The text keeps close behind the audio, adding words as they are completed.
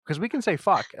because we can say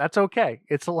fuck. That's okay.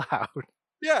 It's allowed.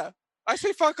 Yeah, I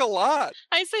say fuck a lot.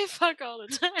 I say fuck all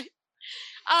the time.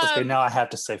 Okay, now I have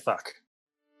to say fuck.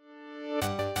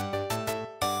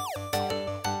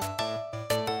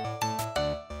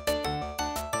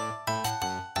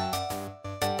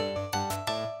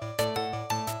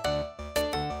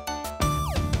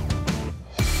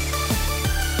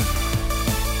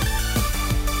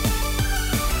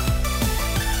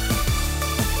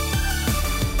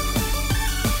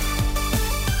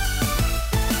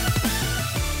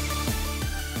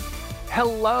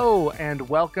 Hello and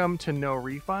welcome to No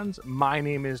Refunds. My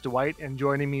name is Dwight, and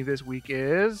joining me this week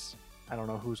is... I don't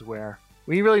know who's where.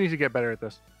 We really need to get better at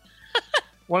this.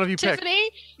 One of you pick. Tiffany?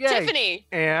 Yay. Tiffany.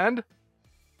 And...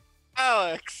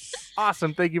 Alex.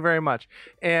 Awesome. Thank you very much.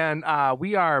 And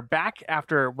we are back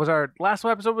after... Our last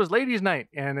episode was Ladies' Night,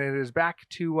 and it is back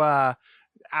to...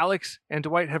 Alex and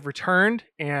Dwight have returned,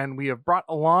 and we have brought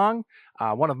along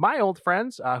one of my old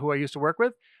friends who I used to work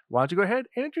with. Why don't you go ahead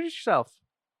and introduce yourself?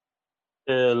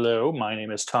 Hello, my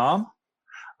name is Tom.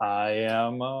 I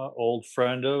am an old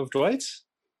friend of Dwight's.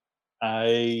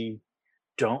 I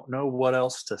don't know what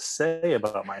else to say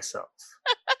about myself.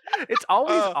 It's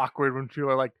always awkward when people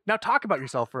are like, now talk about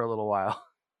yourself for a little while.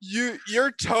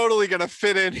 You're totally gonna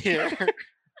fit in here.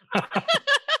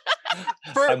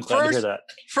 I'm glad to hear that.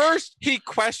 First, he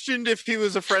questioned if he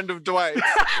was a friend of Dwight's.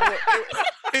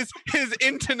 His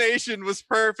intonation was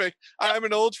perfect. I'm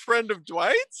an old friend of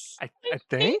Dwight's? I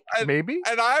think, maybe.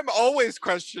 And I'm always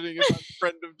questioning if I'm a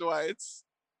friend of Dwight's.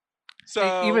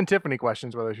 So even Tiffany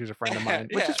questions whether she's a friend of mine,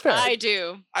 which yeah, is fair. I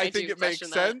do. I think do it makes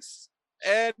question that. sense.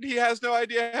 And he has no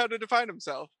idea how to define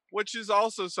himself, which is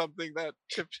also something that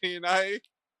Tiffany and I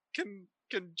can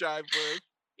jive with.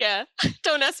 Yeah.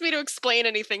 Don't ask me to explain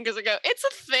anything because I go, it's a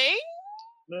thing.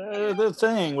 The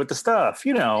thing with the stuff,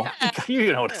 you know,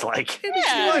 you know what it's like.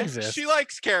 Yeah. She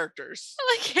likes characters.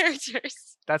 I like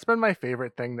characters. That's been my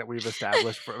favorite thing that we've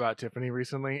established about Tiffany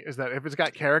recently, is that if it's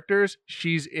got characters,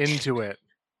 she's into it.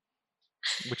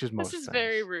 Which is most This is things.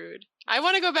 very rude. I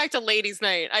want to go back to Ladies'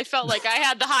 Night. I felt like I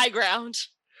had the high ground.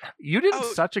 You did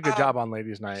such a good job on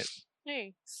Ladies' Night.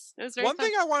 Thanks. It was very One fun.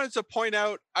 thing I wanted to point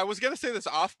out, I was going to say this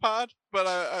off pod, but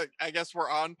I guess we're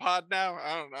on pod now.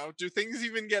 I don't know. Do things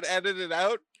even get edited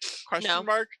out? Question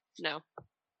mark? No.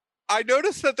 I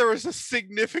noticed that there was a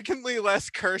significantly less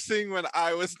cursing when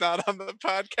I was not on the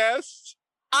podcast.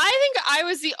 I think I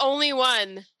was the only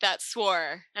one that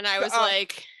swore. And I was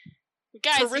like,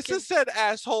 guys. Carissa said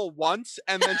asshole once,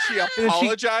 and then she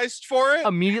apologized for it.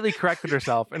 Immediately corrected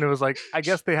herself, and it was like, I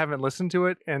guess they haven't listened to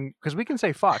it, and because we can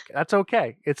say fuck. That's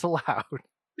okay. It's allowed.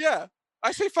 Yeah.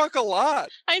 I say fuck a lot.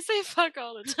 I say fuck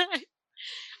all the time.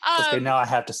 Okay, now I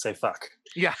have to say fuck.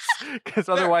 Yes, because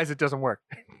otherwise it doesn't work.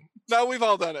 No, we've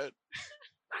all done it.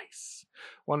 Nice.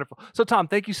 Wonderful. So, Tom,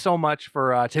 thank you so much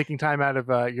for taking time out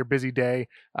of your busy day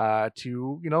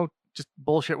to, just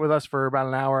bullshit with us for about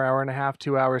an hour, hour and a half,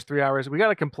 2 hours, 3 hours. We got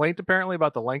a complaint apparently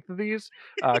about the length of these.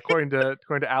 According to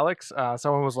Alex,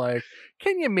 someone was like,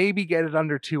 "Can you maybe get it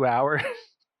under 2 hours?"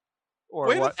 Or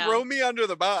way what? to throw me under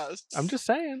the bus. I'm just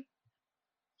saying.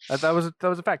 That was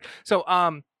a fact. So,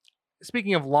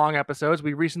 speaking of long episodes,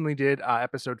 we recently did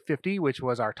episode 50, which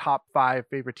was our top 5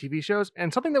 favorite TV shows.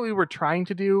 And something that we were trying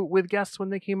to do with guests when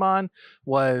they came on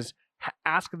was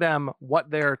ask them what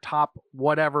their top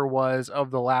whatever was of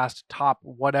the last top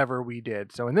whatever we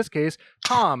did. So in this case,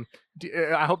 Tom,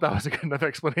 I hope that was a good enough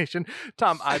explanation.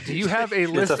 Tom, do you have a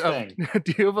list of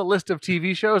do you have a list of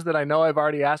TV shows that I know I've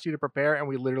already asked you to prepare and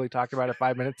we literally talked about it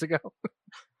 5 minutes ago?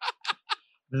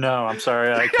 No, I'm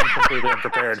sorry. I came completely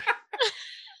unprepared.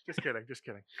 Just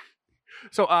kidding.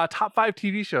 So top 5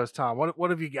 TV shows, Tom.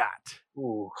 What have you got?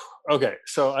 Ooh. Okay,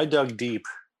 so I dug deep.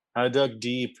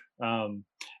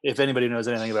 If anybody knows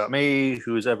anything about me,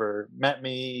 who's ever met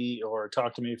me or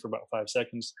talked to me for about 5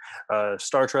 seconds,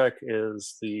 Star Trek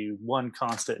is the one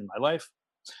constant in my life.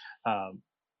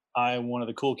 I'm one of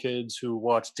the cool kids who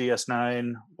watched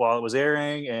DS9 while it was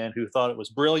airing and who thought it was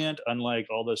brilliant, unlike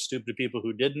all those stupid people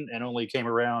who didn't and only came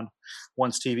around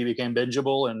once TV became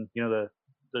bingeable and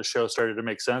the show started to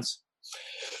make sense.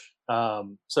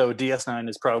 So DS9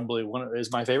 is probably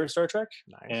is my favorite Star Trek,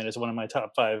 nice. And it's one of my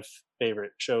top 5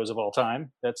 favorite shows of all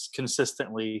time. That's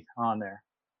consistently on there.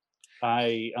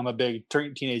 I'm a big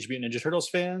Teenage Mutant Ninja Turtles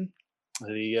fan.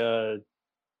 The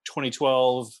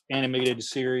 2012 animated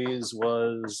series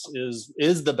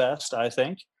is the best, I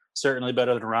think. Certainly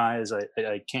better than Rise.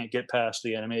 I can't get past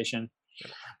the animation.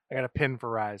 I got a pin for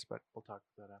Rise, but we'll talk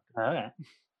about that after. Okay.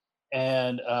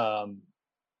 And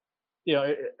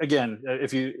again,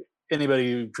 if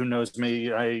anybody who knows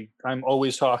me, I'm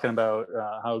always talking about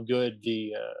how good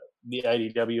the the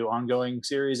IDW ongoing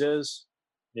series is.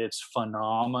 It's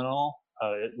phenomenal.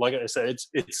 Like I said,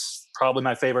 it's probably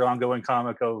my favorite ongoing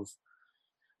comic of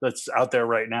that's out there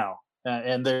right now.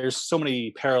 And there's so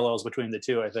many parallels between the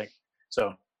two, I think.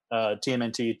 So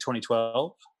TMNT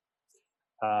 2012.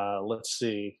 Let's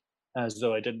see, as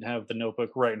though I didn't have the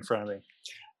notebook right in front of me.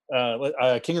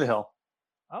 King of the Hill.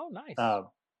 Oh, nice.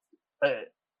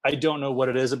 I don't know what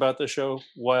it is about the show,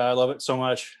 why I love it so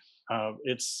much.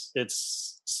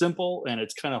 It's simple and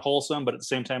it's kind of wholesome, but at the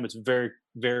same time, it's very,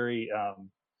 very.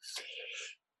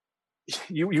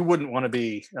 You wouldn't want to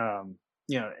be,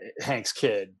 Hank's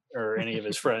kid or any of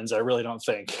his friends. I really don't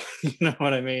think. You know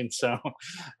what I mean? So,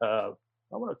 I'm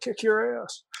gonna kick your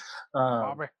ass.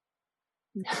 Bobby.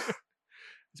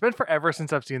 It's been forever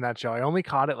since I've seen that show. I only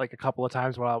caught it like a couple of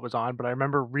times while it was on, but I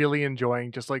remember really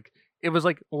enjoying just like it was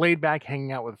like laid back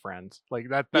hanging out with friends. Like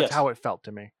that's Yes. how it felt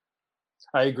to me.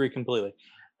 I agree completely.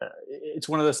 It's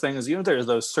one of those things, there's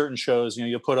those certain shows,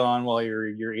 you put on while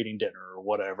you're eating dinner or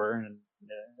whatever. And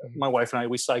my wife and I,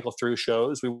 we cycle through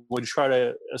shows. We would try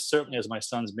to, certainly as my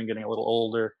son's been getting a little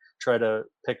older, try to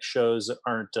pick shows that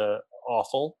aren't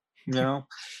awful,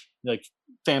 like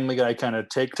Family Guy kind of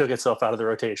took itself out of the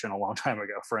rotation a long time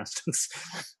ago, for instance.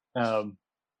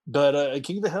 But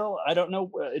King of the Hill, I don't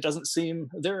know. It doesn't seem,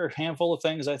 there are a handful of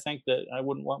things I think that I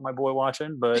wouldn't want my boy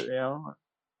watching, but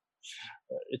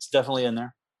it's definitely in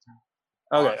there.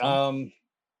 Okay. Awesome.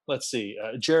 Let's see.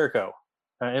 Jericho.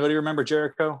 Anybody remember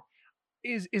Jericho?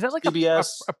 Is that like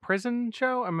CBS. a prison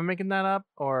show? Am I making that up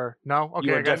or no? Okay,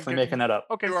 You are definitely making that up.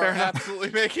 Okay, You fair are enough.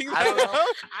 absolutely making I don't that know.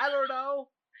 up. I don't know.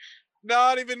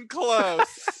 Not even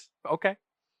close. Okay.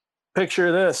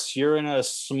 Picture this: you're in a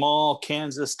small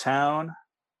Kansas town.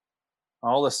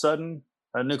 All of a sudden,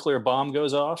 a nuclear bomb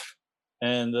goes off,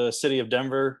 and the city of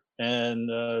Denver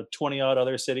and 20 odd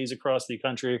other cities across the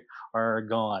country are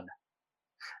gone.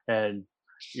 And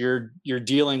you're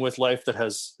dealing with life that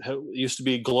used to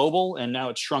be global, and now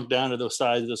it's shrunk down to the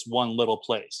size of this one little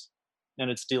place.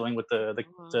 And it's dealing with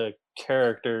the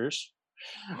characters.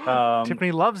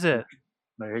 Tiffany loves it.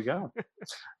 There you go.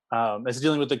 It's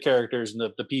dealing with the characters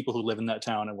and the people who live in that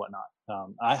town and whatnot.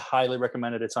 I highly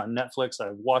recommend it. It's on Netflix.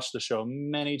 I've watched the show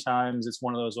many times. It's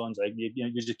one of those ones you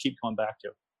just keep going back to.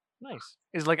 Nice.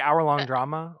 Is it like hour-long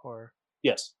drama or?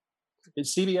 Yes,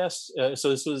 it's CBS. So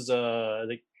this was I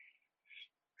think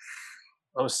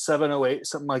 07, 08,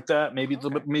 something like that. Maybe a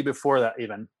little bit, maybe before that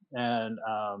even. And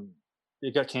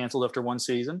it got canceled after one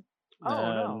season. Oh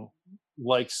no.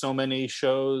 Like so many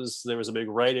shows, there was a big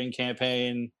writing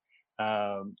campaign.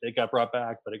 It got brought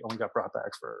back, but it only got brought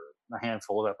back for a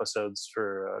handful of episodes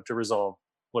to resolve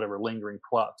whatever lingering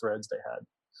plot threads they had.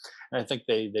 And I think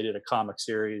they did a comic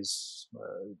series,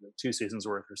 2 seasons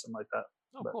worth or something like that.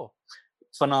 Oh, But cool.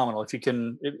 phenomenal. If you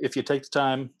take the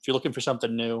time, if you're looking for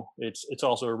something new, it's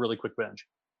also a really quick binge.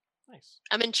 Nice.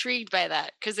 I'm intrigued by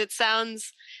that because it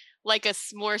sounds like a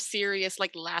more serious,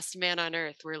 like Last Man on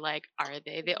Earth. Where like, are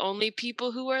they the only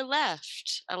people who are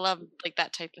left? I love like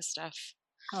that type of stuff.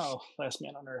 Oh, Last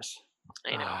Man on Earth.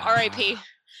 I know. R.I.P.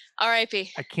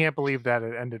 R.I.P. I can't believe that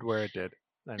it ended where it did.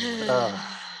 Anyway.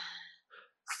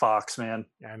 Fox, man.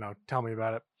 Yeah, I know. Tell me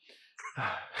about it.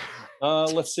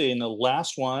 Let's see. And the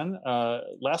last one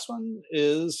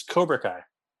is Cobra Kai.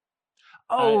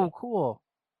 Oh, cool.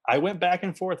 I went back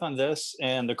and forth on this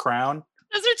and The Crown.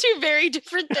 Those are two very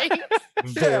different things.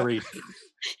 Very.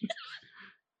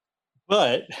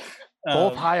 But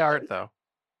Both high art though.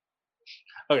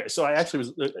 okay, so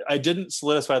I didn't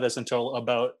solidify this until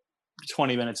about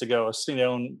 20 minutes ago. I was sitting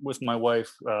down with my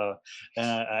wife, and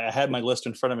I had my list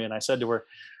in front of me, and I said to her,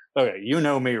 okay, you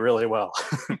know me really well.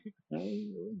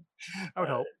 I would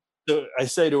hope. So I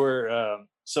say to her,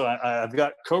 so I've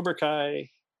got Cobra Kai,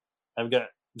 I've got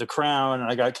The Crown, and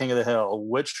I got King of the Hill.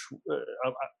 Which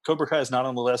Cobra Kai is not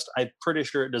on the list. I'm pretty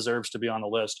sure it deserves to be on the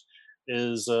list.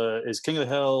 Is King of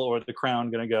the Hill or The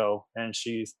Crown going to go? And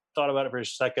she thought about it for a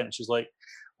second, and she's like,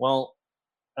 well,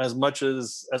 as much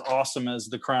as awesome as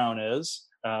The Crown is,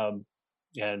 and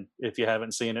if you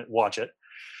haven't seen it, watch it.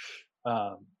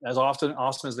 As awesome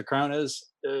as The Crown is,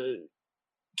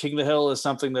 King of the Hill is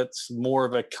something that's more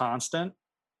of a constant.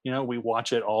 We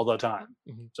watch it all the time.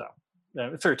 Mhm. So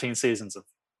 13 seasons of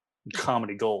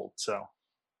comedy gold. So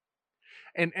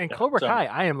And Yeah, Cobra so- Kai,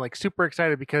 I am like super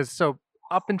excited because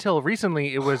up until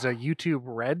recently it was a YouTube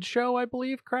Red show, I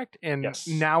believe, correct? And Yes.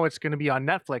 now it's going to be on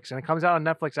Netflix, and it comes out on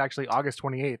Netflix actually August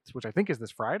 28th, which I think is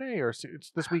this Friday or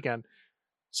it's this weekend.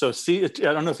 So see, I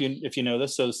don't know if you know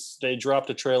this. So they dropped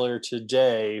a trailer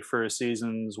today for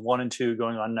seasons 1 and 2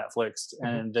 going on Netflix, Mhm.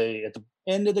 and they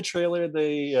end of the trailer,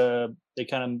 they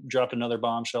kind of dropped another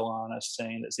bombshell on us,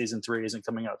 saying that season 3 isn't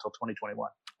coming out till 2021.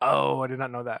 Oh, I did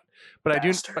not know that. But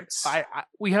Bastards.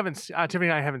 we haven't, Tiffany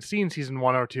and I haven't seen season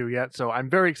 1 or 2 yet, so I'm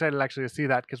very excited actually to see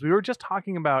that, because we were just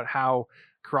talking about how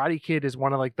Karate Kid is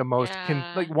one of like the most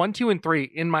like 1, 2, and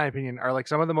 3, in my opinion, are like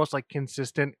some of the most like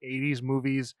consistent 80s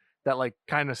movies that like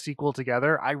kind of sequel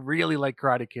together. I really like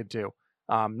Karate Kid too.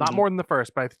 Not more than the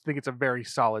first, but I think it's a very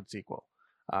solid sequel.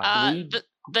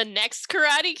 The next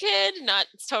Karate Kid,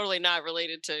 it's totally not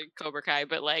related to Cobra Kai,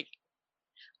 but like,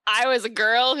 I was a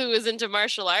girl who was into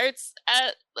martial arts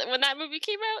when that movie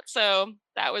came out, so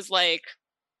that was my.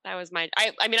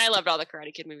 I mean, I loved all the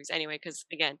Karate Kid movies anyway, because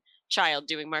again, child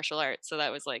doing martial arts, so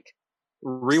that was like.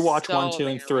 Rewatch so 1, 2,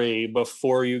 and 3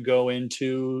 before you go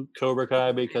into Cobra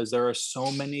Kai, because there are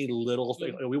so many little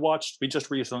things. We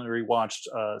just recently rewatched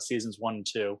seasons 1 and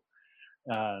 2,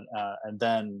 and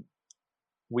then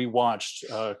we watched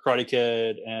Karate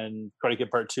Kid and Karate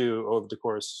Kid Part 2 over the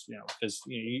course, because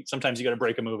sometimes you got to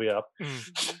break a movie up.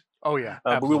 Oh yeah,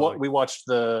 but we watched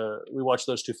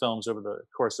those two films over the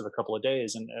course of a couple of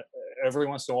days, and every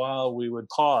once in a while we would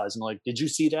pause and like, did you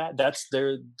see that? That's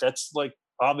like,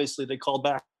 obviously they called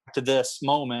back to this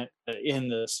moment in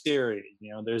the series.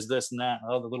 There's this and that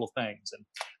and other little things, and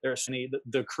there's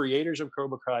the creators of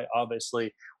Cobra Kai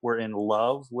obviously were in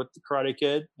love with the Karate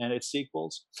Kid and its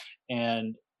sequels,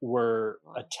 and were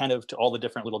attentive to all the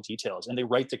different little details, and they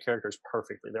write the characters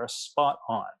perfectly. They're spot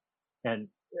on, and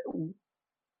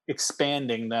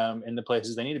expanding them in the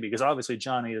places they need to be, because obviously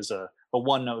Johnny is a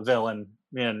one-note villain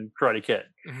in Karate Kid.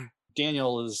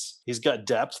 Daniel he's got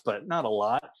depth, but not a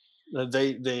lot.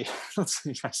 They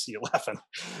I see you laughing,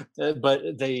 but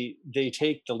they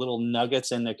take the little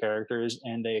nuggets in the characters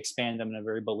and they expand them in a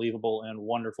very believable and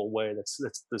wonderful way. That's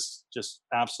this just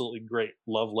absolutely great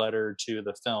love letter to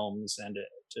the films and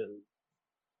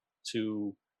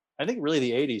to I think really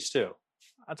the 80s too.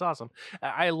 That's awesome.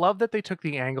 I love that they took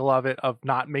the angle of it, of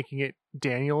not making it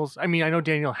Daniel's. I mean, I know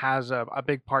Daniel has a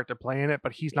big part to play in it,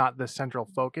 but he's not the central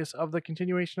focus of the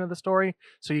continuation of the story.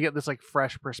 So you get this like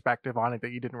fresh perspective on it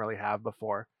that you didn't really have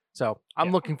before. So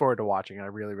I'm looking forward to watching it. I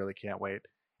really, really can't wait.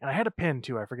 And I had a pin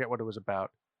too. I forget what it was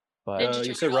about. But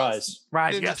you said Rise.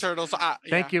 Ninja Yes. Turtles.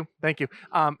 Thank you.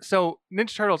 So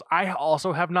Ninja Turtles, I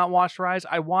also have not watched Rise.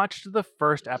 I watched the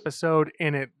first episode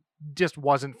and it just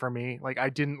wasn't for me. Like, I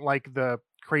didn't like the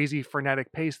crazy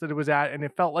frenetic pace that it was at, and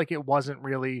it felt like it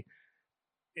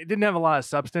didn't have a lot of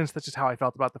substance. That's just how I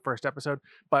felt about the first episode.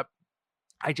 But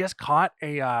I just caught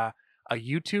a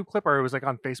YouTube clip, or it was like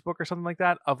on Facebook or something like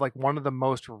that, of like one of the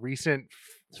most recent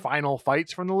final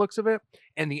fights from the looks of it,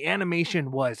 and the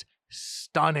animation was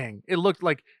stunning. It looked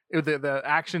like the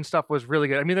action stuff was really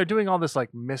good. I mean, they're doing all this like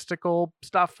mystical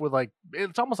stuff with like,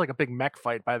 it's almost like a big mech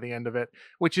fight by the end of it,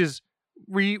 which is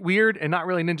weird and not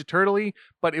really Ninja Turtle-y,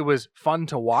 but it was fun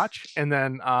to watch. And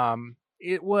then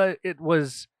it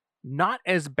was not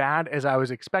as bad as I was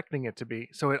expecting it to be,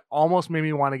 so it almost made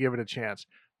me want to give it a chance.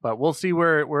 But we'll see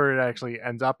where it actually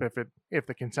ends up, if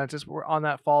the consensus on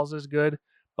that falls is good.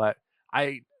 But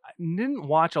I didn't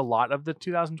watch a lot of the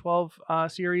 2012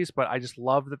 series, but I just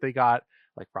love that they got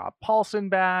like Rob Paulsen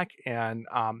back, and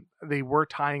they were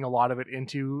tying a lot of it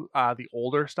into the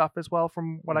older stuff as well,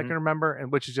 from what I can remember,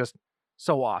 and which is just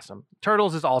so awesome.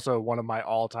 Turtles is also one of my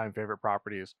all-time favorite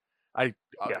properties. I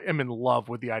am in love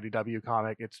with the IDW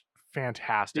comic. It's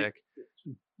fantastic.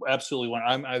 Absolutely one.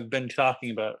 I've been talking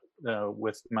about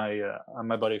with my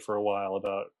buddy for a while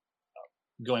about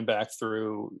going back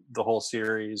through the whole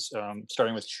series,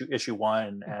 starting with issue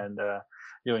 1 and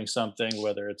doing something,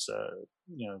 whether it's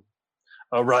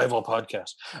a rival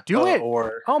podcast. Do it.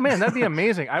 Or oh man, that'd be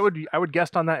amazing. I would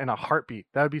guest on that in a heartbeat.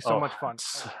 That would be so much fun.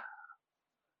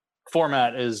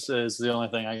 Format is the only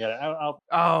thing I got.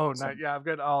 I've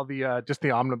got all the just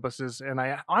the omnibuses, and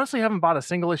I honestly haven't bought a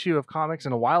single issue of comics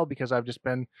in a while, because I've just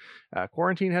been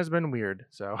quarantine has been weird.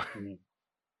 So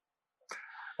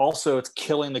also, it's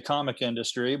killing the comic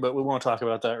industry, but we won't talk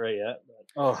about that right yet.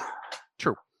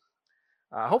 True.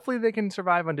 Hopefully they can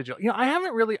survive on digital. I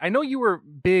haven't really. I know you were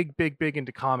big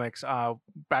into comics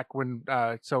back when.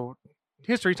 So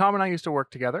history, Tom and I used to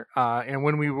work together, and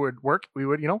when we would work, we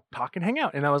would talk and hang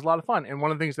out, and that was a lot of fun. And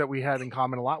one of the things that we had in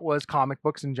common a lot was comic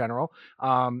books in general.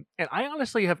 And I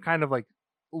honestly have kind of like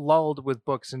lulled with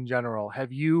books in general.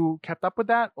 Have you kept up with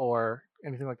that or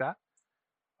anything like that?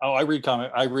 Oh, I read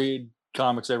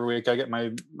comics every week. I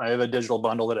have a digital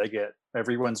bundle that I get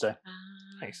every Wednesday.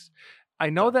 Nice. I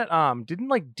know that didn't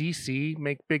like DC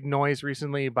make big noise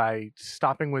recently by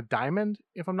stopping with Diamond,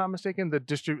 if I'm not mistaken.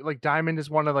 Diamond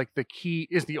is one of like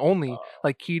the only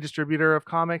like key distributor of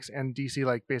comics, and DC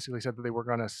like basically said that they were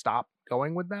going to stop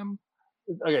going with them.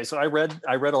 Okay, so I read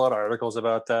a lot of articles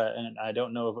about that, and I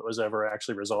don't know if it was ever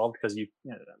actually resolved because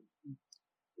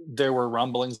there were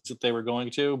rumblings that they were going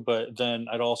to, but then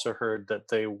I'd also heard that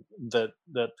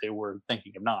they were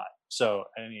thinking of not. So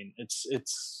I mean,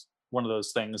 it's one of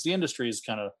those things. The industry is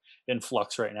kind of in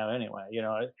flux right now, anyway.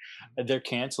 They're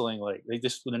canceling, like they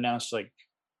just announced like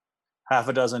half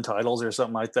a dozen titles or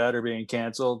something like that are being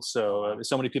canceled. So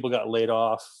so many people got laid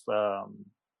off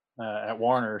at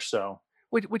Warner. So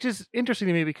Which is interesting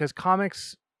to me because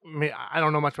comics. I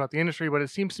don't know much about the industry, but it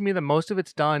seems to me that most of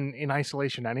it's done in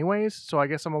isolation, anyways. So I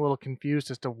guess I'm a little confused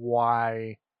as to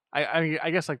why. I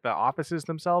guess like the offices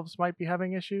themselves might be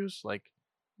having issues, like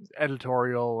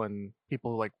editorial and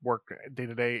people who like work day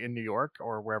to day in New York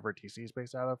or wherever TC is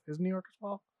based out of. Is New York as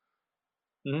well?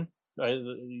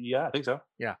 yeah, I think so.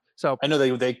 Yeah. So I know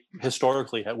they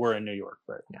historically were in New York,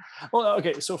 but yeah. Well,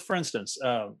 okay. So for instance,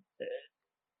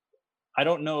 I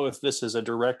don't know if this is a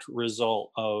direct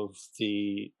result of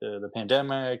the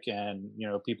pandemic and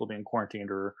people being quarantined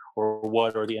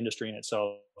or the industry in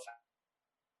itself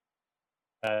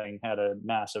having had a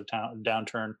massive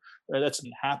downturn. That's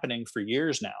been happening for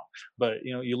years now. But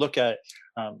you look at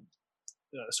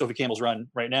Sophie Campbell's run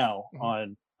right now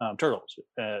on Turtles.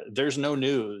 There's no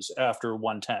news after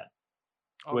 110,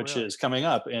 which really? is coming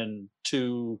up in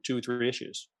 3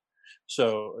 issues.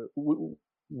 So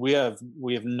we have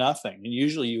nothing, and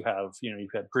usually you've had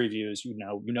previews,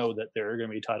 that there are going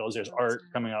to be titles, there's art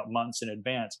coming out months in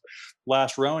advance.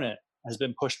 Last Ronin has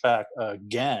been pushed back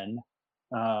again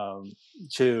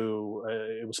to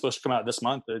it was supposed to come out this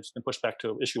month. It's been pushed back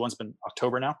to issue 1's been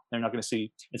October now. They're not going to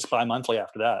see it's bi-monthly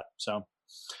after that. So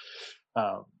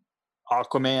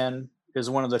Aquaman is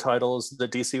one of the titles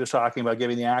that DC was talking about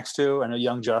giving the axe to. I know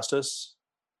Young Justice,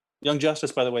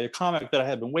 by the way, a comic that I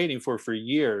have been waiting for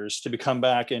years to come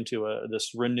back into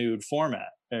this renewed format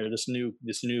or this new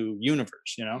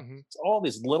universe. It's all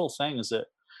these little things that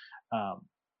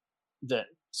that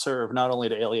serve not only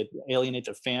to alienate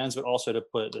the fans, but also to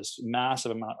put this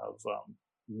massive amount of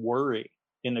worry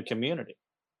in the community.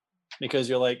 Because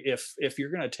you're like, if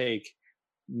you're going to take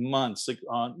months,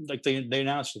 like they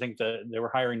announced, I think that they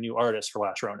were hiring new artists for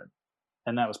Last Ronin,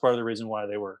 and that was part of the reason why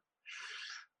they were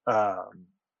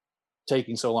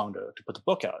taking so long to put the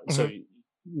book out. So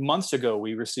months ago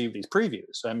we received these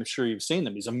previews. I'm sure you've seen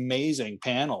them, these amazing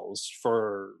panels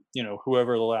for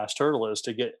whoever the last turtle is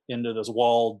to get into this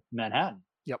walled Manhattan.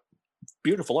 Yep.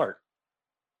 Beautiful art.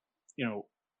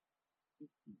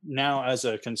 Now as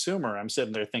a consumer, I'm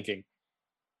sitting there thinking,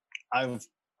 I've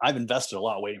invested a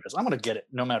lot waiting for this. I'm going to get it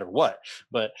no matter what.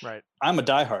 But right. I'm a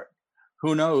diehard.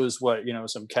 Who knows what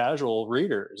some casual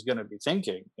reader is going to be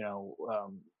thinking,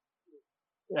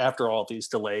 after all these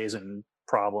delays and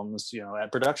problems,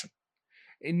 at production.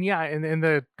 And yeah, and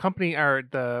the company or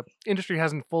the industry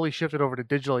hasn't fully shifted over to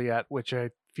digital yet, which I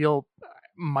feel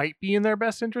might be in their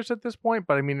best interest at this point.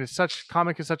 But I mean,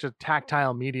 comic is such a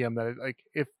tactile medium that like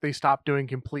if they stop doing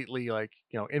completely like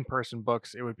in-person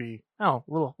books, it would be a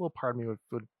little part of me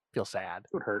would feel sad.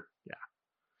 It would hurt.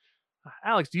 Yeah.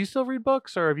 Alex, do you still read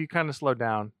books, or have you kind of slowed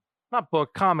down? Not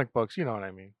comic books, you know what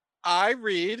I mean? I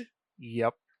read.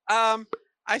 Yep.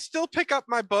 I still pick up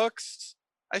my books.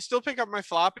 I still pick up my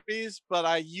floppies, but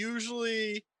I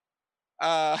usually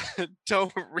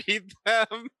don't read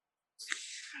them.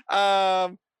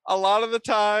 A lot of the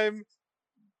time,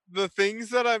 the things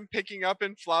that I'm picking up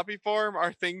in floppy form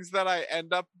are things that I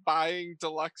end up buying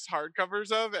deluxe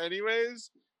hardcovers of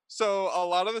anyways. So a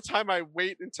lot of the time I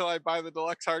wait until I buy the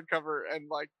deluxe hardcover and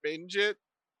like binge it.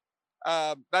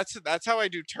 That's how I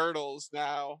do Turtles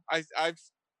now. I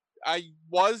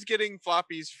was getting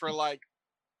floppies for like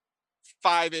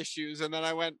 5 issues, and then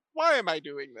I went, why am I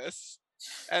doing this?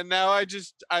 And now I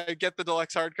get the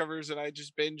deluxe hardcovers and I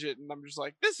just binge it, and I'm just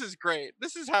like, this is great.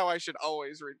 This is how I should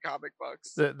always read comic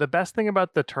books. The best thing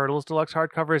about the Turtles deluxe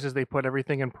hardcovers is they put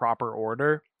everything in proper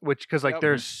order, because like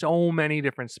there's so many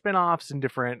different spin-offs and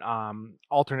different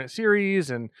alternate series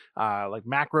and like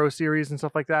macro series and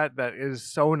stuff like that is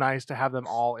so nice to have them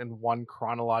all in one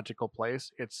chronological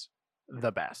place. It's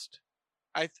the best.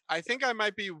 I think I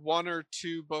might be 1 or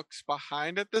 2 books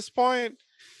behind at this point.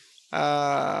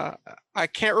 I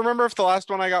can't remember if the last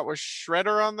one I got was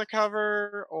Shredder on the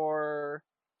cover or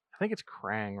I think it's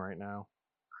Krang right now.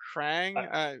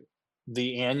 Krang.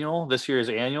 This year's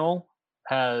annual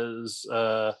has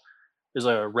is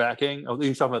a racking. Oh,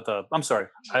 you're talking about I'm sorry.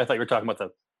 I thought you were talking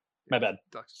about my bad.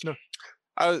 No.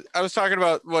 I was talking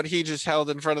about what he just held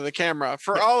in front of the camera.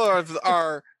 For all of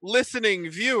our listening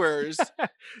viewers,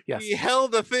 yes. He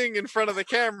held a thing in front of the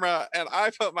camera, and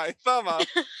I put my thumb up.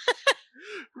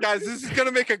 Guys, this is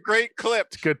gonna make a great clip.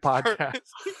 It's good podcast.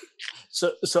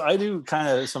 So I do kind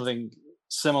of something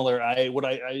similar. What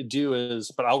I do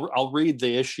is, but I'll read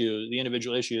the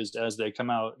individual issues as they come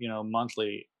out,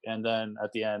 monthly, and then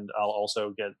at the end I'll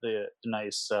also get the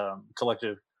nice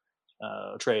collective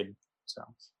trade. So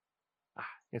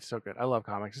It's so good. I love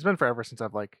comics. It's been forever since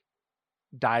I've like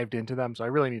dived into them, so I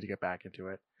really need to get back into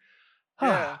it.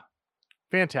 Yeah.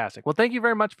 Fantastic. Well, thank you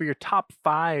very much for your top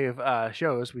 5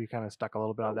 shows. We kind of stuck a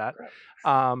little bit on that.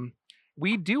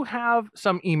 We do have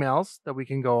some emails that we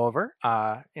can go over,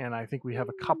 and I think we have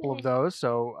a couple of those.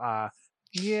 So,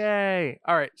 yay!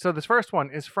 All right. So this first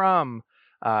one is from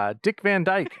Dick Van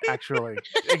Dyke. Actually,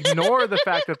 ignore the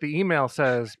fact that the email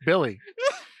says Billy.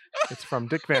 It's from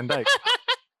Dick Van Dyke.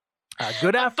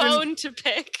 Good afternoon. Bone to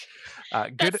pick.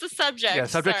 Good. That's the subject. Yeah,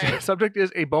 Sorry. subject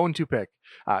is a bone to pick.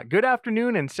 Good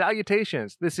afternoon and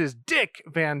salutations. This is Dick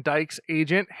Van Dyke's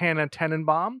agent, Hannah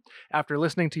Tenenbaum. After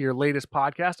listening to your latest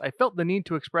podcast, I felt the need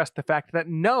to express the fact that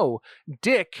no,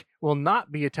 Dick will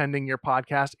not be attending your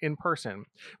podcast in person.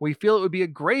 We feel it would be a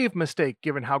grave mistake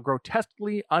given how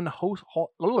grotesquely unwholesome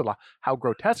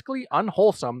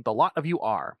the lot of you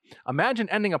are. Imagine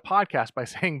ending a podcast by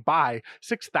saying bye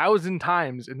 6,000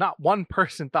 times and not one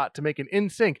person thought to make an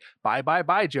in-sync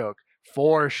bye joke.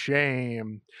 For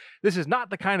shame. This is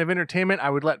not the kind of entertainment I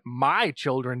would let my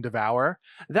children devour.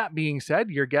 That being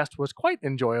said, your guest was quite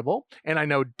enjoyable, and I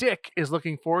know Dick is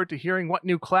looking forward to hearing what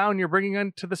new clown you're bringing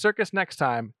into the circus next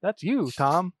time. That's you,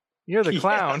 Tom. You're the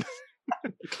clown.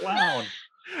 Clown.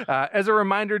 As a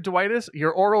reminder, Dwightus,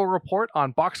 your oral report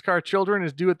on Boxcar Children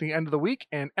is due at the end of the week,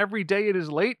 and every day it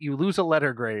is late, you lose a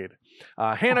letter grade.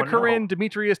 Hannah Corinne,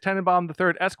 Demetrius Tenenbaum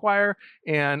III, Esquire,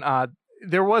 and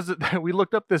we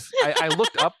looked up this, I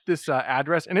looked up this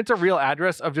address, and it's a real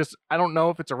address of just, I don't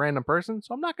know if it's a random person,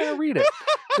 so I'm not going to read it,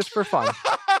 just for fun.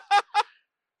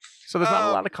 So there's not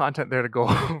a lot of content there to go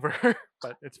over,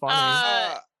 but it's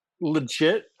funny.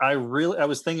 Legit, I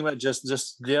was thinking about just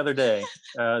the other day,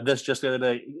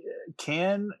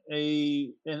 can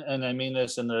and I mean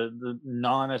this in the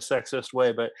non-sexist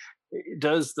way, but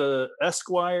does the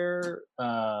Esquire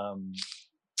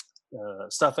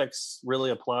suffix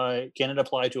really apply? Can it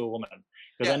apply to a woman?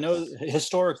 Because I know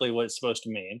historically what it's supposed to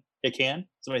mean. It can.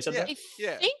 Somebody said that. I think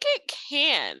it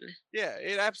can. Yeah,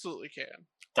 it absolutely can.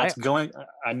 That's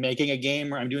I'm making a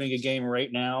game. I'm doing a game right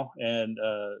now, and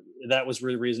that was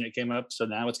really the reason it came up. So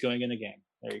now it's going in a game.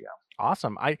 There you go.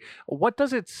 Awesome. What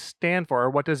does it stand for, or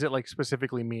what does it like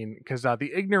specifically mean? Because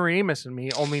the ignoramus in me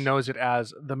only knows it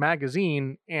as the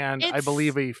magazine, and I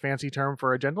believe a fancy term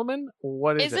for a gentleman.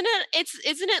 What is it?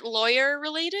 Isn't it lawyer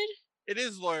related? It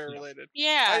is lawyer related.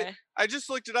 Yeah. I just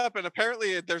looked it up, and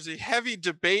apparently there's a heavy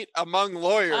debate among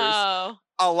lawyers. Oh.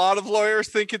 A lot of lawyers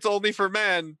think it's only for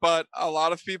men, but a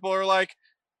lot of people are like,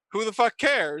 who the fuck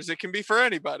cares? It can be for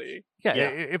anybody. Yeah.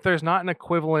 If there's not an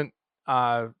equivalent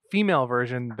female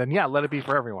version, then let it be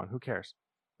for everyone. Who cares?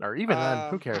 Or even then,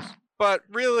 who cares? But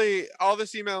really, all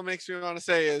this email makes me want to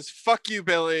say is, fuck you,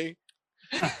 Billy.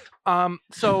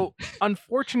 So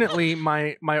unfortunately,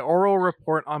 my oral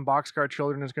report on Boxcar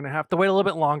Children is going to have to wait a little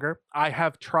bit longer. I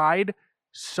have tried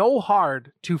so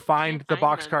hard to find the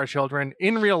Boxcar Children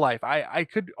in real life. I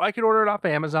could order it off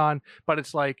Amazon, but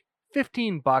it's like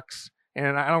 $15.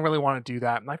 And I don't really want to do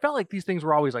that. And I felt like these things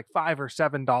were always like $5 or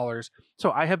 $7.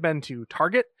 So I have been to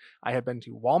Target. I have been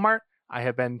to Walmart. I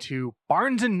have been to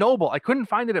Barnes & Noble. I couldn't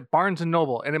find it at Barnes &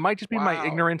 Noble. And it might just be my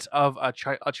ignorance of a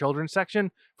children's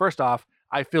section. First off,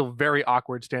 I feel very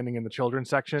awkward standing in the children's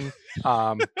section.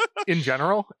 In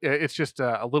general, it's just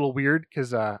a little weird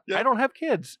because I don't have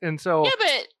kids. And so... Yeah,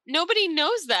 but nobody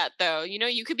knows that, though.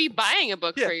 You could be buying a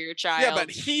book for your child. Yeah,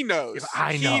 but he knows.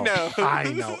 I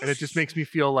know. And it just makes me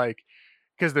feel like,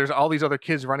 because there's all these other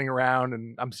kids running around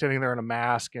and I'm sitting there in a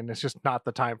mask and it's just not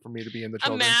the time for me to be in the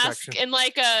children's section. A mask and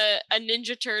like a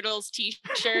Ninja Turtles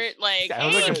t-shirt, like,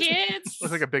 hey, kids.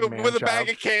 Looks like a big man with a bag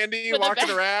of candy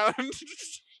walking around.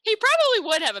 He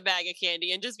probably would have a bag of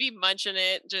candy and just be munching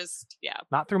it.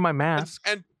 Not through my mask.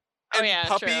 And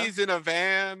puppies in a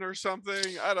van or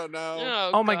something. I don't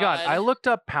know. Oh my God. I looked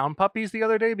up pound puppies the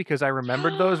other day because I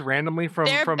remembered those randomly from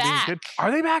being a kid. Are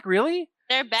they back? Really?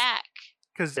 They're back.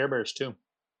 Because Care Bears too.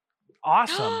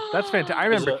 Awesome. That's fantastic. I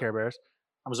remember Care Bears.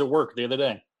 I was at work the other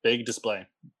day. Big display.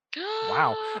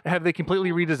 Wow. Have they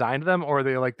completely redesigned them, or are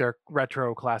they like their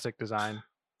retro classic design?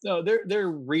 No,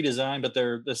 they're redesigned, but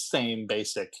they're the same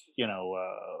basic,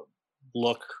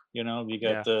 look. You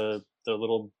got the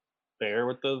little bear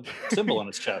with the symbol on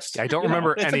its chest. I don't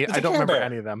remember any. I don't remember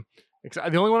any of them.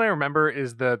 The only one I remember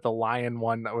is the lion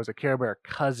one that was a Care Bear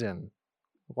cousin.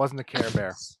 It wasn't a Care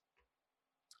Bear.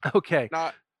 Okay.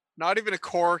 Not even a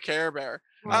core Care Bear.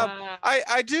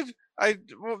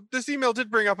 This email did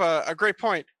bring up a great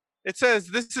point. It says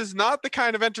this is not the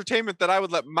kind of entertainment that I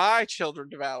would let my children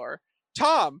devour.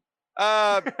 Tom,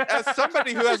 as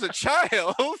somebody who has a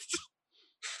child,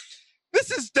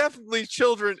 this is definitely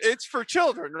children. It's for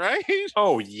children, right?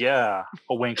 Oh yeah,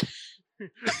 a wink.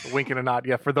 A wink and a nod.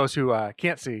 Yeah, for those who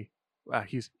can't see,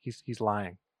 he's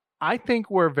lying. I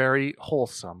think we're very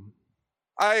wholesome.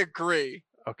 I agree.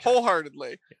 Okay.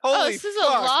 Wholeheartedly. Oh, Holy this is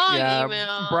fuck. a long Yeah,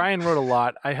 email. Brian wrote a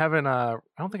lot. I haven't. I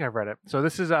don't think I've read it. So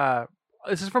this is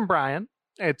from Brian.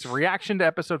 It's reaction to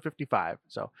episode 55.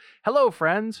 So, hello,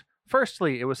 friends.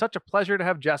 Firstly, it was such a pleasure to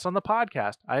have Jess on the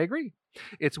podcast. I agree.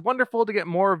 It's wonderful to get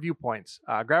more viewpoints.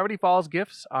 Gravity Falls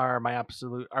gifts are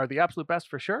the absolute best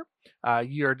for sure.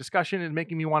 Your discussion is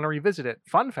making me want to revisit it.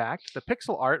 Fun fact: the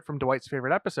pixel art from Dwight's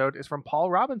favorite episode is from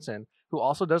Paul Robinson, who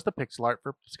also does the pixel art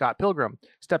for Scott Pilgrim.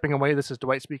 Stepping away, this is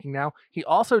Dwight speaking now. He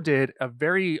also did a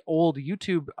very old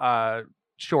YouTube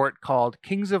short called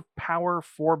Kings of Power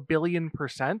 4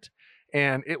 billion%.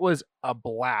 And it was a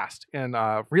blast and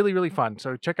really, really fun.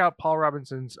 So check out Paul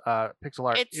Robinson's pixel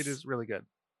art. It is really good.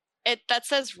 That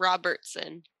says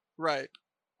Robertson. Right.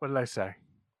 What did I say?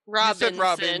 Robinson. You said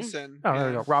Robinson. Oh, there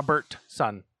we go. Robert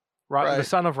son. The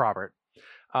son of Robert.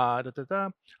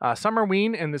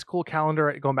 Summerween and this cool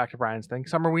calendar, going back to Brian's thing,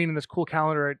 Summerween and this cool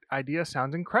calendar idea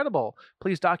sounds incredible.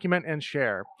 Please document and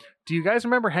share. Do you guys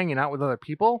remember hanging out with other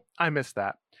people? I missed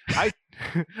that.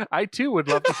 I too would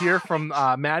love to hear from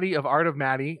Maddie of Art of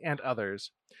Maddie and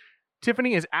others.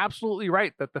 Tiffany is absolutely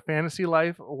right that Fantasy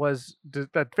Life was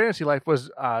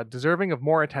deserving of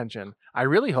more attention. I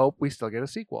really hope we still get a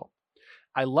sequel.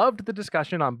 I loved the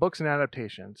discussion on books and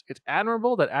adaptations. It's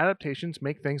admirable that adaptations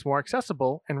make things more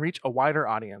accessible and reach a wider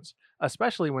audience,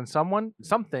 especially when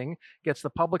something gets the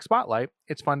public spotlight.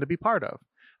 It's fun to be part of.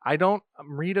 I don't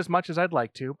read as much as I'd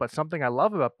like to, but something I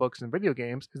love about books and video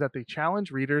games is that they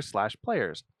challenge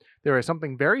readers/players. There is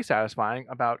something very satisfying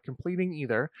about completing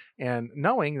either, and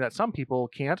knowing that some people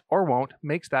can't or won't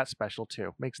makes them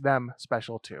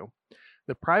special too.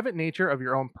 The private nature of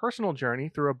your own personal journey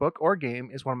through a book or game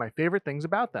is one of my favorite things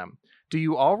about them. Do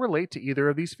you all relate to either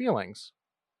of these feelings?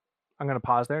 I'm going to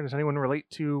pause there. Does anyone relate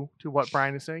to what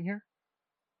Brian is saying here?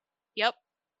 Yep.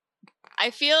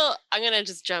 I'm going to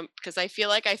just jump because I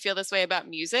feel this way about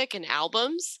music and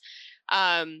albums.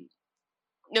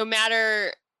 No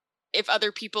matter if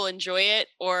other people enjoy it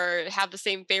or have the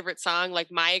same favorite song, like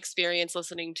my experience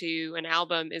listening to an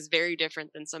album is very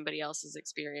different than somebody else's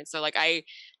experience. So like I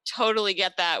totally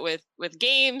get that with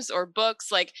games or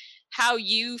books, like how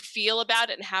you feel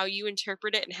about it and how you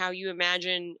interpret it and how you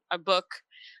imagine a book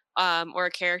or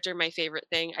a character. My favorite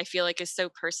thing I feel like is so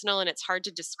personal and it's hard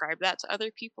to describe that to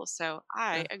other people. So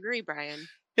I agree, Brian.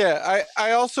 Yeah,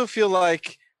 I also feel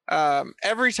like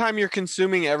every time you're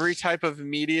consuming every type of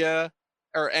media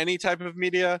or any type of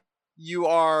media, you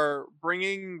are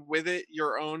bringing with it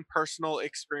your own personal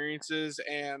experiences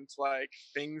and like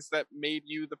things that made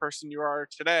you the person you are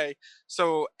today.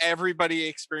 So everybody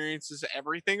experiences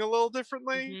everything a little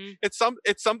differently. Mm-hmm.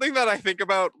 It's something that I think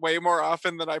about way more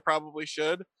often than I probably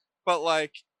should. But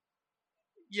like,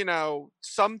 you know,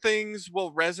 some things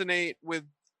will resonate with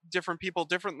different people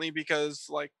differently because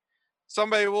like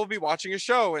somebody will be watching a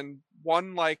show and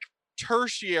one like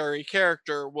tertiary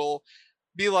character will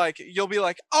be like, you'll be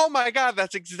like, oh my god,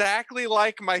 that's exactly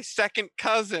like my second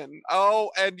cousin. Oh,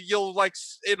 and you'll like,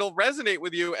 it'll resonate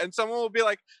with you, and someone will be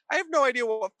like, I have no idea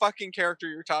what fucking character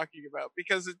you're talking about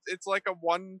because it's like a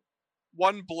one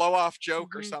blow off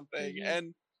joke or something.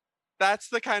 And that's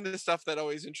the kind of stuff that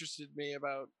always interested me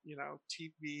about, you know,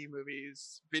 TV,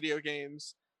 movies, video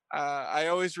games. I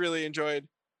always really enjoyed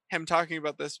him talking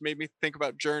about this. Made me think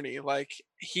about Journey. Like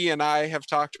he and I have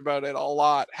talked about it a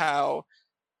lot, how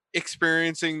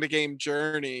experiencing the game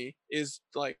Journey is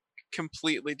like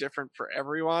completely different for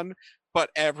everyone, but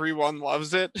everyone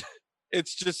loves it.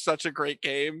 It's just such a great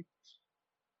game.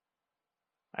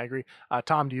 I agree.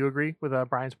 Tom, do you agree with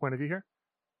Brian's point of view here?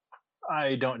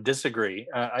 I don't disagree.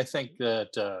 I think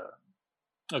that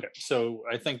okay, so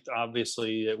I think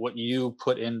obviously that what you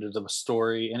put into the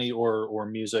story, any or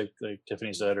music, like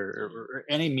Tiffany said, or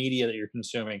any media that you're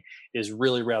consuming is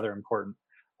really rather important.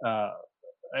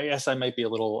 I guess I might be a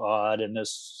little odd in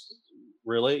this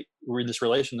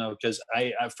relation though, because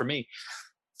I for me,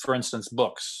 for instance,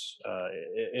 books.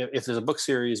 If there's a book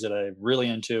series that I'm really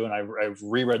into and I've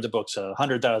reread the books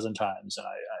 100,000 times, and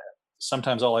I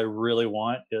sometimes all I really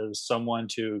want is someone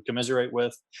to commiserate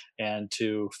with and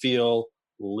to feel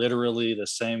literally the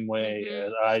same way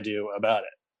as I do about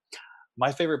it.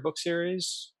 My favorite book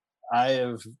series, I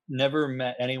have never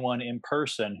met anyone in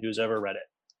person who's ever read it.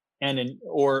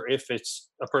 or if it's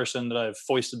a person that I've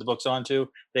foisted the books onto,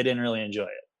 they didn't really enjoy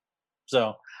it.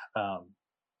 So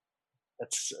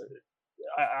that's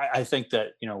I think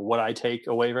that what I take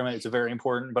away from it is very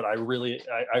important, but I really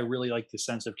like the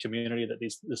sense of community that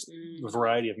this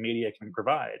variety of media can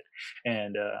provide,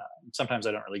 and sometimes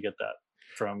I don't really get that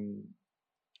from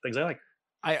things I like.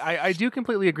 I do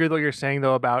completely agree with what you're saying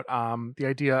though about the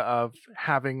idea of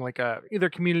having like a either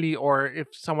community or if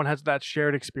someone has that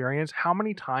shared experience. How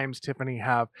many times, Tiffany,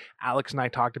 have Alex and I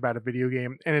talked about a video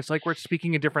game and it's like we're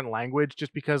speaking a different language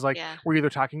just because like we're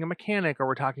either talking a mechanic or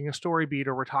we're talking a story beat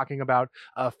or we're talking about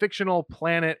a fictional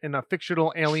planet and a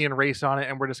fictional alien race on it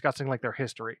and we're discussing like their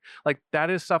history. Like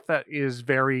that is stuff that is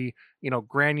very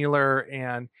granular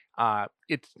and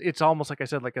it's almost like I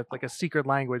said like a secret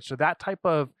language. So that type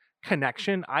of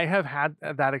connection, I have had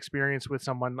that experience with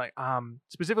someone like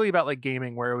specifically about like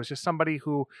gaming where it was just somebody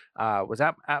who was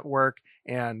at work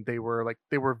and they were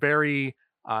very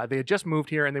they had just moved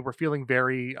here and they were feeling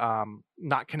very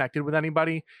not connected with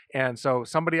anybody, and so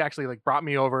somebody actually like brought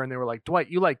me over and they were like, Dwight,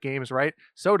 you like games, right?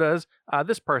 So does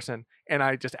this person. And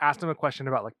I just asked them a question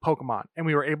about like Pokemon, and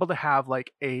we were able to have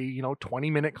like a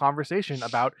 20-minute conversation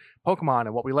about Pokemon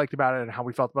and what we liked about it and how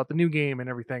we felt about the new game and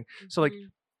everything. So like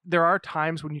there are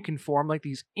times when you can form like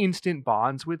these instant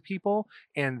bonds with people,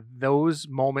 and those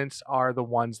moments are the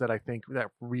ones that I think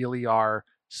that really are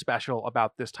special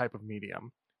about this type of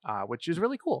medium, which is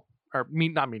really cool. Or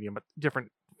not medium, but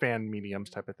different fan mediums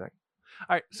type of thing.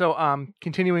 All right, so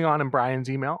continuing on in Brian's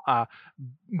email,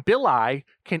 Bill I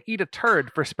can eat a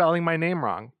turd for spelling my name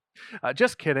wrong.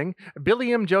 Just kidding.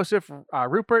 Billiam Joseph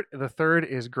Rupert III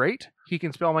is great. He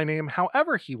can spell my name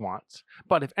however he wants.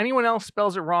 But if anyone else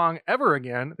spells it wrong ever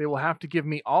again, they will have to give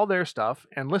me all their stuff,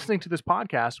 and listening to this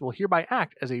podcast will hereby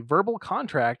act as a verbal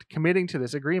contract committing to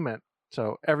this agreement.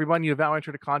 So everyone, you have now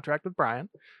entered a contract with Brian.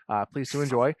 Please to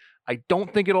enjoy. I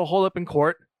don't think it'll hold up in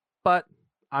court, but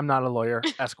I'm not a lawyer,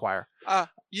 Esquire.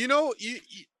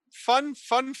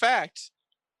 Fun fact.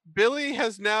 Billy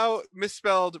has now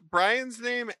misspelled Brian's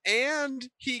name, and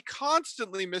he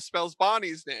constantly misspells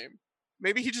Bonnie's name.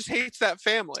 Maybe he just hates that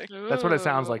family. That's what it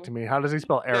sounds like to me. How does he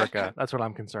spell Erica? That's what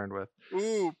I'm concerned with.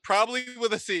 Ooh, probably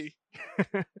with a C.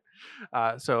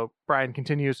 So Brian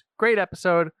continues, great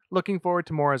episode. Looking forward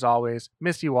to more as always.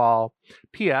 Miss you all.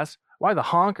 P.S. Why the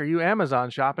honk are you Amazon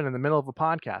shopping in the middle of a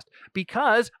podcast?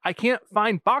 Because I can't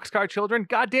find Boxcar Children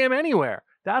goddamn anywhere.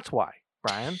 That's why,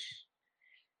 Brian.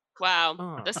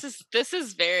 Wow, this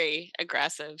is very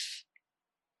aggressive.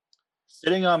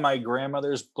 Sitting on my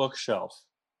grandmother's bookshelf.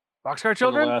 Boxcar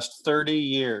Children? For the last 30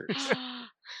 years.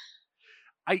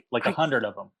 100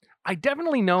 of them. I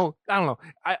definitely know. I don't know.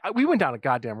 We went down a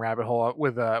goddamn rabbit hole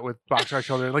with Boxcar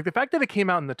Children. Like the fact that it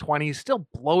came out in the 20s still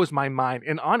blows my mind.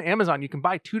 And on Amazon, you can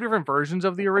buy 2 different versions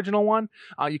of the original one.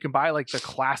 You can buy like the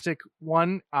classic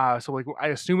one. So like I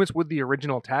assume it's with the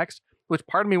original text, which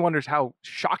part of me wonders how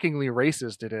shockingly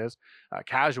racist it is,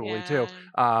 casually too.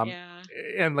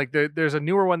 And like there's a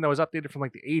newer one that was updated from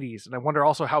like the 80s, and I wonder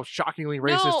also how shockingly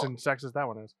racist and sexist that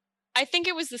one is. I think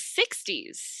it was the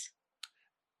 60s.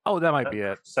 Oh, that might be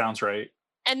it. Sounds right.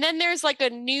 And then there's like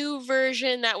a new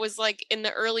version that was like in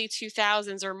the early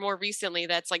 2000s or more recently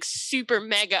that's like super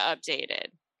mega updated.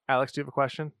 Alex, do you have a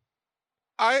question?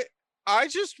 I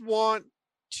just want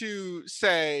to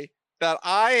say that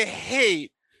I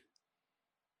hate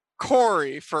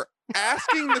Corey for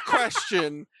asking the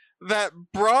question that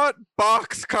brought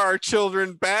Boxcar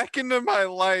Children back into my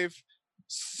life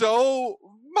so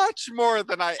much more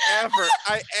than I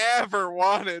ever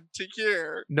wanted to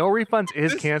hear. No Refunds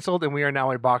is canceled, and we are now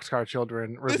a Boxcar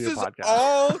Children review podcast. This is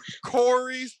all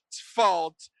Corey's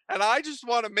fault, and I just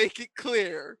want to make it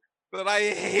clear that I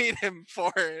hate him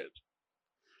for it.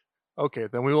 Okay,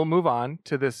 then we will move on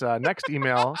to this next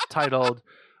email titled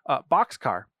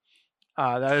Boxcar.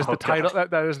 That is the title.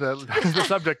 That is the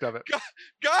subject of it.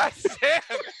 God damn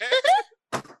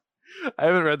it! I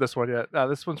haven't read this one yet.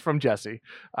 This one's from Jesse.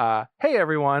 Hey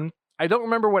everyone. I don't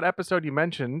remember what episode you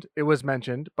mentioned. It was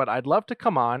mentioned, but I'd love to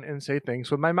come on and say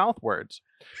things with my mouth words.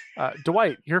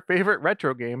 Dwight, your favorite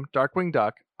retro game, Darkwing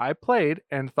Duck, I played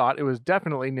and thought it was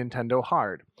definitely Nintendo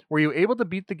hard. Were you able to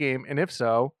beat the game? And if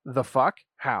so, the fuck?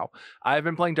 How? I've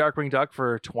been playing Darkwing Duck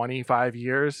for 25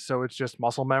 years, so it's just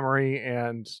muscle memory.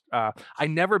 And I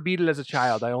never beat it as a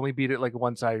child. I only beat it like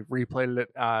once I replayed it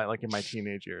like in my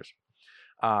teenage years.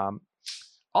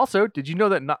 Also, did you know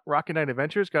that Rocket Knight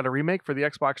Adventures got a remake for the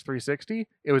Xbox 360?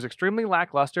 It was extremely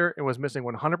lackluster and was missing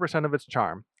 100% of its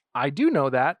charm. I do know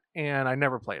that, and I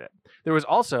never played it. There was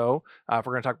also, if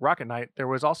we're going to talk Rocket Knight, there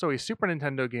was also a Super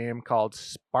Nintendo game called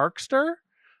Sparkster,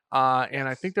 and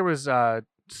I think there was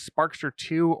Sparkster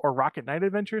 2 or Rocket Knight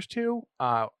Adventures 2,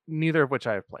 neither of which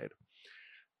I have played.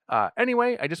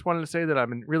 Anyway, I just wanted to say that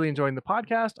I'm really enjoying the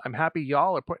podcast. I'm happy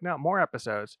y'all are putting out more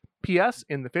episodes. P.S.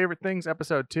 In the Favorite Things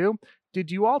episode 2,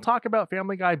 did you all talk about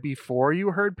Family Guy before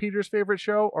you heard Peter's favorite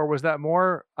show, or was that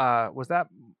more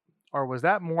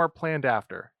planned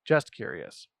after? Just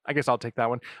curious. I guess I'll take that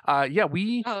one.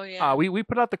 We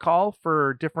put out the call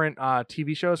for different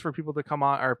TV shows for people to come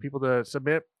on or people to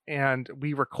submit, and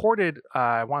we recorded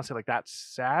I want to say like that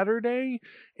Saturday,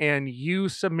 and you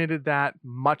submitted that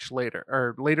much later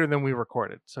than we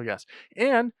recorded. So yes.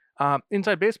 And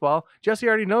Inside Baseball, Jesse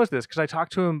already knows this because I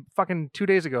talked to him fucking 2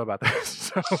 days ago about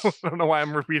this. So I don't know why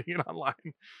I'm repeating it online.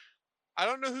 I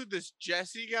don't know who this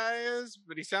Jesse guy is,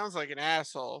 but he sounds like an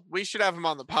asshole. We should have him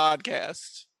on the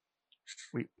podcast.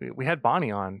 We had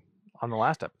Bonnie on the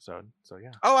last episode, so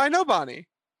yeah. Oh, I know Bonnie.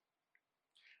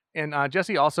 And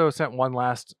Jesse also sent one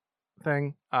last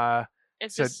thing.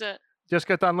 Just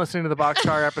got done listening to the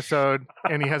Boxcar episode,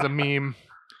 and he has a meme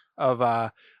of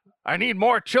I need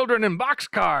more children in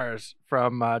boxcars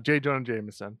from J. Jonah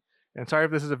Jameson. And sorry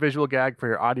if this is a visual gag for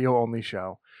your audio only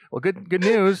show. Well, good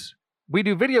news. We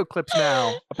do video clips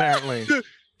now, apparently.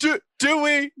 Do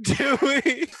we?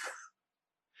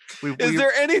 Is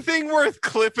there anything worth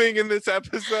clipping in this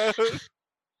episode?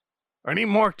 I need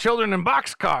more children in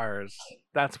boxcars.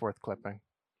 That's worth clipping.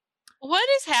 What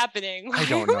is happening? I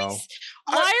don't know.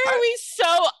 Why are we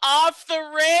so off the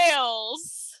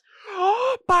rails?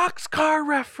 Boxcar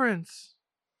reference.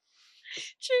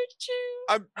 Choo choo.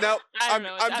 I'm done.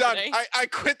 I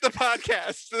quit the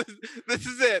podcast. This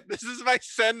is it. This is my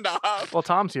send off. Well,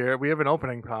 Tom's here. We have an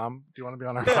opening, Tom. Do you want to be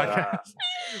on our podcast?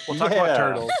 We'll talk about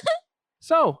turtles.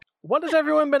 So, what has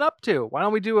everyone been up to? Why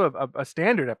don't we do a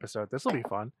standard episode? This will be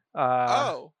fun.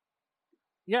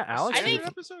 Yeah, Alex. I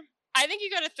think you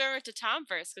got to throw it to Tom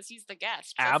first because he's the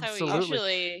guest. That's Absolutely. How we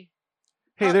usually.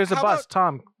 Hey, there's a bus,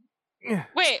 Tom.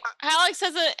 Wait, Alex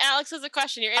has a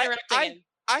question. You're interrupting him.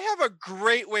 I have a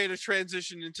great way to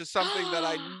transition into something that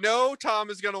I know Tom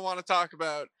is going to want to talk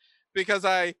about because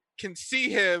I can see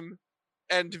him,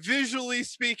 and visually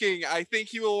speaking, I think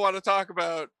he will want to talk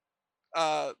about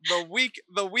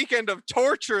the weekend of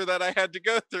torture that I had to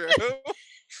go through.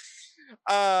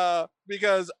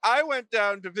 Because I went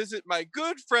down to visit my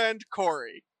good friend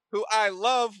Corey, who I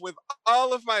love with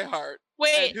all of my heart.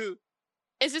 Wait,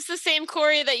 is this the same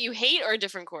Corey that you hate or a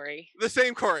different Corey? The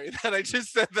same Corey that I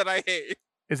just said that I hate.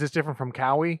 Is this different from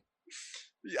Cowie?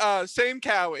 Same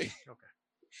Cowie. Okay.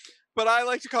 But I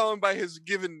like to call him by his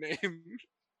given name.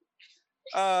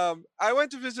 I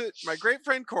went to visit my great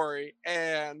friend Corey,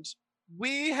 and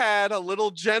we had a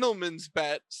little gentleman's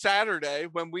bet Saturday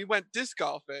when we went disc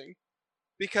golfing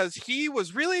because he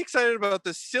was really excited about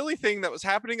this silly thing that was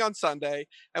happening on Sunday,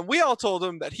 and we all told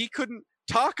him that he couldn't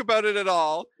talk about it at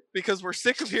all because we're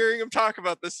sick of hearing him talk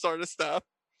about this sort of stuff.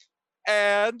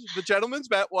 And the gentleman's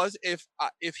bet was if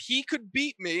he could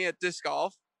beat me at disc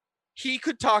golf, he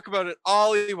could talk about it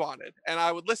all he wanted, and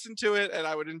I would listen to it, and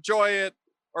I would enjoy it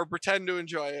or pretend to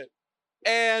enjoy it.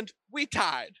 And we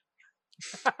tied.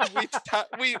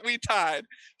 we tied.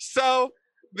 So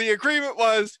the agreement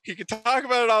was he could talk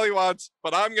about it all he wants,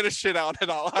 but I'm gonna shit on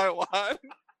it all I want.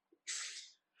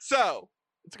 So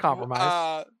it's a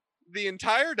compromise. The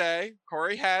entire day,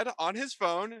 Corey had on his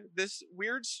phone this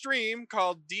weird stream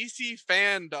called DC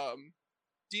Fandom.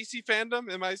 DC Fandom?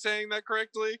 Am I saying that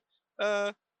correctly?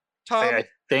 Tom? I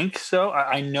think so.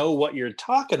 I know what you're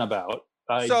talking about.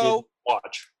 I did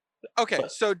watch. Okay,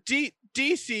 so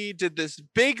DC did this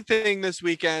big thing this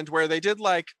weekend where they did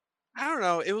I don't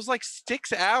know, it was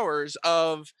 6 hours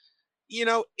of,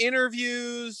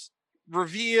 interviews,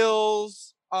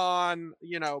 reveals on,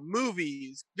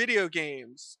 movies, video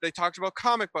games. They talked about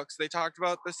comic books. They talked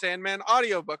about the Sandman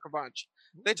audiobook a bunch.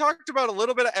 They talked about a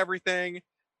little bit of everything.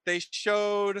 They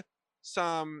showed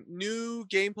some new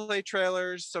gameplay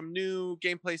trailers, some new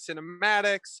gameplay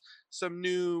cinematics, some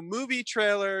new movie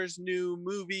trailers, new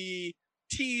movie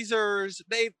teasers.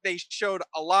 They showed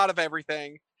a lot of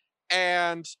everything.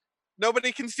 And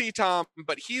nobody can see Tom,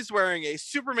 but he's wearing a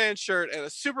Superman shirt and a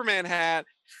Superman hat.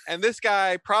 And this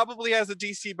guy probably has a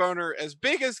DC boner as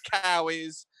big as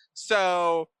Cowie's.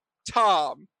 So,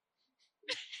 Tom.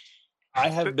 I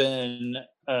have been,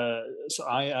 so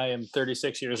I am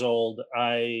 36 years old.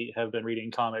 I have been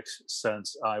reading comics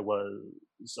since I was,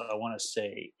 I want to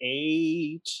say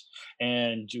 8.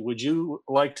 And would you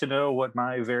like to know what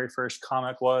my very first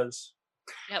comic was?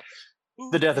 Yep.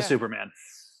 The Death of Superman.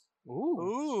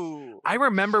 Ooh. I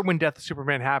remember when Death of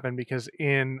Superman happened because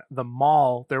in the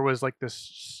mall there was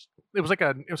this it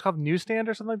was called Newsstand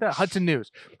or something like that. Hudson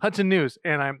News,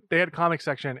 and they had a comic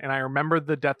section, and I remember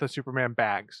the Death of Superman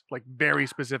bags, like very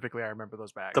specifically. I remember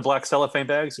those bags. The black cellophane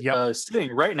bags, Yep. sitting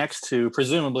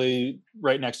presumably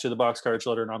right next to the Boxcar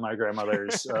Children on my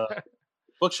grandmother's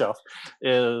bookshelf,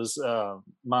 is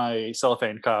my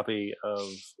cellophane copy of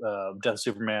Death of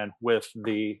Superman with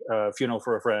the Funeral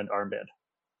for a Friend armband.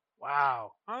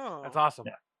 Wow, Oh, that's awesome.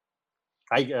 Yeah.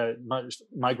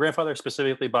 My grandfather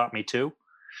specifically bought me two.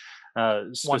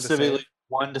 Specifically,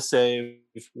 one to save,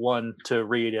 one to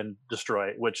read and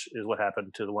destroy, which is what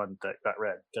happened to the one that got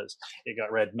read, because it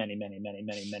got read many times.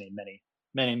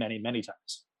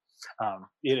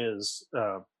 It is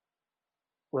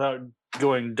without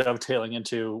dovetailing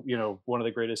into one of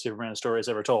the greatest Superman stories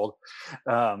ever told,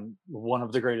 one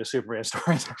of the greatest Superman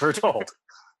stories ever told.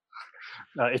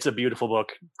 It's a beautiful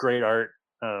book, great art,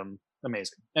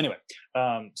 amazing. Anyway,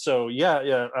 so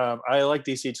I like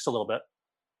DC just a little bit.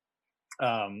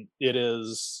 It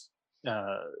is,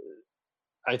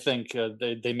 I think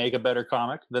they make a better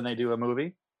comic than they do a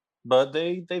movie, but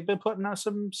they've been putting out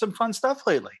some fun stuff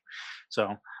lately.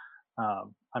 So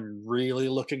I'm really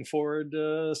looking forward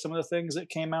to some of the things that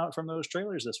came out from those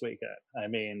trailers this weekend. I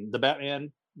mean, the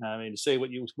Batman. I mean, say what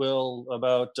you will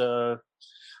about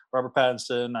Robert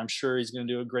Pattinson. I'm sure he's going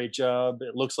to do a great job.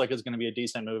 It looks like it's going to be a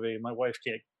decent movie. My wife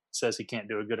says he can't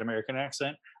do a good American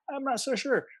accent. I'm not so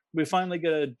sure. We finally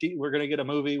we're going to get a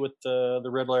movie with the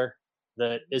Riddler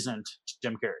that isn't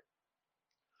Jim Carrey.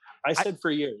 I said for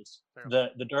years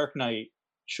that The Dark Knight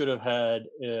should have had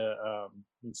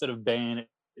instead of Bane,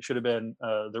 it should have been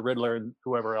the Riddler and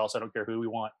whoever else. I don't care who we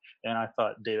want. And I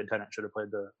thought David Tennant should have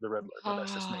played the Riddler, but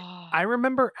that's just me. I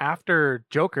remember after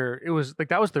Joker, it was like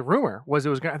that was the rumor. I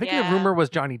think the rumor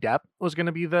was Johnny Depp was going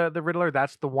to be the Riddler.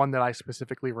 That's the one that I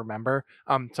specifically remember.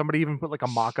 Somebody even put like a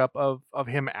mock-up of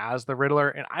him as the Riddler,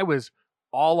 and I was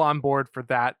all on board for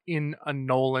that in a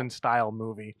Nolan style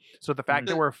movie. So the fact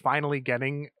that we're finally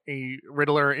getting a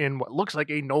Riddler in what looks like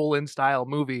a Nolan style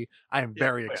movie, I am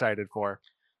very excited for.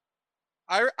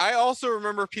 I also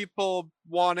remember people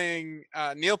wanting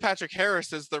Neil Patrick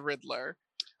Harris as the Riddler.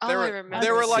 I remember.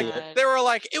 They were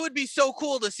like, it would be so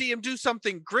cool to see him do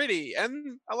something gritty,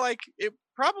 and it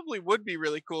probably would be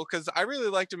really cool because I really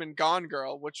liked him in Gone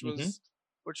Girl, which was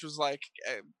like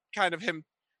kind of him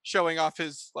showing off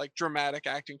his like dramatic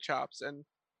acting chops, and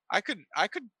I could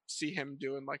see him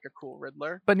doing like a cool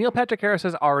Riddler. But Neil Patrick Harris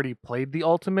has already played the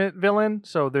ultimate villain,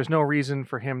 so there's no reason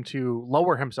for him to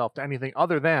lower himself to anything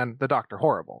other than the Dr.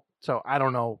 Horrible. So I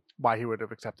don't know why he would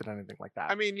have accepted anything like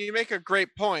that. I mean, you make a great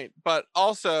point, but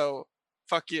also,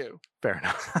 fuck you. Fair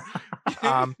enough.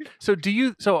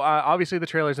 So obviously the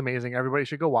trailer is amazing. Everybody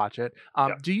should go watch it.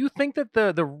 Do you think that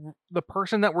the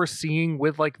person that we're seeing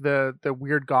with like the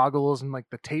weird goggles and like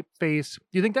the tape face,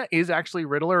 do you think that is actually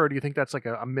Riddler, or do you think that's like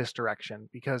a misdirection?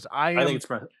 Because I think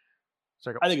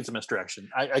it's a misdirection.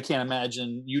 I can't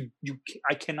imagine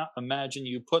I cannot imagine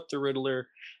you put the Riddler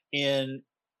in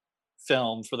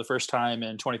film for the first time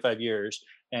in 25 years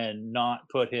and not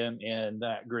put him in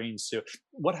that green suit.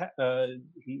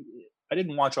 I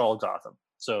didn't watch all of Gotham,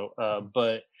 so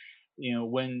but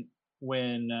when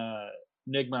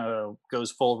Nigma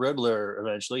goes full Riddler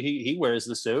eventually, he wears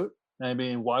the suit. I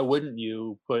mean, why wouldn't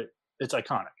you put? It's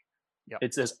iconic. Yep.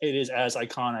 It is as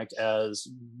iconic as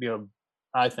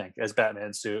I think as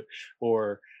Batman's suit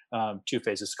or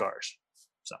Two-Face's scars.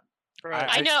 So Right.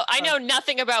 I know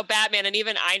nothing about Batman, and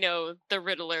even I know the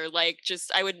Riddler. Like,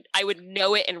 just I would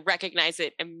know it and recognize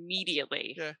it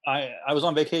immediately. Yeah. I was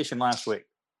on vacation last week.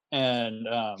 And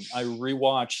I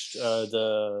rewatched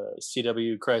the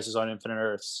CW Crisis on Infinite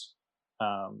Earths.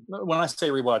 When I say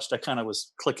rewatched, I kind of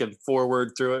was clicking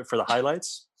forward through it for the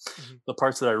highlights, the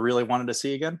parts that I really wanted to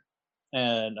see again.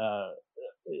 And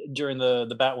during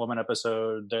the Batwoman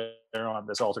episode, they're on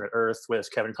this alternate Earth with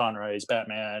Kevin Conroy's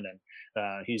Batman,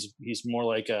 and he's more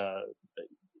like a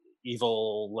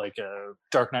evil, like a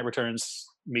Dark Knight Returns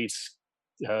meets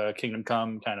Kingdom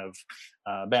Come kind of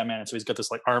Batman. And so he's got this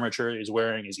like armature he's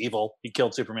wearing. He's evil. He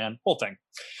killed Superman. Whole thing.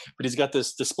 But he's got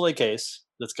this display case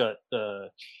that's got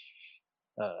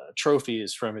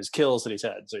trophies from his kills that he's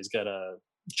had. So he's got a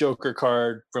Joker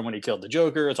card from when he killed the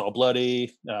Joker. It's all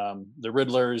bloody. The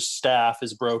Riddler's staff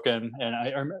is broken. And I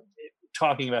remember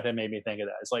talking about him made me think of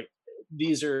that. It's like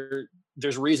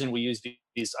there's a reason we use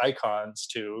these icons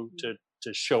to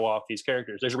show off these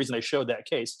characters. There's a reason they showed that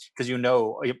case, because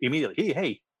immediately,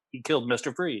 hey, he killed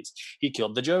Mr. Freeze. He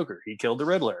killed the Joker. He killed the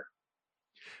Riddler.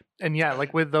 And yeah,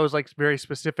 like with those like very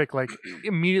specific, like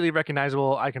immediately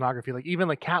recognizable iconography, like even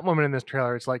like Catwoman in this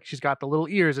trailer, it's like she's got the little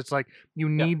ears. It's like you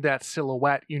need that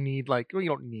silhouette. You need like, well, you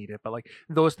don't need it, but like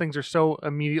those things are so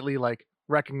immediately like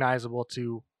recognizable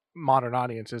to modern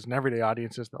audiences and everyday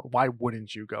audiences, though, why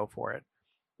wouldn't you go for it?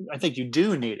 I think you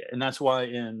do need it, and that's why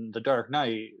in The Dark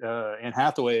Knight, Anne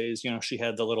Hathaway's, she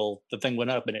had the thing went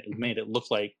up and it made it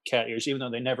look like cat ears, even though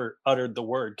they never uttered the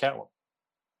word Catwoman.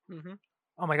 Mhm.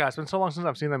 Oh my gosh, it's been so long since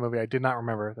I've seen that movie. I did not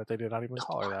remember that they did not even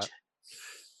call her that.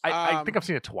 I think I've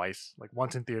seen it twice, like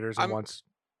once in theaters and once.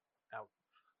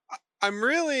 I'm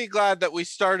really glad that we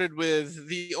started with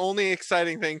the only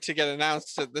exciting thing to get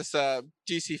announced at this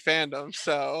DC fandom.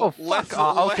 So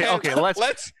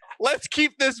let's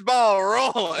keep this ball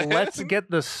rolling. Let's get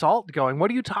the salt going.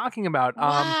 What are you talking about?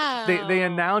 Wow. They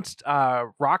announced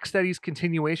Rocksteady's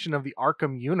continuation of the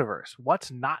Arkham universe.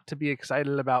 What's not to be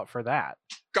excited about for that?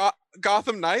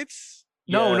 Gotham Knights?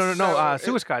 No. So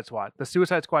Suicide Squad. The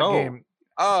Suicide Squad game.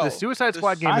 Oh, The Suicide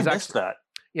Squad game I is missed actually that.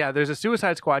 yeah. There's a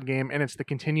Suicide Squad game, and it's the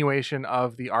continuation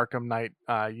of the Arkham Knight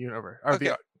universe or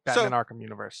the Batman Arkham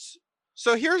universe.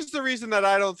 So here's the reason that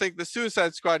I don't think the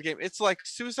Suicide Squad game. It's like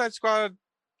Suicide Squad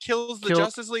kills the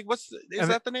Justice League. Is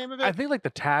that the name of it? I think like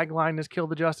the tagline is "Kill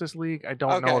the Justice League." I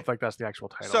don't know if like that's the actual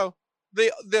title. So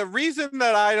the reason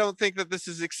that I don't think that this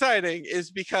is exciting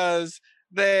is because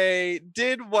they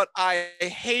did what I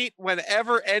hate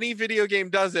whenever any video game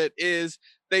does it, is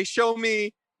they show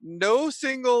me no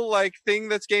single like thing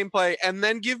that's gameplay and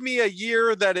then give me a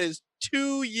year that is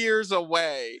 2 years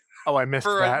away oh, I missed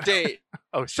for that. a date.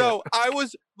 Oh, shit. So I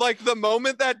was like, the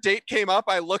moment that date came up,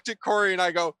 I looked at Corey and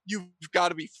I go, "You've got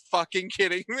to be fucking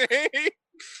kidding me."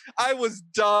 I was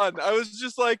done. I was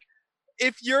just like,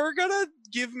 if you're gonna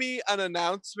give me an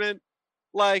announcement,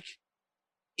 like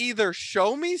either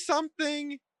show me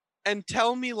something and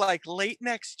tell me like late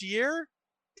next year,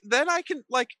 then I can,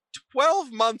 like,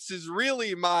 12 months is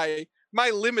really my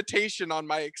limitation on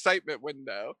my excitement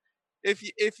window. If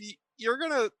you're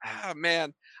gonna,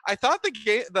 man, I thought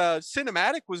the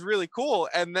cinematic was really cool,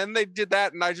 and then they did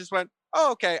that, and I just went,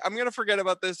 "Oh, okay, I'm gonna forget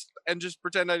about this and just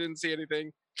pretend I didn't see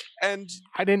anything." And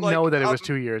I didn't know that it was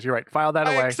 2 years. You're right. File that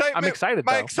away. I'm excited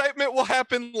though. My excitement will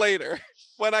happen later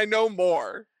when I know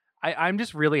more. I'm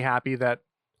just really happy that.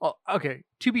 Well, okay.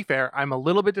 To be fair, I'm a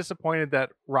little bit disappointed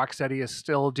that Rocksteady is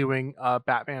still doing a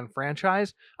Batman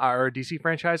franchise or a DC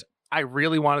franchise. I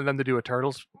really wanted them to do a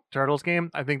Turtles game.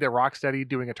 I think that Rocksteady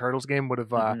doing a Turtles game would have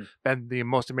been the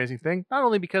most amazing thing. Not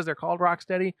only because they're called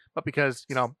Rocksteady, but because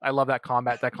I love that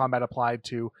combat. That combat applied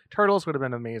to Turtles would have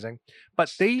been amazing.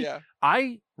 But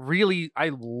I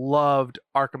loved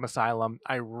Arkham Asylum.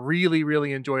 I really,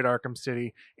 really enjoyed Arkham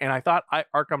City, and I thought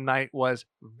Arkham Knight was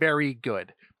very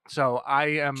good. So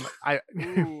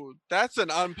Ooh, that's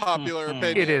an unpopular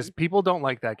opinion. It is. People don't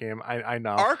like that game. I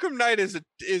know. Arkham Knight is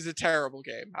a terrible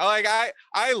game. I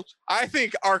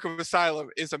think Arkham Asylum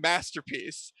is a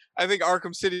masterpiece. I think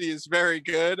Arkham City is very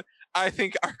good. I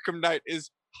think Arkham Knight is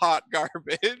hot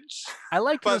garbage. I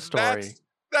like the story.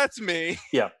 That's me.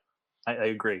 Yeah, I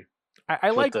agree.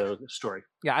 I like the story.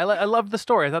 Yeah, I loved the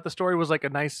story. I thought the story was like a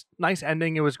nice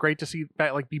ending. It was great to see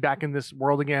be back in this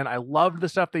world again. I loved the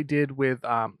stuff they did with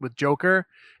Joker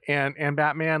and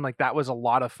Batman. Like that was a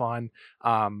lot of fun.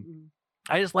 I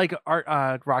just like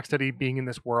Rocksteady being in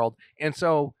this world, and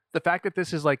so the fact that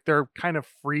this is like they're kind of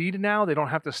freed now. They don't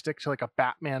have to stick to like a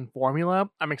Batman formula.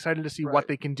 I'm excited to see what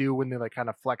they can do when they like kind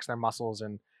of flex their muscles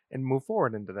and move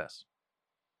forward into this.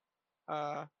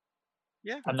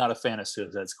 Yeah, I'm not a fan of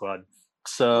Suicide Squad.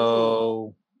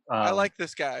 So I like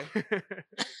this guy.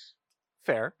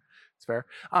 Fair. It's fair.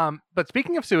 But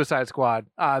speaking of Suicide Squad,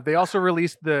 they also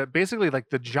released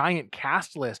the giant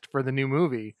cast list for the new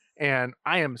movie, and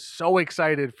I am so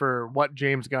excited for what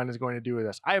James Gunn is going to do with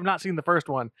this. I have not seen the first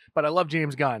one, but I love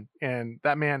James Gunn, and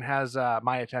that man has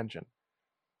my attention.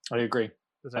 I agree.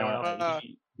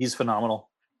 He's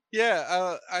phenomenal.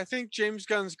 Yeah, I think James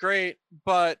Gunn's great,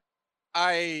 but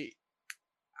I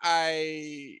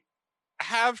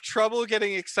have trouble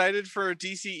getting excited for a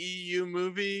DCEU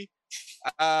movie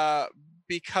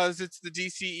because it's the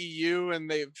DCEU and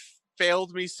they've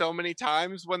failed me so many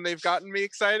times when they've gotten me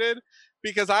excited.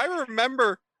 Because I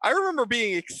remember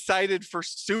being excited for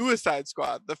Suicide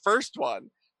Squad, the first one,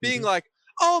 being like,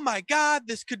 "Oh my God,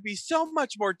 this could be so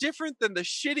much more different than the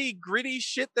shitty, gritty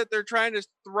shit that they're trying to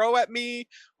throw at me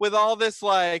with all this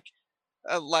like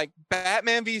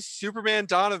Batman v Superman,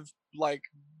 Dawn of like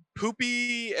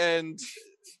poopy, and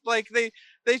like they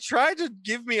tried to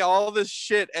give me all this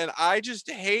shit, and I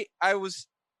was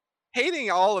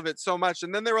hating all of it so much.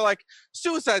 And then they were like,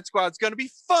 Suicide Squad's gonna be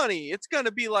funny, it's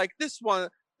gonna be like this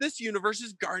universe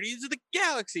is Guardians of the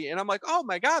Galaxy, and I'm like, oh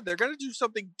my God, they're gonna do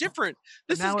something different,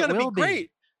 this is gonna be great.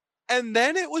 And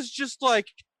then it was just like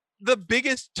the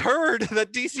biggest turd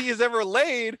that DC has ever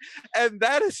laid, and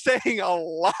that is saying a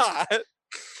lot.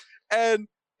 and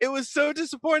it was so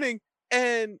disappointing.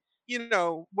 And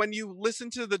when you listen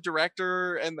to the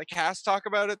director and the cast talk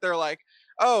about it, they're like,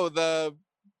 "Oh, the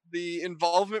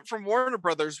involvement from Warner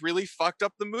Brothers really fucked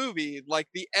up the movie. Like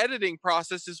the editing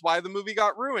process is why the movie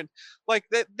got ruined." Like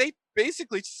that, they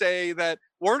basically say that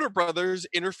Warner Brothers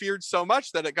interfered so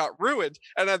much that it got ruined.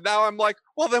 And then now I'm like,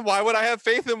 well, then why would I have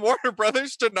faith in Warner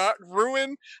Brothers to not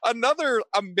ruin another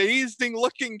amazing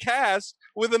looking cast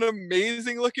with an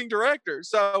amazing looking director?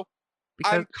 So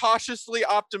I'm cautiously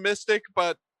optimistic,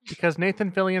 but because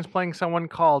Nathan Fillion's playing someone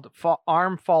called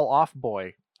Arm Fall Off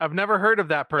Boy. I've never heard of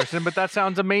that person, but that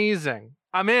sounds amazing.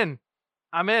 I'm in.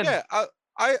 Yeah,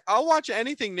 I'll watch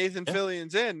anything Nathan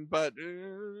Fillion's in, but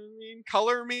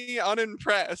color me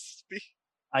unimpressed.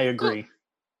 I agree.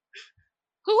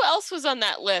 Who else was on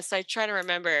that list? I try to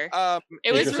remember.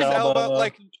 It was Idris Elba.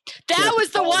 Like that was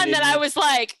the one that I was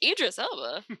like, Idris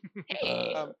Elba.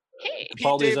 Hey, hey.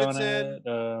 Pete Davidson,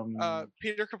 on it.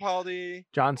 Peter Capaldi.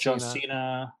 John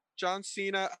Cena.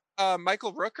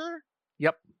 Michael Rooker.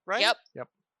 Yep. Right. Yep.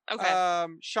 Okay.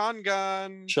 Sean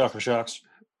Gunn. Shocker shocks.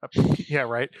 Yeah,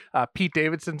 right. Pete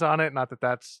Davidson's on it. Not that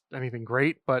that's anything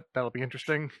great, but that'll be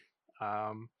interesting.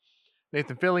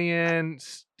 Nathan Fillion,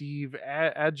 Steve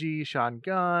Agee, Sean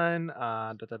Gunn,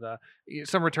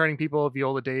 some returning people: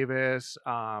 Viola Davis,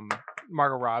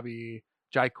 Margot Robbie,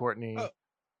 Jai Courtney.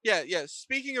 Yeah.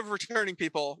 Speaking of returning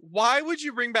people, why would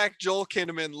you bring back Joel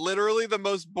Kinnaman? Literally the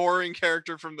most boring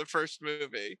character from the first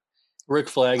movie. Rick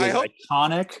Flag is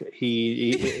iconic.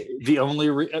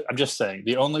 I'm just saying,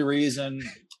 the only reason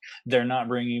they're not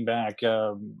bringing back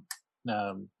Will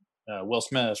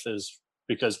Smith is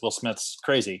because Will Smith's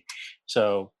crazy.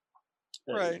 So,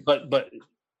 right. But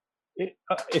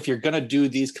if you're gonna do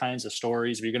these kinds of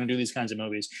stories, if you're gonna do these kinds of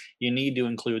movies, you need to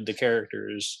include the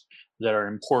characters that are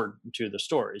important to the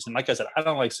stories. And like I said, I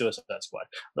don't like Suicide Squad,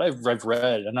 but I've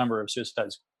read a number of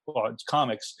Suicide Squad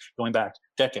comics going back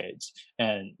decades,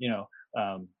 and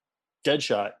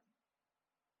Deadshot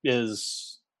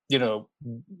is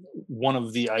one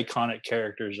of the iconic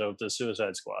characters of the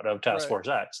Suicide Squad, of Task Force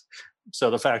X.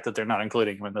 So the fact that they're not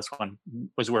including him in this one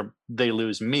was where they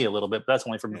lose me a little bit, but that's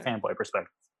only from a fanboy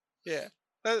perspective. Yeah,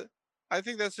 I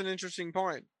think that's an interesting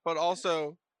point, but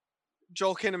also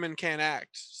Joel Kinnaman can't act,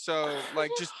 so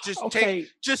like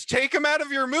just take him out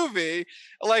of your movie.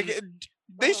 Like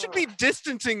they should be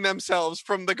distancing themselves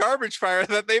from the garbage fire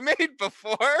that they made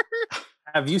before.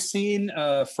 Have you seen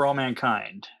For All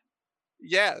Mankind?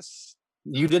 Yes.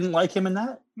 You didn't like him in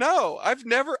that? No, I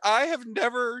have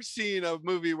never seen a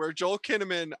movie where Joel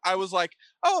Kinnaman, I was like,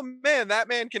 oh man, that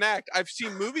man can act. I've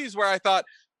seen movies where I thought,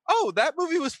 oh, that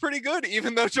movie was pretty good,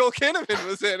 even though Joel Kinnaman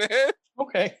was in it.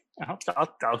 Okay.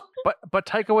 But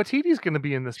Taika Waititi's going to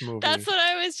be in this movie. That's what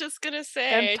I was just going to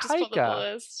say. And I just pulled up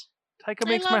the list. Taika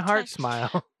makes my heart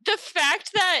smile. The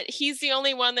fact that he's the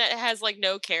only one that has like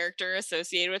no character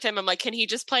associated with him, I'm like, can he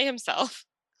just play himself?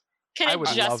 Can it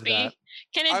just be?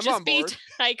 Can it just be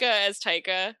Taika as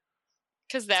Taika?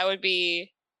 Because that would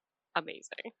be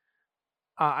amazing.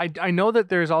 I know that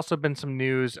there's also been some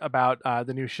news about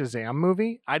the new Shazam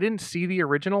movie. I didn't see the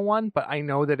original one, but I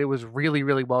know that it was really,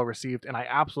 really well received, and I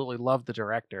absolutely love the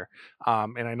director.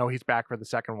 And I know he's back for the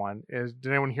second one. Did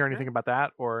anyone hear anything about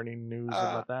that, or any news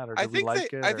about that, or did we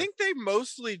like it? I think they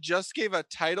mostly just gave a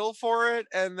title for it,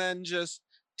 and then just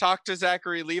talked to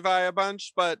Zachary Levi a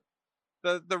bunch. But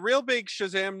the real big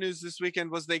Shazam news this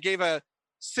weekend was they gave a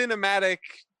cinematic,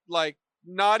 like,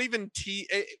 not even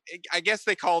I guess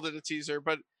they called it a teaser,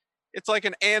 but it's like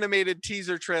an animated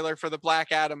teaser trailer for the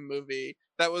Black Adam movie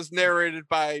that was narrated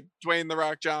by Dwayne "The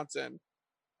Rock" Johnson.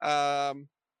 But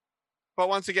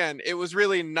once again, it was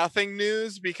really nothing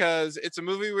news because it's a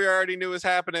movie we already knew was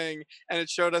happening, and it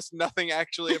showed us nothing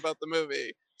actually about the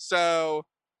movie. So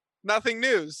nothing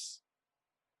news.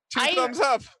 Two thumbs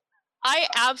up. I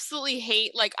absolutely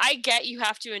hate, like, I get you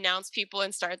have to announce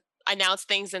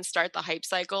things and start the hype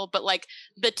cycle, but like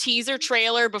the teaser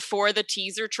trailer before the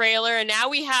teaser trailer, and now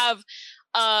we have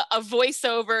a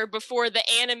voiceover before the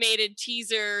animated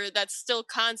teaser that's still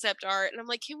concept art, and I'm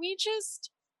like, can we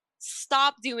just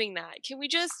stop doing that? Can we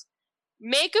just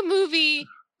make a movie,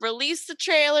 release the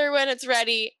trailer when it's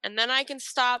ready, and then I can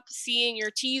stop seeing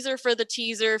your teaser for the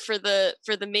teaser for the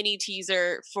mini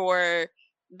teaser for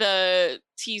the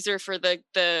teaser for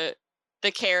the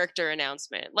character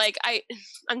announcement. Like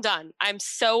I'm done. I'm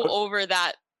so over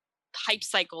that hype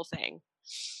cycle thing.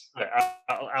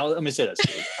 Let me say this.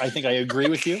 I think I agree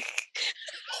with you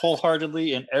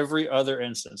wholeheartedly in every other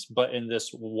instance, but in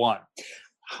this one,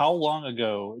 how long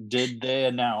ago did they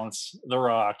announce The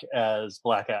Rock as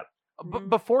Black Adam?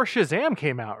 Before Shazam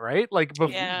came out, right? Like,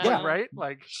 right?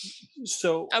 Like,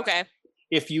 so okay.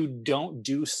 if you don't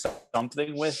do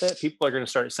something with it, people are going to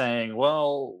start saying,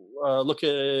 "Well, look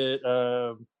at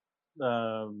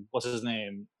what's his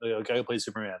name, the guy who plays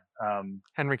Superman,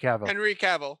 Henry Cavill. Henry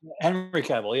Cavill. Henry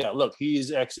Cavill. Yeah, look,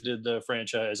 he's exited the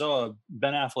franchise. Oh,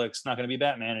 Ben Affleck's not going to be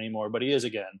Batman anymore, but he is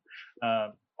again."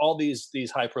 All these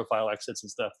high-profile exits and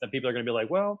stuff that people are going to be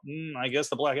like, "Well, I guess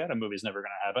the Black Adam movie's never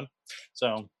going to happen."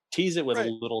 So tease it with a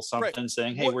Right, little something,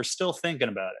 saying, "Hey, What- we're still thinking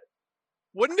about it."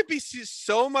 Wouldn't it be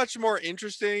so much more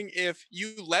interesting if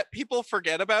you let people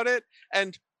forget about it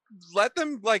and let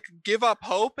them like give up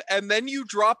hope, and then you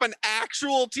drop an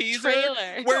actual teaser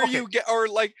Trailer. where Okay. you get, or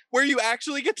like where you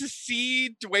actually get to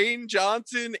see Dwayne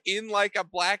Johnson in like a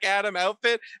Black Adam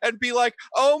outfit and be like,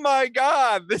 "Oh my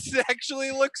god, this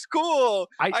actually looks cool.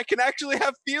 I can actually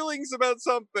have feelings about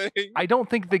something." I don't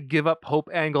think the give up hope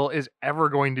angle is ever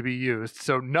going to be used.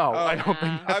 So no, I don't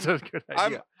think Oh. that's a good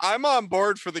idea. I'm on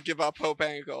board for the give up hope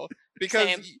angle because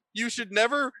Same. you should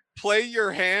never play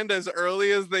your hand as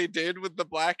early as they did with the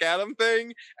Black Adam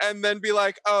thing and then be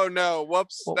like, "Oh no,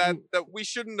 whoops, Well, that we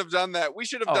shouldn't have done that. We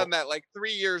should have Oh. done that like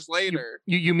 3 years later."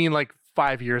 You mean like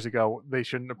 5 years ago they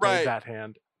shouldn't have played Right. that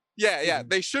hand? Yeah,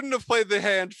 they shouldn't have played the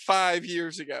hand 5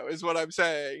 years ago is what I'm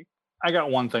saying. I got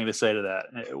one thing to say to that.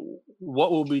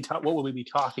 What will we be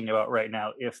talking about right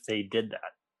now if they did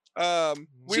that?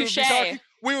 Touche.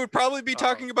 We would probably be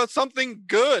talking about something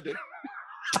good.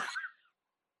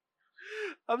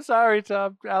 I'm sorry,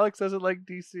 Tom. Alex doesn't like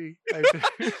DC.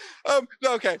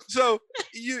 Okay, so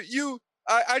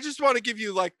I just want to give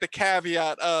you like the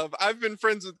caveat of I've been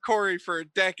friends with Corey for a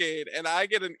decade and I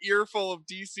get an earful of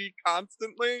DC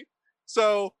constantly.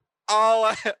 So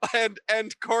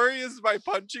and Corey is my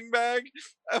punching bag.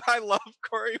 And I love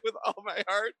Corey with all my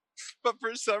heart, but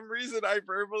for some reason I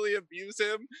verbally abuse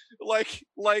him like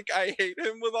I hate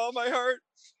him with all my heart.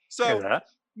 Hear So that?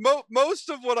 most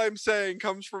of what I'm saying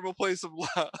comes from a place of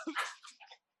love.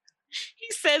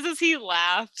 He says as he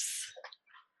laughs.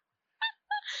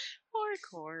 Poor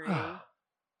Corey.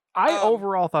 I Um,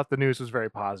 overall thought the news was very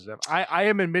positive. I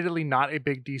am admittedly not a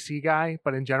big DC guy,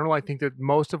 but in general, I think that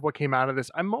most of what came out of this,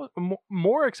 I'm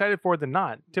more excited for than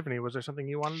not. Tiffany, was there something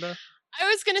you wanted to? I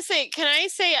was gonna say, can I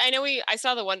say? I know I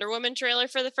saw the Wonder Woman trailer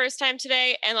for the first time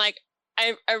today, and like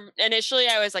I initially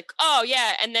I was like, oh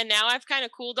yeah, and then now I've kind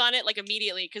of cooled on it like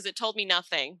immediately because it told me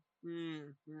nothing,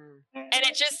 and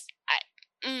it just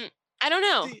I don't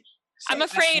know. I'm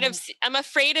afraid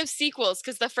of sequels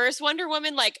because the first Wonder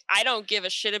Woman, like I don't give a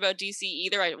shit about DC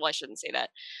either. Well, I shouldn't say that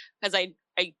because I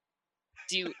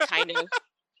do kind of,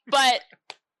 but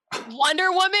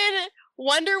Wonder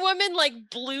Woman like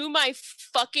blew my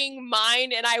fucking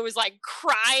mind, and I was like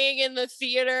crying in the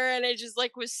theater, and it just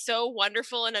like was so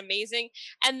wonderful and amazing.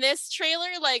 And this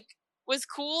trailer like was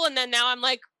cool, and then now I'm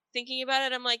like thinking about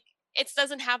it, I'm like it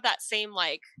doesn't have that same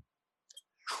like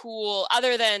cool,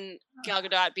 other than Gal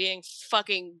Gadot being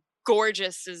fucking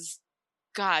gorgeous as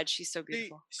God, she's so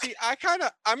beautiful. See,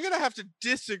 I'm gonna have to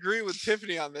disagree with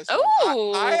Tiffany on this.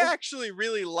 Ooh. I actually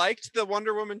really liked the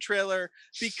Wonder Woman trailer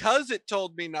because it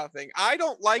told me nothing. I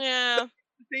don't like Yeah.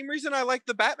 the same reason I like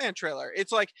the Batman trailer.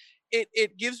 It's like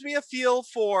it gives me a feel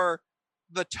for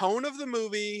the tone of the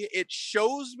movie. It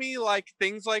shows me like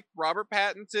things like Robert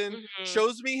Pattinson, Mhm.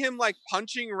 shows me him like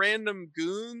punching random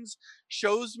goons,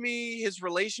 shows me his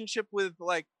relationship with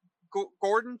like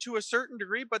Gordon to a certain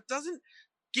degree, but doesn't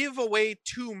give away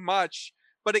too much.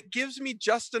 But it gives me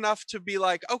just enough to be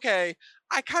like, okay,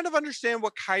 I kind of understand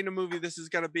what kind of movie this is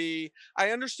going to be.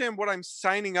 I understand what I'm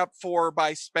signing up for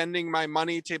by spending my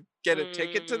money to get a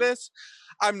ticket to Mm. this.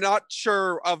 I'm not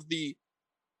sure of the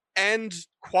end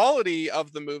quality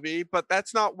of the movie, but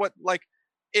that's not what like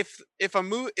if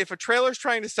a trailer's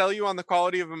trying to sell you on the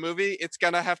quality of a movie, it's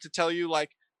going to have to tell you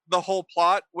like the whole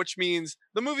plot, which means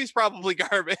the movie's probably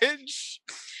garbage.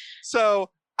 So,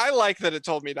 I like that it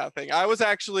told me nothing. I was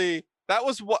actually that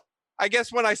was what I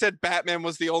guess when I said Batman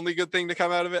was the only good thing to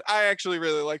come out of it, I actually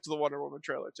really liked the Wonder Woman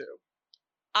trailer too.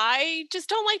 I just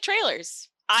don't like trailers.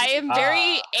 I am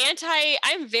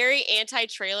I'm very anti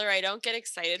trailer. I don't get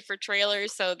excited for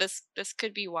trailers, so this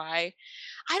could be why.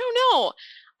 I don't know.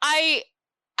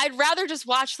 I'd rather just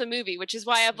watch the movie, which is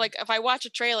why I've like if I watch a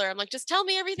trailer, I'm like just tell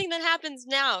me everything that happens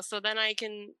now so then I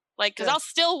can like cuz Yeah. I'll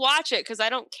still watch it cuz I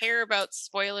don't care about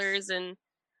spoilers and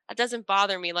that doesn't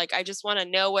bother me. Like I just want to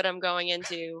know what I'm going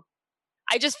into.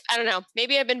 I don't know.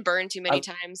 Maybe I've been burned too many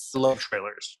times. I love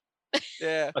trailers.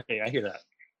 Yeah. Okay, I hear that.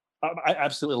 I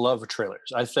absolutely love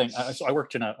trailers. I think so I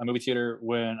worked in a movie theater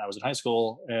when I was in high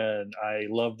school, and I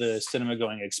love the cinema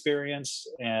going experience.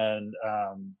 And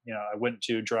I went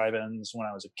to drive-ins when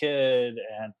I was a kid,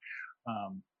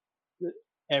 and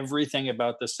everything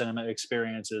about the cinema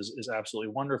experience is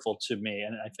absolutely wonderful to me,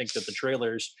 and I think that the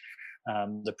trailers,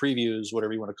 the previews,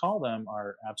 whatever you want to call them,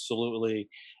 are absolutely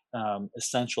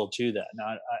essential to that.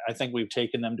 Now, I think we've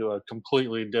taken them to a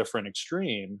completely different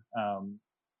extreme,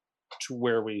 to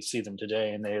where we see them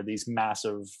today, and they are these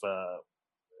massive,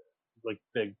 like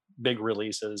big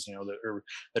releases,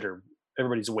 that are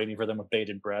everybody's waiting for them with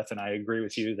bated breath. And I agree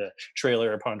with you that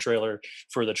trailer upon trailer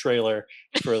for the trailer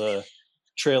for the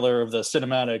trailer of the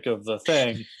cinematic of the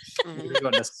thing we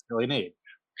don't necessarily need.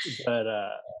 But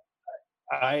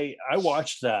I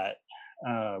watched that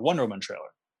Wonder Woman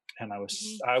trailer, and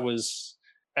I was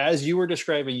as you were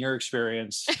describing your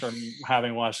experience from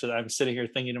having watched it, I'm sitting here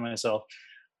thinking to myself,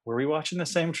 were we watching the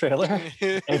same trailer?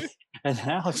 And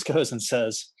Alex goes and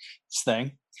says this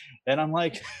thing, and I'm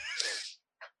like,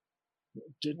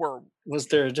 was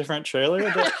there a different trailer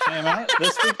that came out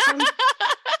this weekend?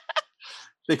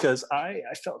 Because I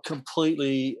felt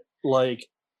completely like,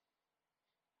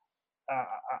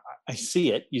 I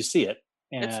see it, you see it,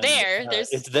 and it's there.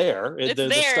 it's there. It's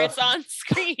there. The It's on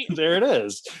screen. There it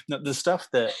is. The stuff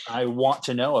that I want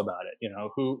to know about it.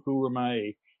 Who are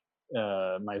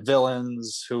my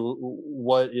villains?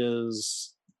 What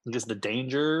is just the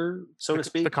danger, so to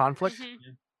speak? The conflict.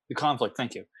 The conflict.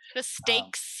 Thank you. The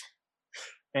stakes.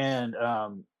 And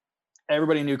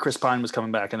everybody knew Chris Pine was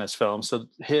coming back in this film, so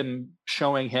him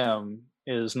showing him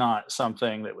is not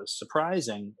something that was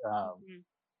surprising.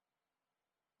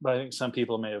 But I think some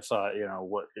people may have thought,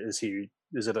 what is he?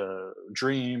 Is it a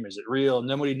dream? Is it real?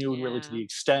 Nobody knew really to the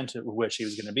extent to which he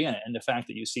was going to be in it. And the fact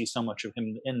that you see so much of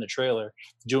him in the trailer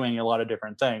doing a lot of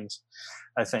different things,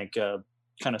 I think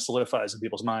kind of solidifies in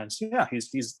people's minds. Yeah,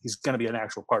 he's going to be an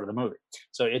actual part of the movie.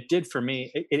 So it did for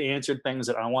me. It answered things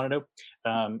that I wanted to,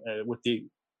 and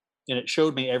it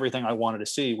showed me everything I wanted to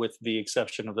see, with the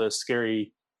exception of the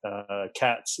scary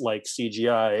cats like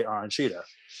CGI on Cheetah.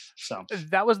 So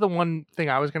that was the one thing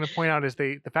I was going to point out, is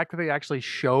the fact that they actually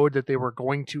showed that they were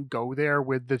going to go there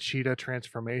with the Cheetah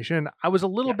transformation. I was a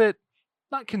little bit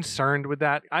not concerned with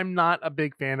that. I'm not a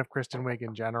big fan of Kristen Wiig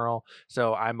in general,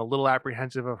 so I'm a little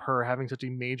apprehensive of her having such a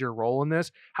major role in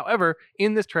this. However,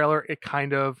 in this trailer, it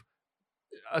kind of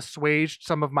assuaged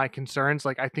some of my concerns.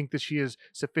 Like, I think that she is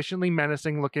sufficiently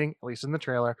menacing looking, at least in the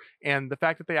trailer, and the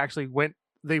fact that they actually went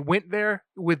there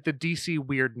with the DC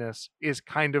weirdness is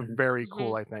kind of very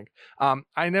cool. I think. I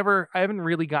haven't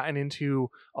really gotten into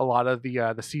a lot of the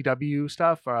CW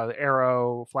stuff, the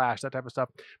Arrow, Flash, that type of stuff.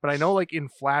 But I know, like in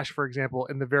Flash, for example,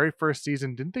 in the very first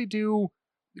season, didn't they do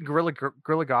Gorilla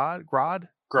Grodd?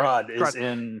 Grodd is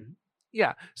in.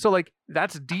 Yeah, so like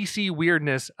that's DC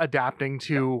weirdness adapting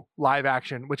to live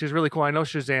action, which is really cool. I know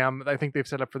Shazam, I think they've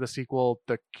set up for the sequel,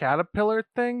 the Caterpillar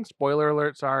thing. Spoiler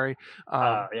alert, sorry.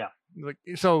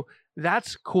 So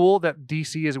that's cool that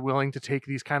DC is willing to take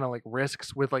these kind of like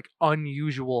risks with like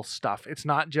unusual stuff. It's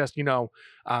not just,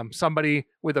 somebody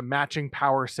with a matching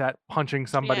power set punching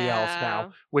somebody else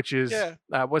now, which is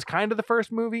was kind of the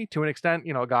first movie to an extent,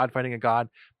 a god fighting a god.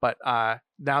 But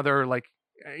now they're like,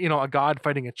 a god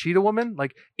fighting a cheetah woman.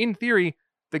 Like, in theory,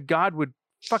 the god would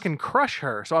fucking crush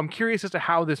her. So I'm curious as to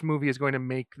how this movie is going to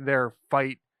make their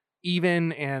fight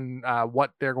even, and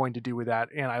what they're going to do with that.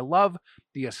 And I love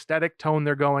the aesthetic tone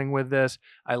they're going with this.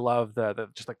 I love the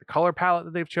just like the color palette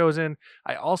that they've chosen.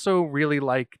 I also really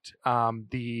liked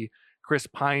the Chris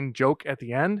Pine joke at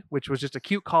the end, which was just a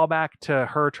cute callback to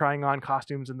her trying on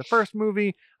costumes in the first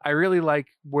movie. I really like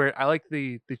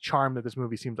the charm that this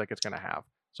movie seems like it's going to have.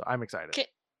 So I'm excited.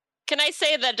 Can I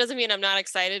say that doesn't mean I'm not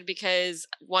excited, because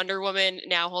Wonder Woman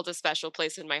now holds a special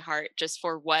place in my heart just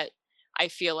for what I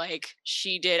feel like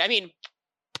she did. I mean,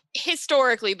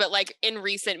 historically, but like in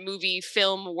recent movie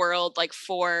film world, like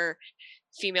for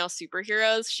female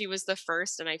superheroes, she was the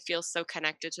first, and I feel so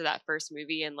connected to that first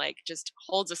movie, and like just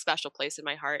holds a special place in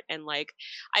my heart. And like,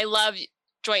 I love,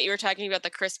 Dwight, you were talking about the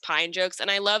Chris Pine jokes,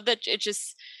 and I love that it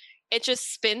just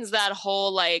spins that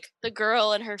whole like the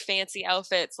girl in her fancy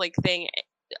outfits like thing,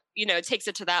 it takes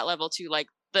it to that level too. Like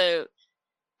the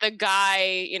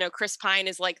guy, Chris Pine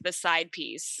is like the side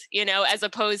piece, as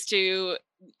opposed to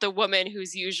the woman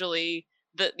who's usually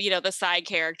the side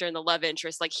character and the love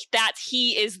interest. Like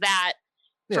he is that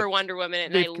for Wonder Woman,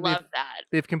 and I love that.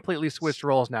 They've completely switched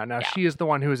roles now. Now she is the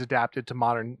one who is adapted to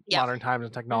modern times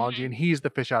and technology, and he's the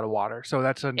fish out of water. So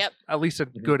that's at least a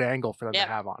good angle for them to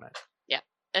have on it. Yeah,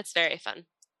 that's very fun.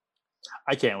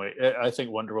 I can't wait. I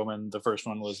think Wonder Woman, the first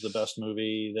one, was the best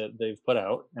movie that they've put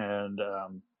out, and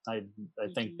I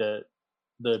think that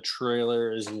the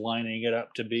trailer is lining it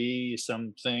up to be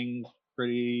something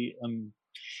pretty.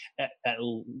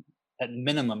 At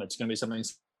minimum, it's going to be something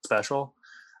special.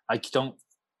 I don't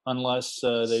unless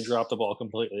they drop the ball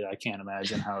completely. I can't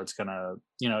imagine how it's gonna,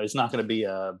 it's not gonna be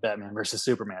a Batman versus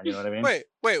Superman. You know what I mean?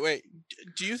 Wait.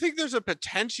 Do you think there's a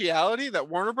potentiality that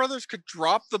Warner Brothers could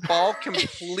drop the ball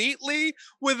completely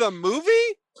with a movie?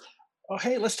 Oh,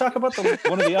 hey, let's talk about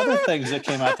one of the other things that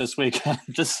came out this weekend,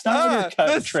 the Snyder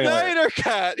Cut the trailer. Snyder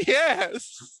Cut,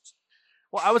 yes.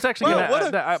 Well, I was actually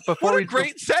what a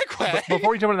great segue.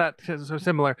 Before we jump into that, so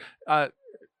similar.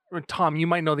 Tom, you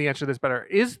might know the answer to this better.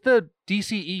 Is the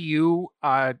DCEU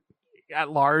at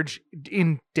large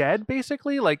dead,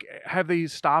 basically? Like, have they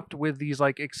stopped with these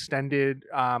like extended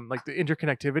like the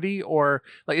interconnectivity, or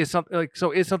like is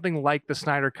something like the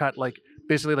Snyder Cut like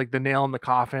basically like the nail in the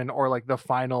coffin, or like the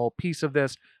final piece of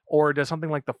this, or does something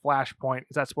like the Flashpoint,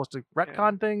 is that supposed to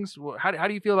retcon things? How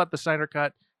do you feel about the Snyder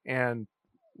Cut, and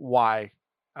why?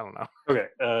 I don't know. Okay,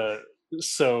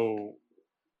 so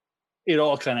it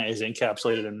all kind of is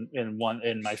encapsulated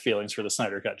in my feelings for the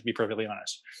Snyder Cut, to be perfectly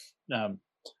honest.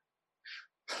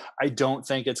 I don't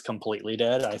think it's completely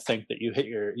dead. I think that you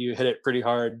hit it pretty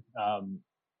hard.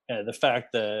 The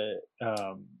fact that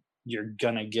you're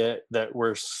gonna get, that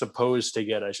we're supposed to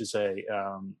get, I should say,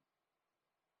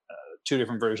 two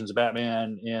different versions of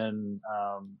Batman in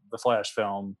the Flash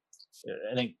film,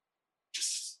 I think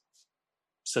just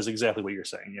says exactly what you're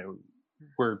saying.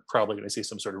 We're probably going to see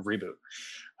some sort of reboot.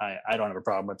 I don't have a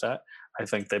problem with that. I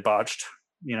think they botched,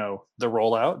 the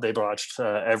rollout. They botched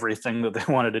everything that they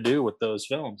wanted to do with those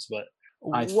films. But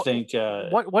I think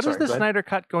what is the Snyder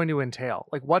Cut going to entail?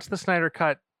 Like, what's the Snyder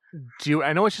Cut do?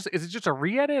 I know is it just a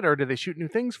re-edit, or do they shoot new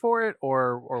things for it,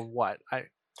 or what?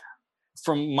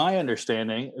 From my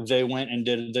understanding, they went and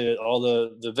did all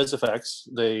the VisFX.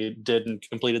 They did and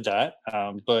completed that,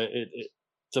 but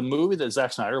the movie that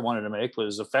Zack Snyder wanted to make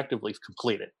was effectively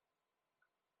completed.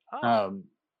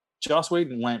 Joss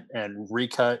Whedon went and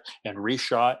recut and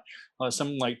reshot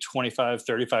something like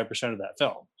 25-35% of that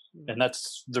film, and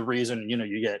that's the reason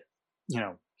you get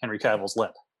Henry Cavill's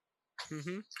lip.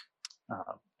 Mm-hmm.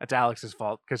 That's Alex's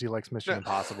fault because he likes Mission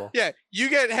Impossible. Yeah,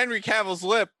 you get Henry Cavill's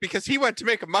lip because he went to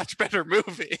make a much better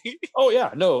movie. Oh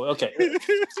yeah, no, okay.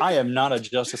 I am not a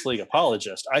Justice League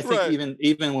apologist. I think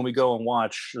even when we go and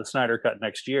watch the Snyder Cut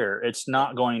next year, it's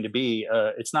not going to be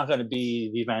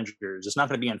the Avengers. It's not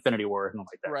going to be Infinity War or anything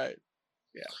like that. Right.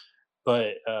 Yeah.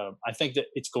 But I think that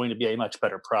it's going to be a much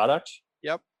better product.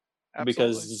 Yep. Absolutely.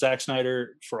 Because Zack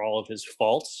Snyder, for all of his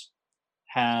faults,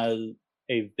 has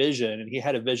a vision, and he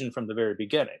had a vision from the very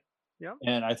beginning. Yeah.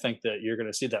 And I think that you're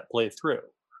going to see that play through.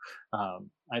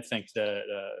 I think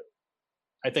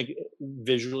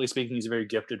visually speaking, he's a very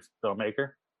gifted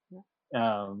filmmaker.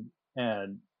 Yeah.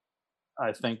 And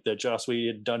I think that Joss Whedon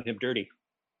had done him dirty.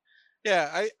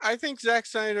 Yeah, I think Zack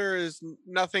Snyder is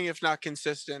nothing if not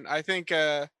consistent. I think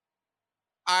I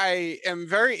am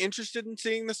very interested in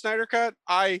seeing the Snyder Cut.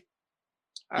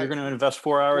 You're going to invest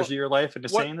 4 hours of your life into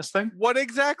seeing this thing? What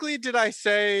exactly did I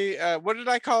say? What did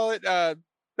I call it?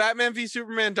 Batman v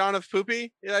Superman: Dawn of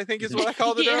Poopy, I think is what I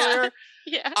called it earlier.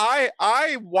 Yeah.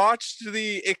 I watched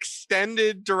the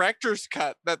extended director's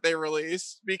cut that they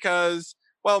released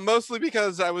mostly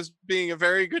because I was being a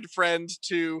very good friend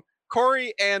to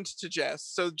Corey and to Jess.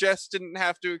 So Jess didn't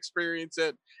have to experience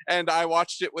it, and I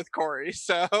watched it with Corey.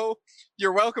 So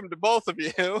you're welcome to both of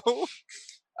you.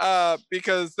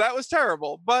 Because that was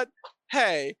terrible. But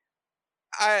hey,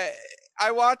 I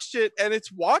watched it and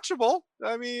it's watchable.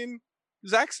 I mean,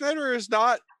 Zack Snyder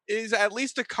is at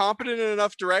least a competent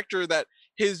enough director that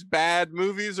his bad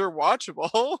movies are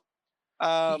watchable.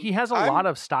 He has a lot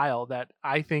of style that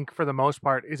I think, for the most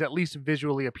part, is at least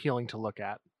visually appealing to look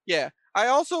at. Yeah. I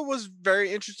also was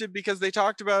very interested because they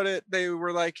talked about it. They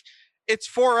were like, it's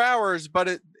 4 hours,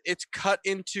 but it's cut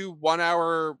into 1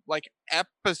 hour like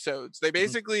episodes. They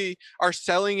basically are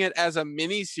selling it as a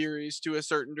mini series to a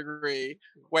certain degree,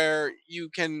 where you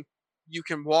can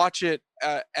watch it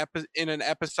in an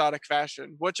episodic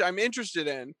fashion, which I'm interested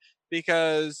in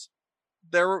because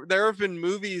there have been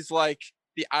movies like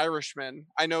The Irishman.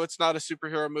 I know it's not a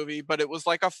superhero movie, but it was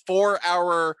like a 4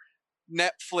 hour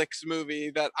Netflix movie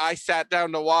that I sat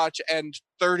down to watch, and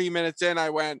 30 minutes in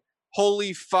I went,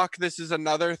 holy fuck, this is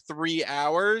another 3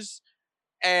 hours.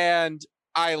 And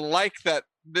I like that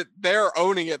they're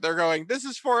owning it. They're going, this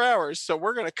is 4 hours, so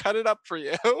we're going to cut it up for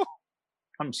you.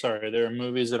 I'm sorry, there are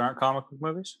movies that aren't comic book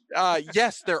movies?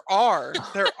 Yes, there are.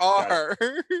 There are.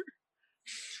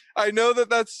 I know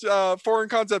that's a foreign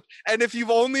concept. And if you've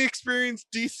only experienced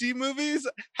DC movies,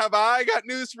 have I got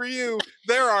news for you.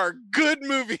 There are good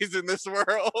movies in this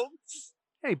world.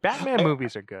 Hey, Batman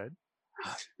movies are good.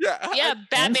 Yeah. Yeah,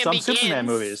 Batman and some Begins. Superman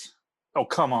movies. Oh,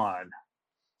 come on.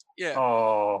 Yeah.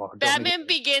 Oh, don't Batman even-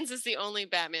 Begins is the only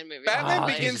Batman movie. Batman I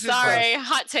like. Begins is Sorry,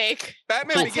 hot take.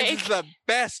 Batman Hot Begins take. is the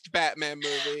best Batman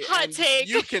movie. Hot and take.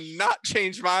 You cannot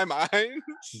change my mind.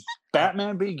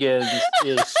 Batman Begins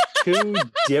is two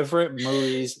different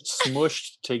movies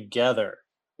smushed together.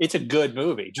 It's a good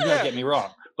movie. Do not Yeah. get me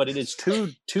wrong, but it is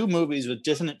two movies with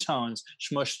dissonant tones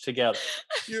smushed together.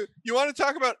 You want to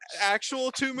talk about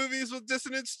actual two movies with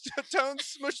dissonant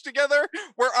tones smushed together?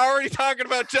 We're already talking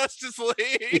about Justice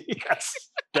League. Yes,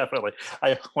 definitely.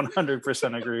 I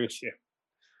 100% agree with you.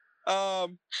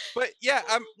 But yeah,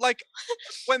 I'm like,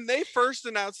 when they first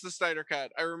announced the Snyder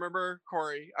Cut, I remember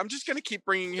Corey. I'm just gonna keep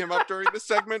bringing him up during this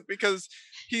segment because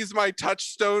he's my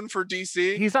touchstone for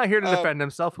DC. He's not here to defend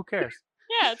himself. Who cares?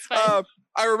 Yeah, it's fine.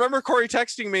 I remember Corey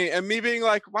texting me and me being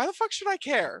like, "Why the fuck should I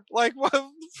care? Like,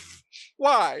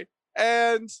 why?"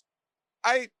 And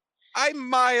I've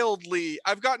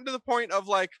gotten to the point of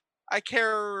like, I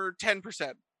care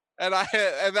 10%, and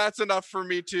that's enough for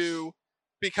me to,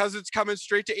 because it's coming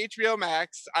straight to HBO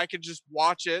Max, I could just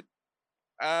watch it,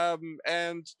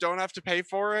 and don't have to pay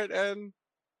for it, and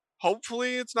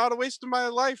hopefully it's not a waste of my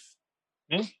life.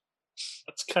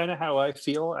 That's kind of how I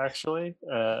feel, actually,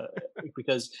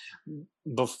 because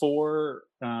before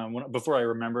I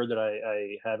remembered that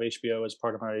I have HBO as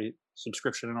part of my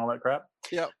subscription and all that crap.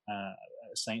 Yep.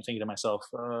 Thinking to myself,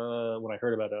 when I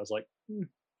heard about it, I was like,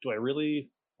 do I really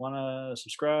want to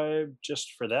subscribe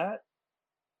just for that?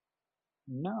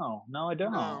 No, I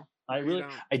don't. No, I you really,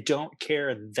 don't. I don't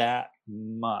care that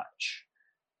much.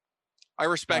 I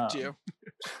respect you.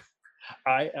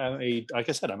 I am like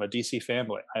I said, I'm a DC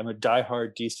fanboy. I'm a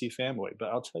diehard DC fanboy. But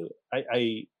I'll tell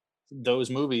you, those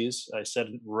movies, I said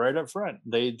right up front,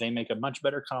 they make a much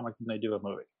better comic than they do a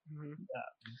movie. Mhm.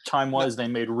 Time was they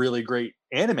made really great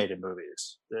animated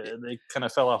movies. They kind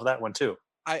of fell off that one too.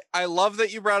 I love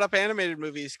that you brought up animated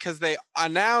movies because they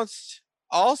announced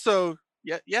also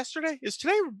yesterday. Is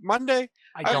today Monday?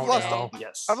 I I've don't lost know.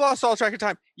 Yes. I've lost all track of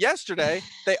time. Yesterday,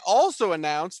 they also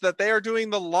announced that they are doing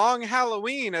The Long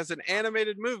Halloween as an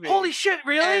animated movie. Holy shit!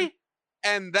 Really?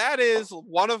 And that is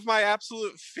one of my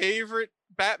absolute favorite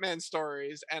Batman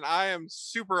stories, and I am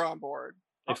super on board.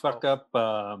 They fucked up.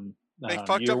 They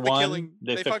fucked year up the one, killing.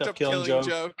 They They fucked fucked up up Killing Killing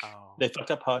Joke. Joke. Oh. They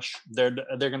fucked up Hush. They're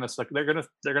gonna mess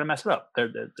it up.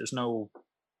 There's no.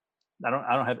 I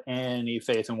don't have any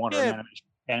faith in Warner Yeah,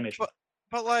 animation.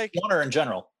 But like, Warner in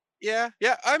general. yeah.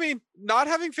 I mean, not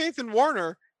having faith in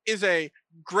Warner is a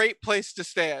great place to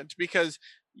stand because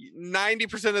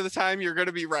 90% of the time you're going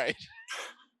to be right.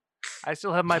 I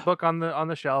still have my book on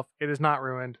the shelf. It is not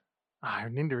ruined. I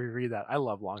need to reread that. I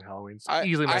love Long Halloween. It's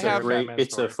easily my I have- favorite Batman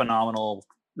It's story. a phenomenal.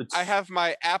 I have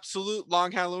my absolute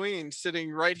Long Halloween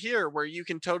sitting right here where you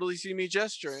can totally see me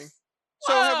gesturing.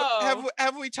 So Whoa.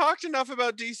 have we talked enough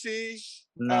about DC?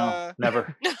 No,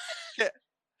 never.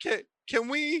 Can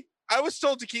we? I was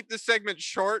told to keep this segment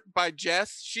short by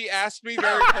Jess. She asked me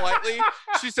very politely.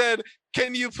 She said,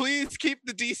 "Can you please keep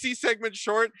the DC segment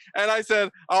short?" And I said,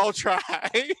 "I'll try."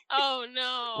 Oh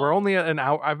no. We're only at an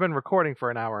hour. I've been recording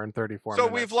for an hour and 34 So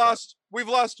minutes. we've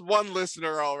lost one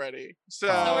listener already. So,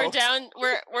 So we're down.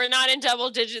 We're not in double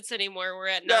digits anymore. We're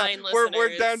at yeah, 9 listeners.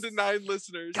 we're down to 9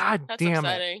 listeners. God That's damn it.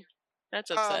 upsetting. That's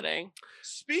upsetting.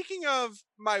 Speaking of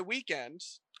my weekend,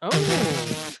 Oh.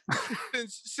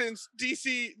 since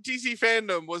DC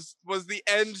fandom was the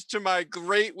end to my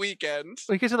great weekend.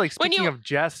 Like I said, like When speaking you- of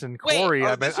Jess and Wait. Corey,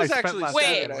 I this bet I was spent actually last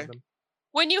Saturday. weekend with them.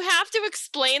 When you have to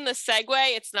explain the segue,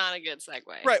 it's not a good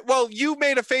segue. Right. Well, you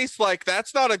made a face like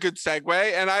that's not a good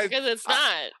segue, and Because it's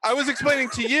not. I was explaining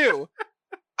to you.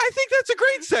 I think that's a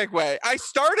great segue. I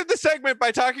started the segment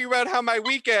by talking about how my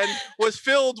weekend was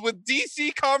filled with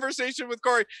DC conversation with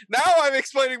Corey. Now I'm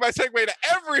explaining my segue to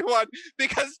everyone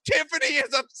because Tiffany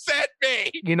has upset me.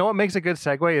 You know what makes a good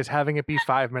segue is having it be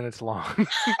 5 minutes long.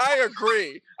 I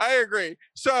agree.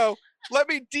 So let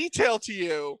me detail to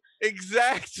you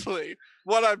exactly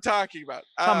what I'm talking about.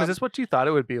 Tom, is this what you thought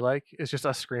it would be like? It's just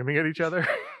us screaming at each other?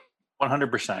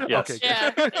 100%. Yes. Okay.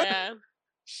 Yeah.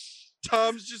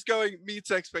 Tom's just going meets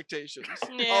expectations.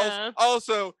 Yeah.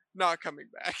 Also not coming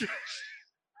back.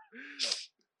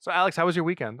 So, Alex, how was your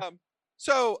weekend?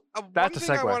 So That's one a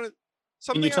thing I segue. wanted. Can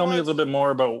Something you tell I me a wanted little bit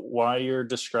more about why you're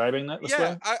describing that this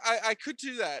yeah, way? I could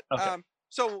do that. Okay.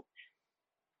 So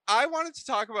I wanted to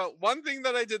talk about one thing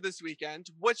that I did this weekend,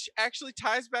 which actually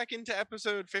ties back into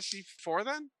episode 54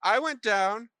 then. I went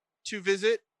down to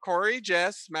visit Corey,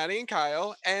 Jess, Maddie, and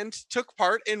Kyle, and took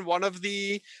part in one of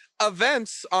the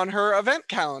events on her event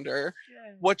calendar,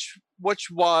 which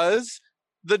was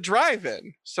the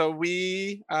drive-in. So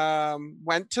we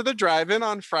went to the drive-in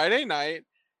on Friday night,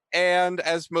 and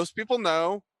as most people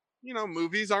know,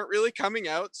 movies aren't really coming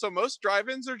out, so most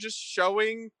drive-ins are just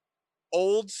showing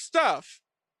old stuff.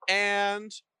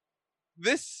 And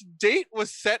this date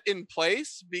was set in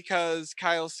place because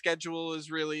Kyle's schedule is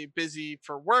really busy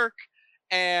for work,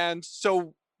 and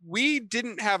so we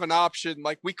didn't have an option.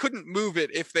 Like, we couldn't move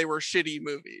it if they were shitty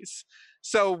movies.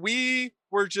 So we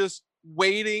were just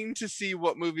waiting to see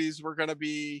what movies were going to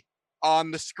be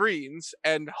on the screens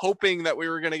and hoping that we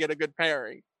were going to get a good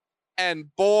pairing.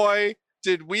 And boy,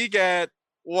 did we get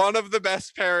one of the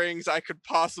best pairings I could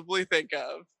possibly think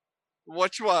of,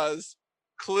 which was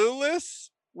Clueless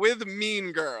with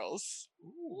Mean Girls.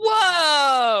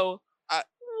 Whoa! I-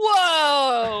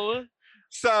 Whoa!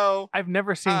 So I've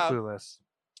never seen Clueless.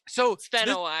 So It's been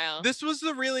a while. this was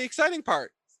the really exciting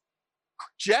part.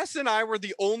 Jess and I were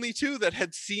the only two that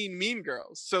had seen Mean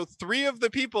Girls. So 3 of the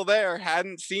people there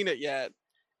hadn't seen it yet.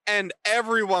 And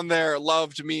everyone there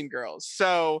loved Mean Girls.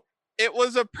 So it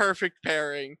was a perfect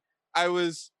pairing. I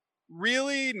was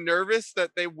really nervous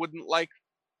that they wouldn't like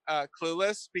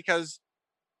Clueless, because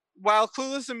while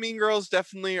Clueless and Mean Girls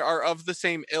definitely are of the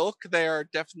same ilk, they are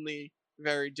definitely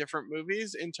very different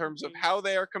movies in terms of how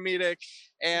they are comedic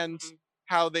and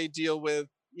how they deal with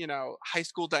high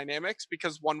school dynamics,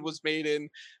 because one was made in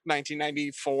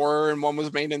 1994 and one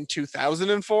was made in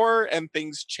 2004, and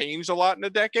things changed a lot in a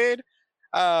decade.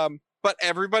 But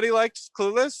everybody liked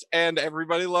Clueless and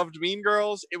everybody loved Mean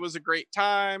Girls. It was a great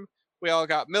time. We all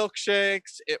got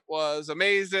milkshakes. It was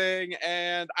amazing,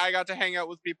 and I got to hang out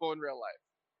with people in real life,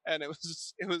 and it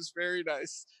was very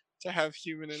nice to have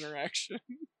human interaction.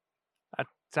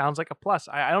 Sounds like a plus.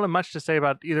 I don't have much to say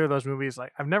about either of those movies.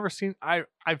 Like, I've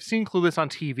seen Clueless on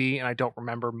TV and I don't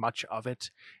remember much of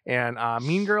it. And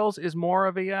Mean Girls is more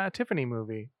of a Tiffany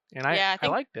movie, and I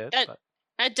liked it.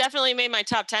 That definitely made my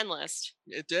top 10 list.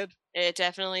 It did. It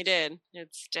definitely did.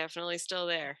 It's definitely still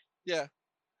there. Yeah.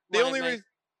 The only reason.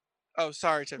 Oh,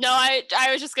 sorry, Tiffany. No,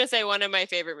 I was just gonna say one of my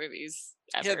favorite movies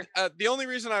ever. Yeah, the only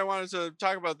reason I wanted to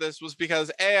talk about this was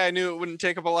because A, I knew it wouldn't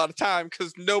take up a lot of time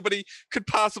because nobody could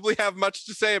possibly have much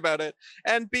to say about it,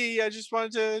 and B, I just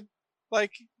wanted to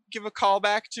give a call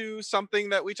back to something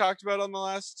that we talked about on the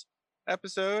last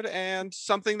episode, and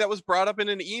something that was brought up in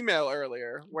an email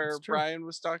earlier where Brian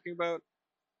was talking about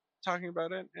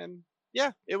it, and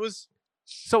yeah, it was.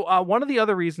 So one of the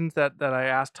other reasons that I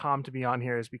asked Tom to be on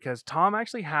here is because Tom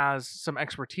actually has some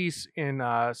expertise in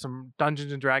some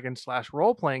Dungeons and Dragons /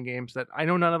 role-playing games that I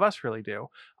know none of us really do.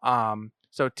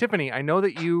 So Tiffany, I know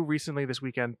that you recently this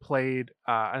weekend played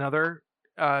another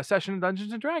session of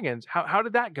Dungeons and Dragons. How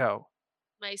did that go?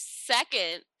 My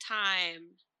second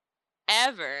time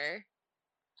ever.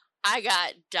 I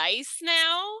got dice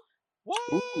now. What?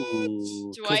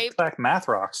 Ooh, Dwight- back math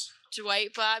rocks.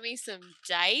 Dwight bought me some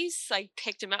dice. I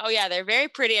picked them out. Oh yeah, they're very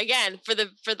pretty. Again, for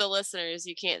the listeners,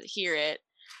 you can't hear it,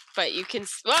 but you can.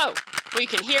 You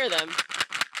can hear them,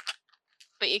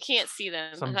 but you can't see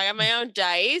them. I got my own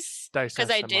dice because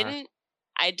I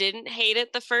didn't hate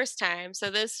it the first time.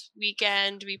 So this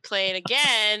weekend we played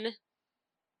again,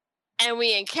 and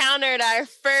we encountered our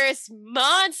first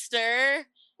monster,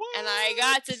 and I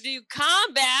got to do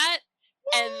combat.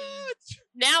 And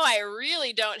now I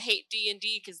really don't hate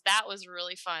D&D because that was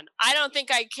really fun. I don't think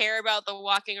I care about the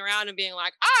walking around and being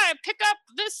like, I pick up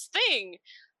this thing.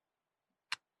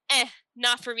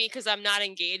 Not for me because I'm not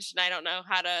engaged and I don't know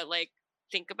how to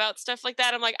think about stuff like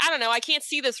that. I'm like, I don't know. I can't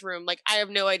see this room. I have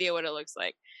no idea what it looks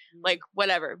like.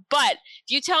 Whatever. But if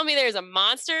you tell me there's a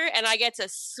monster and I get to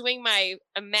swing my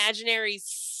imaginary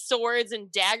swords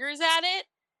and daggers at it,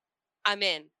 I'm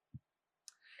in.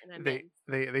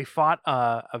 They fought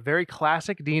a very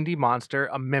classic D&D monster,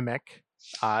 a mimic.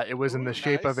 It was in the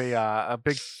shape of a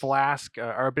big flask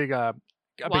or a big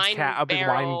wine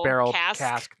barrel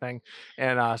cask thing,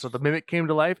 and so the mimic came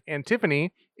to life. And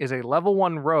Tiffany is a level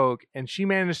 1 rogue, and she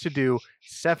managed to do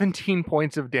 17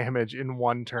 points of damage in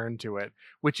one turn to it,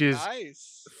 which is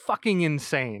fucking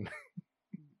insane.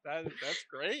 That's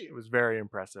great. It was very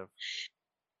impressive.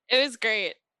 It was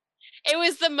great. It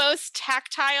was the most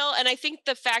tactile, and I think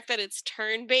the fact that it's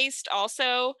turn-based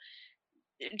also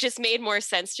just made more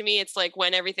sense to me. It's like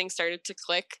when everything started to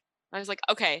click, I was like,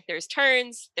 okay, there's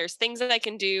turns, there's things that I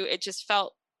can do. It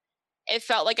felt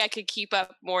like I could keep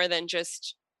up more than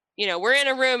just, we're in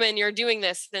a room and you're doing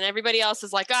this, then everybody else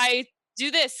is like, I do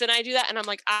this and I do that, and I'm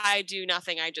like, I do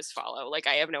nothing, I just follow.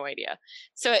 I have no idea.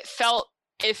 So it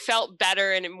felt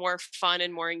better and more fun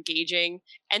and more engaging.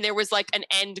 And there was an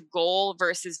end goal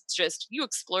versus just you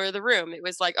explore the room. It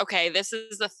was like, okay, this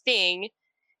is a thing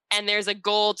and there's a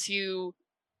goal to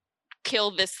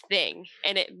kill this thing.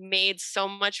 And it made so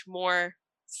much more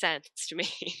sense to me.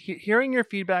 Hearing your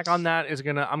feedback on that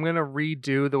I'm gonna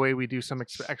redo the way we do some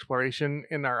exploration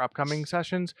in our upcoming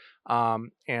sessions,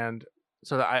 and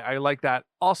so that I like that.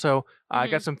 Also, I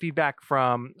got some feedback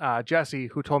from Jesse,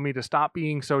 who told me to stop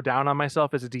being so down on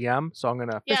myself as a DM. So I'm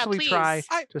gonna Yeah, officially please. try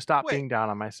to stop Wait. being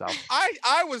down on myself.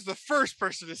 I was the first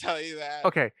person to tell you that.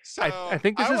 Okay, So I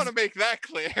think this I is want to make that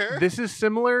clear. this is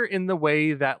similar in the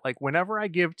way that, like, whenever I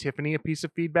give Tiffany a piece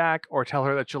of feedback or tell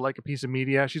her that she'll like a piece of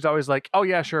media, she's always like, "Oh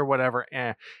yeah, sure, whatever."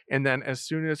 And then as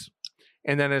soon as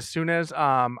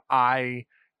I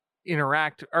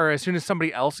interact, or as soon as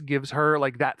somebody else gives her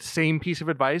like that same piece of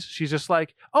advice, she's just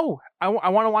like, "Oh, I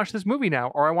want to watch this movie now,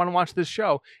 or I want to watch this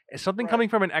show." It's something Right. coming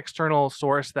from an external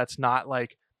source that's not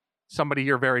like somebody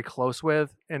you're very close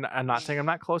with. And I'm not saying I'm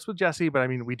not close with Jesse, but I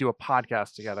mean, we do a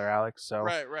podcast together, Alex. So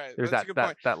Right. there's That's a good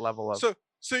point. that level of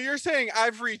So you're saying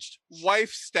I've reached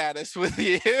wife status with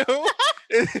you?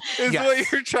 is Yes.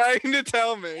 what you're trying to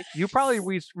tell me? You probably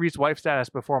reached wife status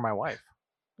before my wife.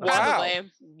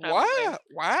 Probably.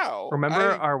 Wow.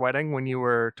 Remember our wedding when you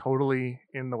were totally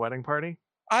in the wedding party?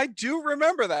 I do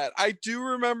remember that.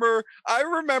 I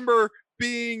remember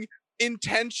being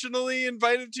intentionally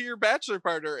invited to your bachelor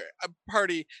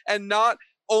party and not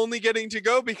only getting to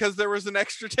go because there was an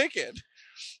extra ticket.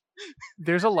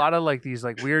 There's a lot of like these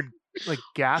like weird like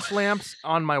gas lamps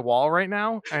on my wall right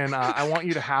now, and I want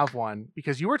you to have one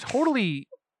because you were totally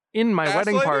in my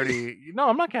wedding Gaslighting? party. No,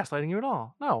 I'm not gaslighting you at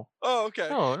all. No, Oh, okay.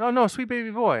 no, sweet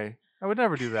baby boy. I would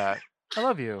never do that. I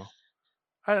love you.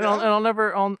 And Yeah?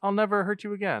 I'll never hurt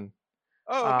you again.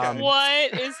 Oh, okay.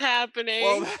 What is happening?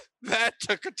 Well, that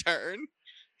took a turn.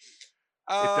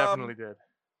 It definitely did.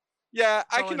 Yeah,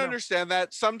 I all I can know. understand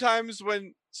that. Sometimes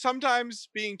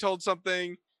being told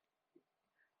something,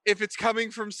 if it's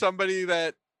coming from somebody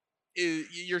that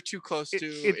you're too close to,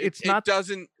 it's not- it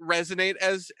doesn't resonate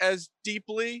as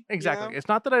deeply. Exactly. You know? It's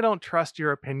not that I don't trust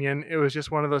your opinion. It was just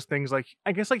one of those things, like,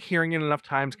 I guess like hearing it enough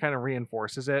times kind of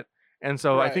reinforces it. And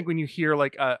so I Right. think when you hear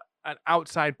like an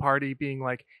outside party being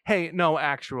like, "Hey, no,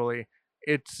 actually,"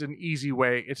 it's an easier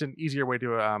way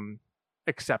to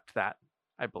accept that,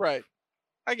 I believe. Right.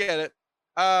 I get it.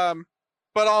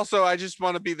 But also I just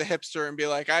want to be the hipster and be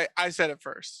like, I said it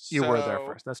first. You were there so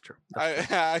first. That's true.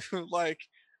 That's true.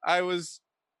 I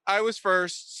was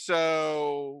first,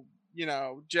 so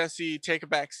Jesse, take a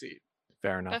back seat.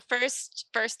 Fair enough. But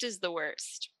first is the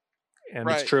worst. And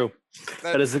Right. It's true.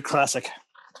 That is a classic.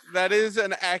 That is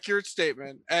an accurate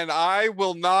statement, and I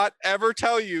will not ever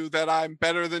tell you that I'm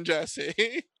better than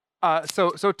Jesse.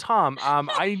 So Tom,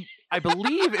 I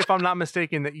believe, if I'm not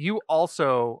mistaken, that you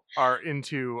also are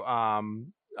into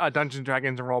Dungeons and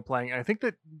Dragons and role playing. And I think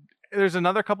that there's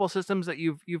another couple of systems that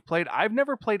you've played. I've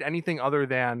never played anything other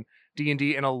than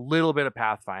D&D and a little bit of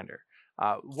Pathfinder.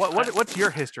 What's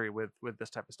your history with this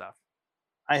type of stuff?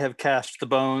 I have cast the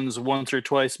bones once or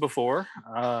twice before.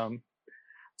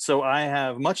 So I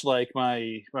have, much like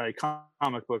my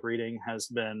comic book reading has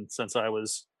been since I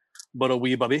was but a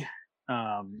wee bubby.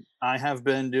 I have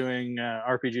been doing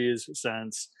RPGs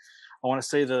since, I want to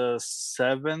say, the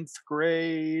 7th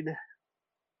grade.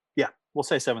 Yeah, we'll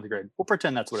say 7th grade. We'll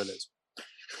pretend that's what it is.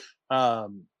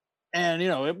 And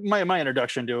my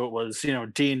introduction to it was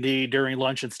D&D during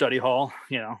lunch in study hall.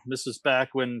 This was back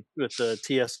when with the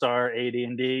TSR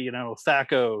AD&D.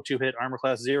 THACO, 2-hit armor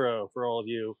class 0 for all of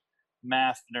you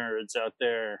math nerds out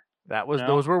there.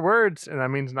 Those were words, and that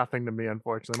means nothing to me,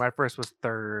 unfortunately. My first was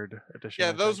 3rd edition.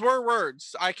 Yeah, those were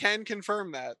words. I can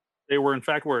confirm that. They were in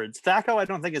fact words. THACO, I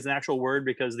don't think is an actual word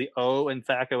because the O in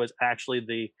THACO is actually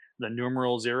the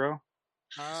numeral 0.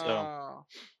 Oh.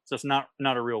 So it's not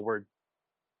a real word.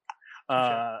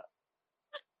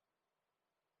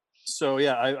 So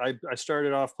yeah, I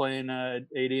started off playing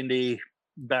AD&D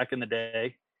back in the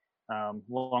day,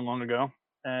 long ago,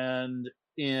 and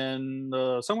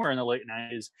somewhere in the late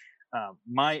 90s,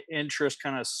 my interest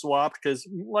kind of swapped because,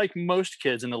 like most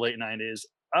kids in the late 90s,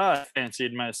 I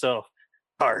fancied myself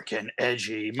dark and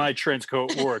edgy. My trench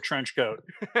coat wore a trench coat.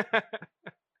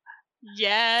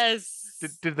 Yes.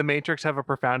 Did the Matrix have a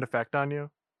profound effect on you?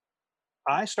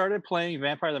 I started playing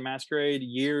Vampire the Masquerade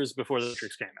years before the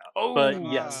Matrix came out.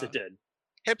 But yes, it did.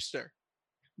 Hipster.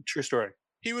 True story.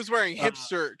 He was wearing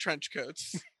hipster trench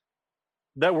coats.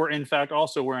 That were in fact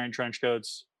also wearing trench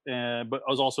coats, but I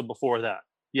was also before that.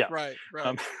 Yeah. Right.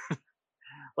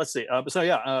 Let's see. So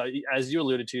yeah, as you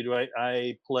alluded to,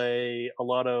 I play a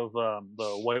lot of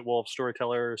the White Wolf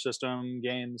Storyteller system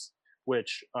games,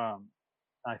 which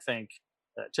I think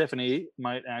that Tiffany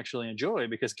might actually enjoy,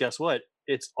 because guess what?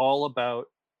 It's all about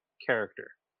character.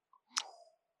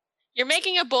 You're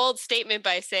making a bold statement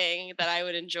by saying that I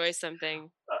would enjoy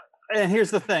something. And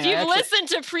here's the thing. If you've listened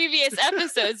to previous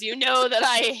episodes, you know that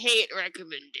I hate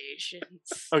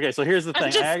recommendations. Okay, so here's the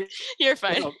thing. You're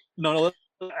fine. No,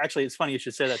 actually, it's funny you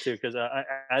should say that too, because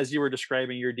as you were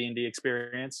describing your D&D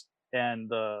experience and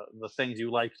the things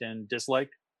you liked and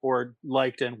disliked, or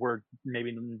liked and were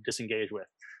maybe disengaged with,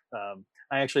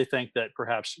 I actually think that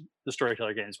perhaps the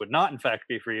storyteller games would not, in fact,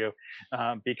 be for you,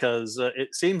 because it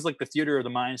seems like the theater of the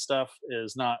mind stuff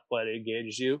is not what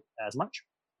engages you as much.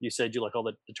 You said you like all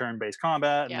the turn-based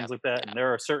combat and things like that, and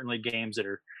there are certainly games that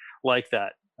are like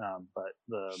that, but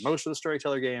most of the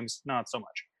storyteller games, not so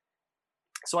much.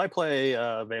 So I play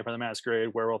Vampire the Masquerade,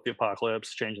 Werewolf the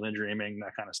Apocalypse, Changeling the Dreaming,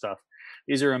 that kind of stuff.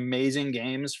 These are amazing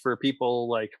games for people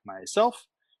like myself,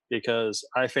 because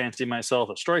I fancy myself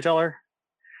a storyteller,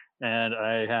 and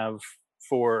I have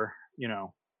for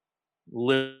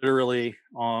literally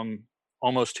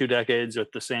almost 2 decades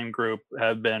with the same group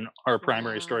have been our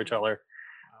primary storyteller,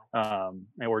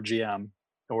 or GM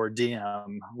or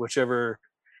DM, whichever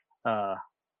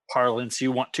parlance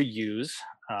you want to use.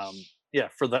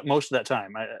 For that most of that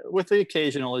time, with the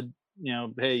occasional,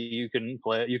 hey, you can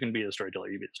play, you can be the storyteller,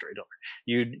 you be the storyteller.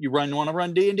 You want to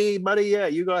run D&D, buddy? Yeah,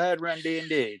 you go ahead, run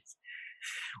D&D.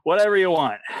 Whatever you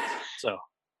want. So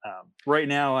right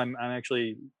now, I'm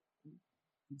actually,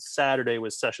 Saturday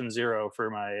was session 0 for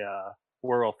my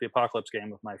Werewolf the Apocalypse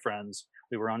game with my friends.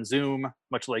 We were on Zoom,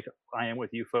 much like I am with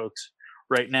you folks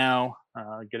right now,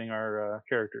 getting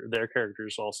their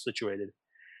characters all situated.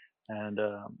 And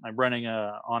I'm running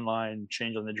a online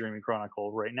Changeling the Dreaming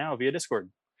Chronicle right now via Discord.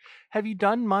 Have you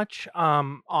done much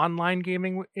online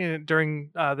gaming during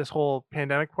this whole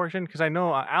pandemic portion? Because I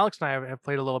know Alex and I have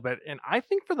played a little bit, and I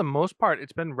think for the most part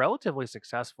it's been relatively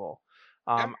successful.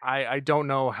 I don't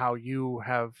know how you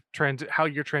have how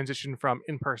you're transitioned from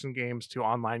in-person games to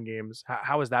online games.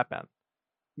 How has that been?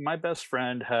 My best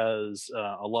friend has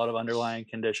a lot of underlying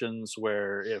conditions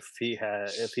where if he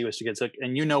was to get sick,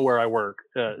 and where I work,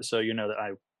 so you know that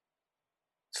I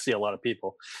see a lot of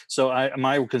people. So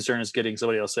my concern is getting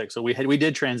somebody else sick. So we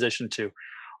did transition to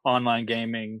online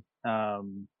gaming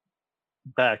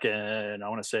back in, I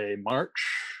want to say, March.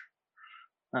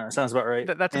 Sounds about right.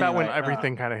 That's about when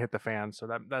everything kind of hit the fan. So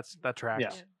that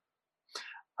tracks.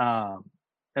 Yeah.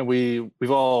 And we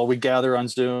gather on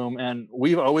Zoom, and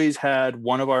we've always had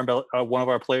one of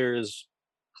our players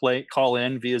call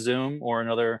in via Zoom or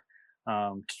another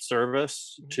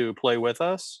service to play with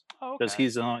us, because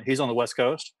he's on the West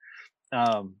Coast.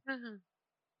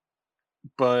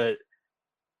 But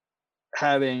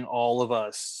having all of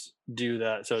us do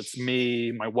that, so it's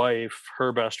me, my wife,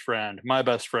 her best friend, my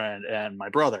best friend, and my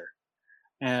brother,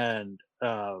 and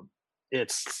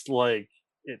it's like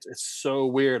it's so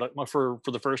weird. Like for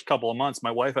the first couple of months,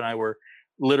 my wife and I were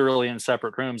literally in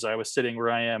separate rooms. I was sitting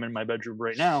where I am in my bedroom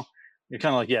right now. You're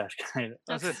kind of like, yeah,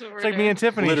 it's like me and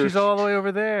Tiffany. Literally. She's all the way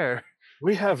over there.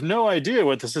 We have no idea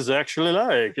what this is actually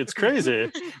like. It's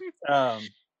crazy. No,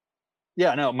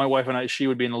 my wife and I, she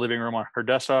would be in the living room on her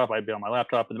desktop. I'd be on my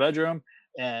laptop in the bedroom.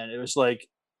 And it was like,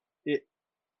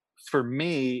 for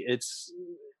me, it's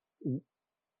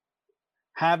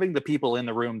having the people in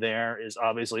the room there is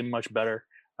obviously much better.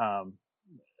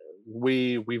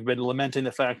 We've been lamenting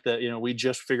the fact that, we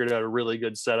just figured out a really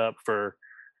good setup for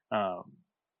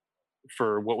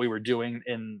what we were doing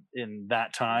in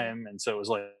that time. And so it was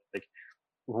like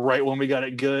right when we got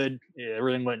it good,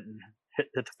 everything went and hit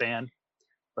the fan.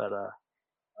 But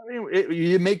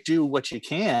you make do what you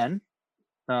can.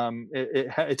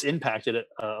 It's impacted it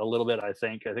a little bit. I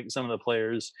think some of the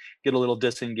players get a little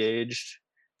disengaged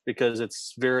because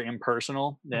it's very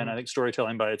impersonal, and I think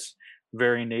storytelling by its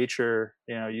very nature,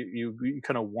 you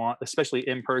kind of want, especially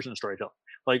in-person storytelling,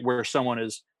 like where someone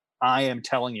is, I am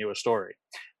telling you a story.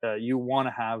 You want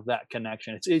to have that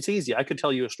connection. It's easy. I could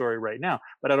tell you a story right now,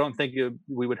 but I don't think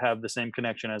we would have the same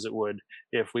connection as it would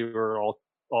if we were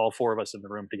all 4 of us in the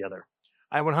room together.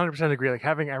 I 100% agree. Like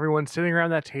having everyone sitting around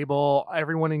that table,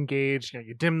 everyone engaged.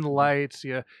 You dim the lights.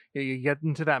 You get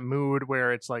into that mood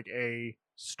where it's like a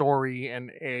story and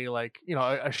a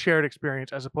shared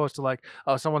experience, as opposed to like,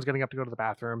 oh, someone's getting up to go to the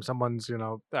bathroom, someone's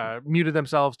muted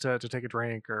themselves to take a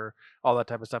drink or all that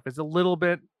type of stuff. It's a little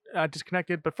bit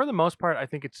disconnected, but for the most part, I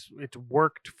think it's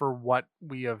worked for what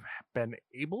we have been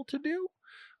able to do,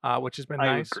 which has been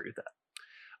nice. I agree with that.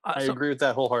 I agree with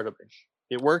that wholeheartedly.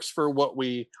 It works for what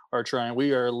we are trying.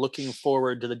 We are looking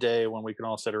forward to the day when we can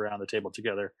all sit around the table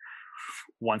together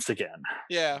once again.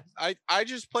 Yeah, I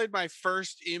just played my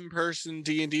first in-person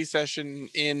D&D session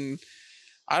in,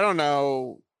 I don't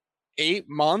know, 9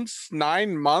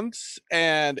 months,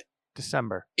 and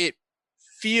December. It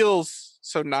feels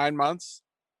so 9 months.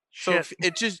 Shit. So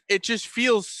it just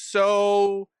feels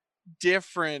so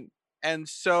different And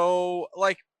so,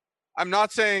 like, I'm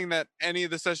not saying that any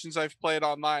of the sessions I've played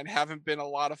online haven't been a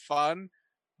lot of fun,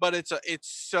 but it's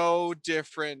so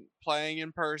different playing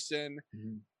in person.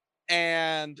 Mhm.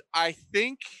 And I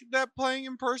think that playing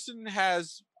in person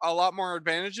has a lot more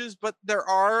advantages, but there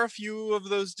are a few of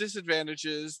those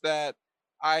disadvantages that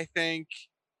I think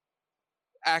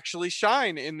actually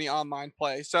shine in the online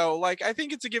play. So like I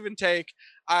think it's a give and take.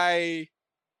 I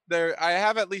I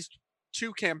have at least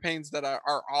two campaigns that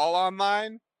are all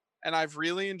online, and I've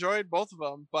really enjoyed both of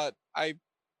them. But I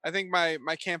think my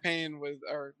campaign with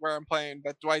or where I'm playing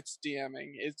that Dwight's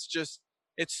DMing,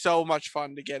 it's so much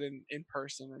fun to get in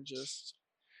person and just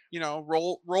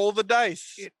roll the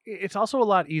dice. It's also a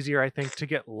lot easier, I think, to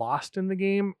get lost in the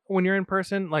game when you're in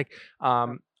person. Like,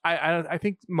 I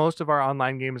think most of our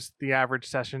online games, the average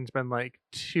session's been like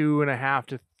 2.5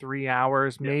 to 3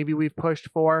 hours. Yeah. Maybe we've pushed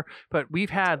 4, but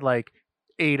we've had like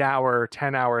 8-hour,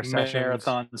 10-hour sessions.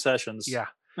 Marathon sessions. Yeah.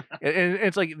 And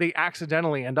it's like they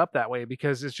accidentally end up that way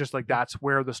because it's just like that's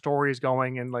where the story is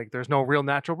going, and like there's no real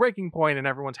natural breaking point, and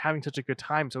everyone's having such a good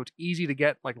time, so it's easy to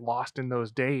get like lost in those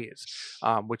days,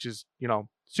 which is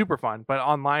super fun. But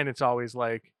online it's always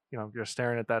like you're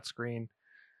staring at that screen,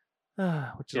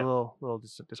 which is a little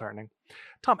disheartening.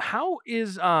 Tom, how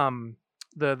is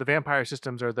the vampire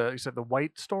systems, or you said the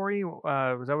White Story,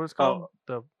 was that what it's called?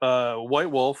 White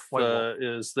Wolf, White Wolf.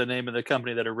 is the name of the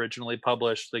company that originally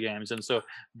published the games, and so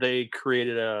they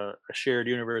created a shared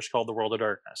universe called the World of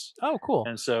Darkness. Oh, cool.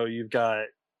 And so you've got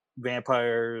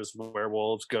vampires,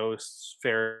 werewolves, ghosts,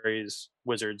 fairies,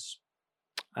 wizards.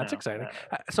 That's exciting.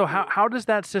 So how does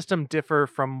that system differ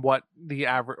from what the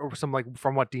average, or from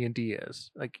what D&D is?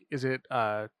 Like, is it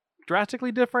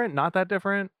drastically different? Not that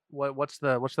different? What's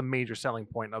the major selling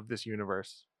point of this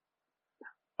universe?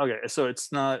 Okay, so it's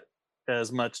not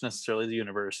as much necessarily the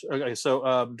universe. Okay,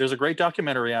 so there's a great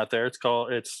documentary out there. It's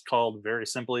called very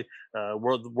simply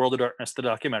World of Darkness, the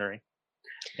documentary,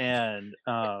 and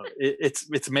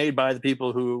it's made by the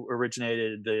people who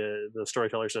originated the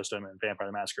storyteller system and Vampire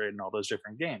the Masquerade and all those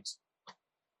different games.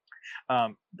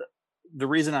 The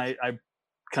reason I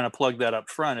kind of plug that up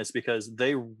front is because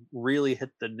they really hit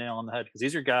the nail on the head, because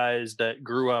these are guys that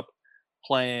grew up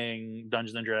playing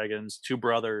Dungeons and Dragons, two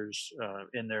brothers,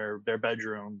 in their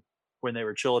bedroom when they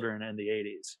were children in the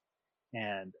 80s.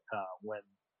 And when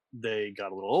they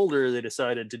got a little older, they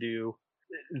decided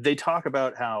they talk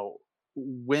about how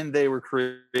when they were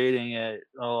creating it,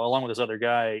 along with this other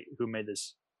guy who made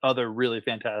this other really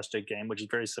fantastic game, which is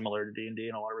very similar to D&D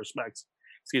in a lot of respects,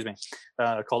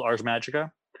 called Ars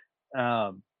Magica.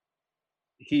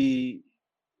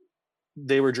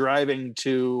 They were driving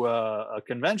to a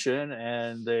convention,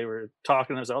 and they were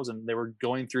talking to themselves, and they were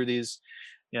going through these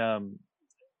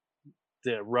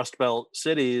the Rust Belt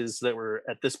cities that were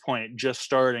at this point just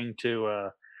starting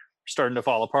to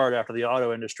fall apart after the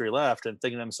auto industry left, and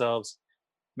thinking to themselves,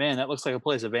 man, that looks like a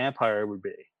place a vampire would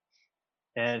be.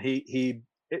 And he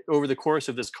over the course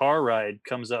of this car ride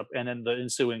comes up, and then the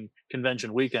ensuing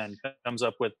convention weekend comes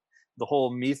up with the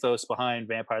whole mythos behind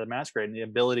Vampire the Masquerade and the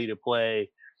ability to play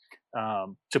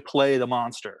the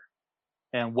monster,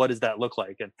 and what does that look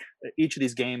like. And each of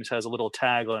these games has a little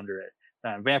tag under it.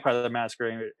 Vampire the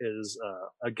Masquerade is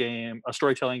a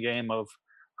storytelling game of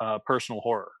personal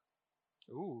horror.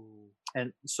 Ooh.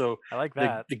 And so I like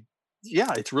that.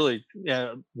 It's really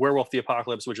Werewolf the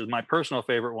Apocalypse, which is my personal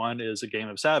favorite one, is a game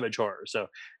of savage horror. So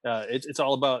it's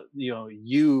all about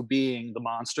you being the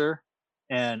monster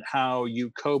and how you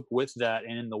cope with that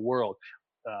in the world.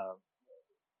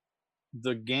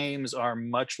 The games are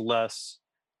much less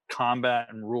combat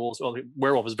and rules. Well,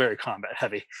 Werewolf is very combat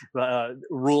heavy,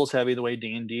 rules heavy the way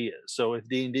D&D is. So with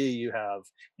D&D, you have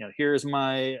here's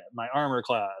my armor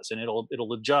class, and it'll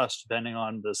adjust depending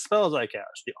on the spells I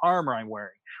cast, the armor I'm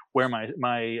wearing, where my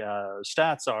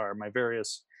stats are, my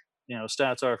various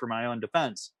stats are for my own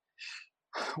defense.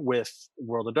 With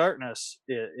World of Darkness,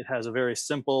 it has a very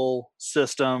simple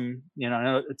system. I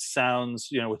know it sounds,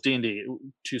 with D&D,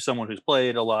 to someone who's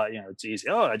played a lot, it's easy.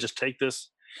 Oh, I just take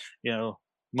this,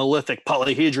 Malefic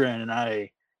polyhedron, and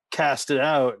I cast it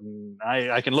out, and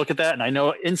I can look at that, and I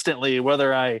know instantly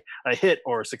whether I hit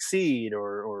or succeed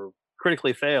or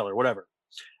critically fail or whatever.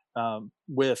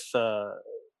 With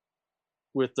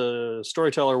the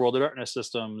Storyteller World of Darkness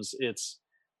systems, it's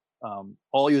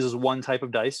all uses one type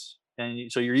of dice.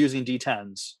 And so you're using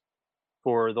D10s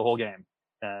for the whole game.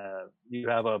 You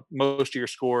have most of your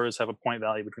scores have a point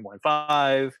value between 1 and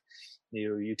 5.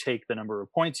 You take the number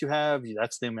of points you have.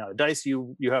 That's the amount of dice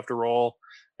you have to roll,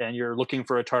 and you're looking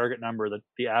for a target number.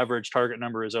 The average target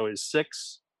number is always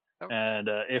 6. Oh. And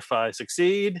if I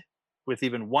succeed with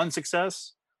even one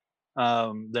success,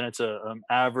 then it's a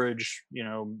average,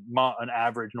 an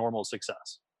average normal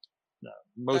success.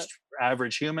 Most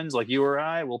average humans like you or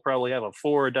I will probably have a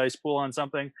 4 dice pool on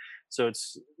something. So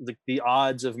it's the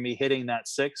odds of me hitting that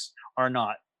 6 are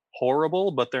not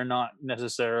horrible, but they're not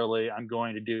necessarily I'm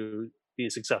going to be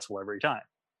successful every time.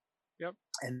 Yep.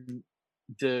 And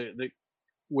the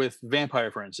with vampire,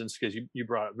 for instance, because you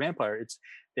brought up vampire,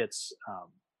 it's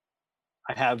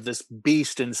I have this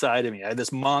beast inside of me. I have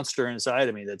this monster inside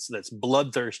of me that's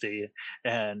bloodthirsty,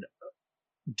 and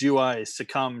do I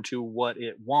succumb to what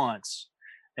it wants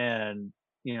and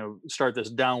start this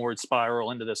downward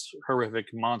spiral into this horrific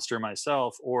monster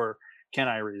myself, or can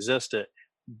I resist it?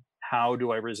 How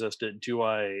do I resist it?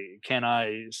 Can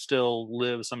I still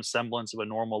live some semblance of a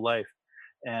normal life?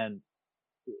 And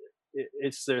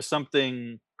there's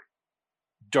something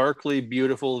darkly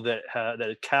beautiful that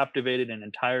captivated an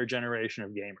entire generation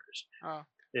of gamers. Oh.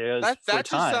 Is That for just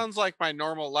time. sounds like my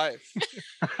normal life.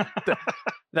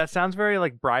 That sounds very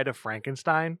like Bride of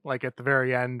Frankenstein, like at the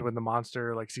very end when the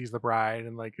monster like sees the bride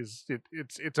and like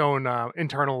its own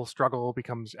internal struggle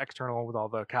becomes external with all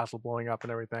the castle blowing up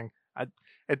and everything.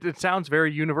 It sounds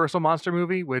very Universal monster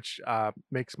movie, which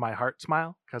makes my heart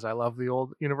smile because I love the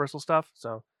old Universal stuff.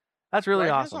 So that's really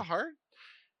Bride awesome. has a heart?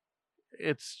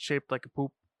 It's shaped like a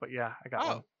poop, but yeah, I got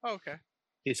one. Oh, okay.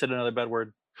 He said another bad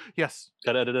word. Yes.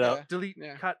 Got to edit it out. Delete.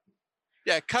 Yeah. Cut.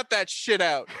 Yeah, cut that shit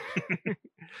out.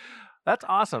 That's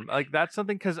awesome. Like that's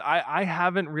something because I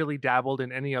haven't really dabbled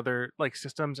in any other like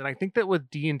systems, and I think that with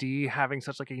D&D having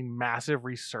such like a massive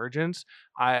resurgence,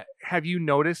 have you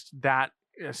noticed that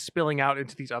spilling out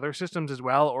into these other systems as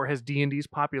well, or has D&D's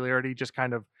popularity just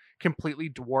kind of completely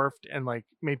dwarfed and like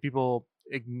made people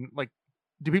like?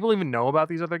 Do people even know about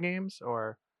these other games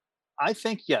or? I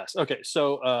think yes. Okay,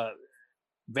 so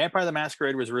Vampire the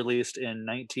Masquerade was released in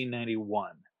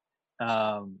 1991.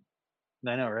 I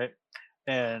know, right?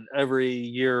 And every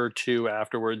year or two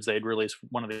afterwards, they'd release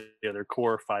one of the other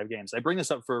core 5 games. I bring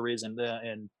this up for a reason,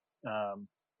 and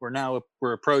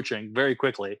we're approaching very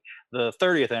quickly the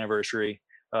 30th anniversary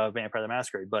of Vampire the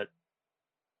Masquerade. But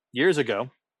years ago,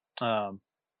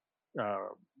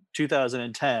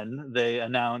 2010, they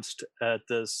announced at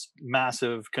this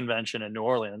massive convention in New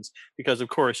Orleans, because of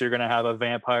course you're going to have a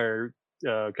vampire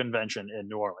convention in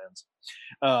New Orleans.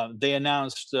 They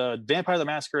announced Vampire the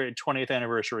Masquerade 20th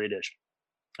anniversary edition,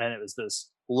 and it was this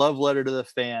love letter to the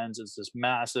fans. It's this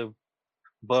massive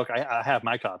book. I have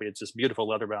my copy. It's this beautiful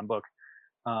leather-bound book.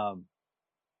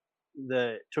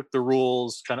 That took the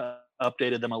rules, kind of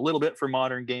updated them a little bit for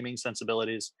modern gaming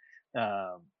sensibilities,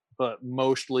 but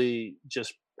mostly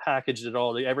just packaged it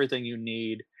all, everything you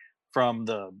need from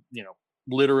the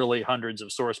literally hundreds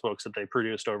of source books that they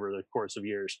produced over the course of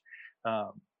years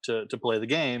to play the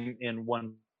game in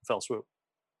one fell swoop.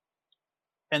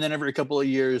 And then every couple of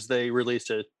years they released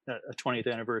a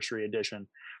 20th anniversary edition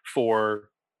for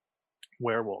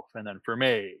Werewolf, and then for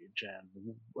Mage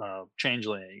and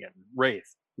Changeling and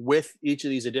Wraith. With each of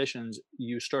these editions,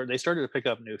 they started to pick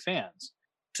up new fans,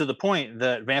 to the point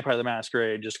that Vampire the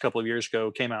Masquerade just a couple of years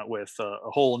ago came out with a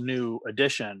whole new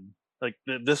edition. Like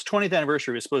this 20th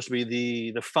anniversary was supposed to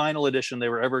be the final edition they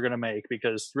were ever going to make,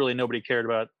 because really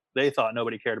they thought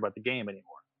nobody cared about the game anymore,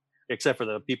 except for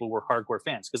the people who were hardcore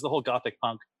fans, because the whole gothic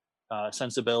punk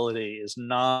sensibility is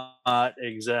not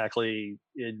exactly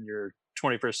in your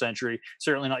 21st century,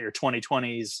 certainly not your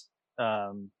 2020s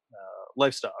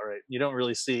lifestyle, right? You don't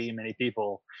really see many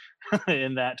people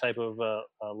in that type of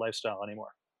lifestyle anymore.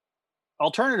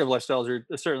 Alternative lifestyles are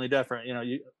certainly different,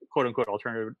 quote unquote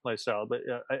alternative lifestyle, but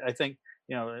I think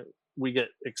we get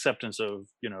acceptance of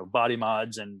body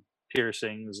mods and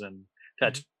piercings and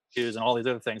tattoos and all these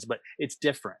other things, but it's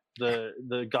different.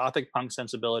 The gothic punk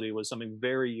sensibility was something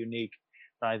very unique,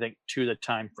 I think, to the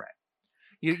time frame.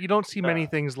 You don't see many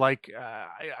things like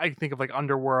I think of like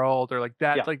Underworld or like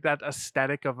that, Yeah. like that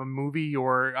aesthetic of a movie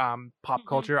or pop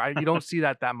culture. You don't see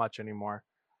that much anymore.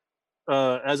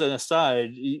 As an aside,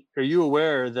 are you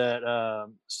aware that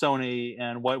Sony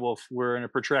and White Wolf were in a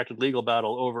protracted legal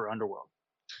battle over Underworld?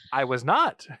 I was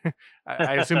not.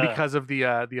 I assume because of the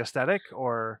aesthetic,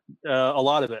 or a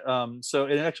lot of it. So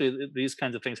it actually, these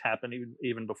kinds of things happen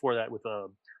even before that with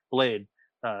Blade.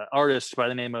 Artist by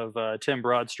the name of Tim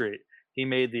Broadstreet. He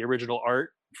made the original art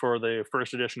for the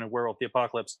first edition of Werewolf the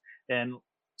Apocalypse, and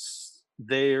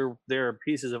there are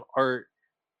pieces of art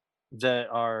that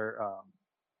are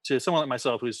to someone like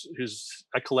myself who's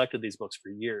I collected these books for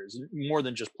years, more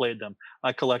than just played them.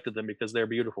 I collected them because they're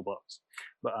beautiful books,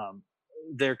 but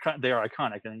they are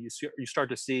iconic, and you start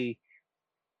to see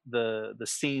the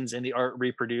scenes in the art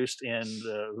reproduced in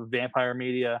the vampire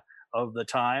media of the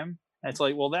time, And it's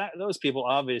like, well, those people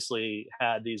obviously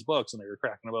had these books and they were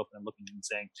cracking them open and looking and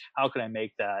saying, how can I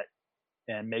make that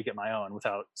and make it my own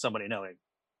without somebody knowing?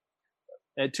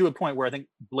 And to a point where I think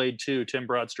Blade 2, Tim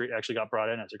Broadstreet actually got brought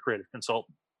in as a creative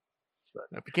consultant. But,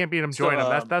 If you can't beat them, So, join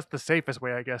them. That's the safest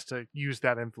way, I guess, to use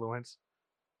that influence.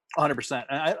 100%.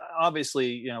 And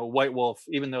obviously, White Wolf,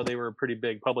 even though they were a pretty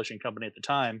big publishing company at the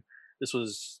time, this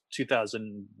was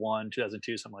 2001,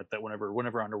 2002, something like that.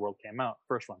 Whenever Underworld came out,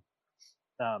 first one.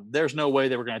 There's no way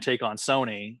they were going to take on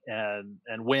Sony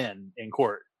and win in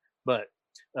court, but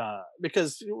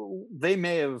because they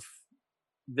may have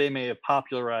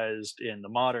popularized in the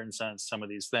modern sense some of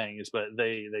these things, but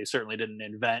they certainly didn't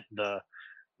invent the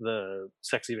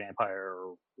sexy vampire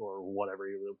or whatever,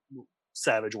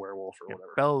 savage werewolf or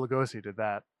whatever. Bela Lugosi did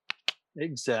that.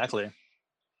 Exactly.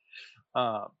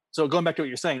 So going back to what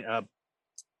you're saying,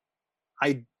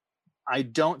 I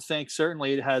don't think,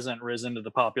 certainly it hasn't risen to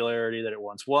the popularity that it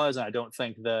once was, and I don't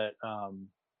think that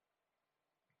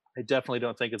I definitely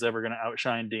don't think it's ever going to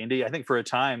outshine D&D. I think for a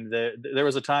time there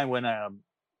was a time when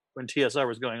TSR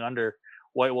was going under,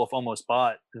 White Wolf almost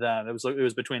bought them. It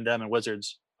was between them and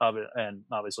Wizards, and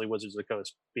obviously Wizards of the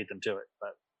Coast beat them to it.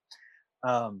 But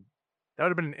that would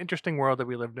have been an interesting world that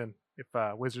we lived in if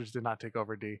Wizards did not take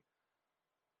over D.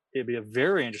 It'd be a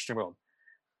very interesting world.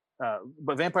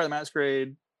 But Vampire the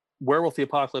Masquerade, Werewolf the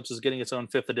Apocalypse is getting its own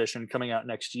 5th edition coming out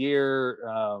next year.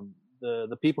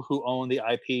 The people who own the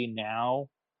IP now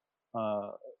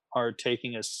are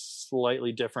taking a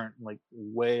slightly different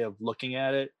way of looking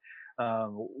at it.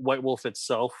 White Wolf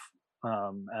itself,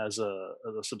 as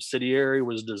a subsidiary,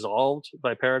 was dissolved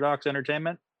by Paradox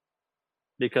Entertainment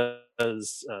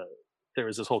because there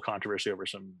was this whole controversy over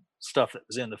some stuff that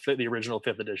was in the original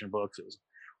 5th edition books. It was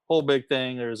a whole big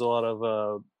thing. There was a lot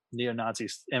of neo-Nazi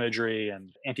imagery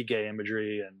and anti-gay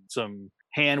imagery and some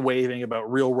hand waving about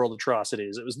real-world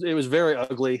atrocities. It was very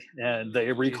ugly, and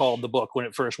they recalled the book when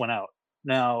it first went out.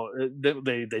 Now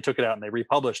they took it out and they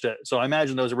republished it. So I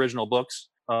imagine those original books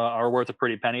are worth a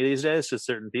pretty penny these days to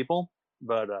certain people.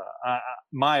 But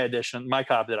my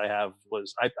copy that I have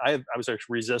was I was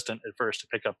actually resistant at first to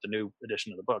pick up the new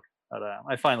edition of the book, but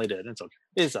I finally did. It's okay.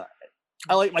 It's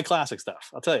I like my classic stuff,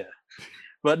 I'll tell you.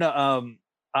 But no,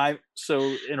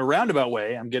 so in a roundabout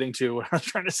way, I'm getting to what I was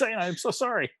trying to say, and I'm so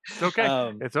sorry. It's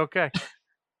okay. It's okay.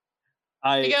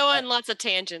 We go on lots of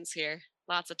tangents here.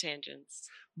 Lots of tangents.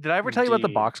 Did I ever tell you about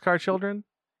the Boxcar Children?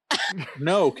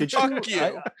 No, could you? Fuck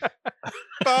you.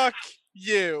 Fuck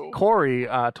you. Corey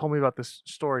told me about this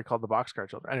story called the Boxcar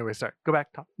Children. Anyway, sorry. Go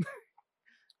back, Tom.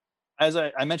 As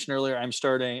I mentioned earlier, I'm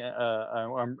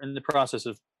in the process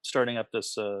of starting up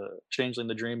this Changeling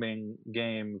the Dreaming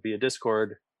game via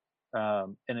Discord,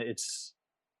 and it's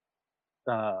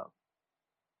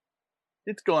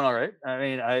going all right. I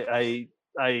mean,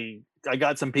 I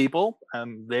got some people.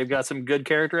 They've got some good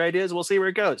character ideas. We'll see where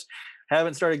it goes.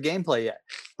 Haven't started gameplay yet,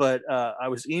 but I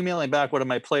was emailing back one of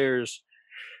my players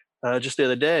just the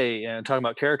other day and talking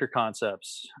about character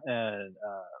concepts, and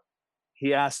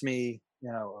he asked me,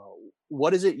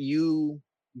 what is it you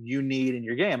need in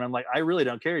your game? And I'm like, I really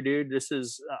don't care, dude.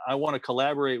 I want to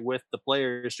collaborate with the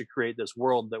players to create this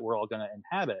world that we're all going to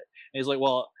inhabit. And he's like,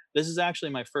 well, this is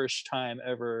actually my first time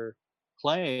ever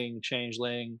playing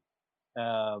Changeling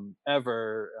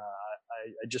ever.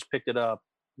 I just picked it up,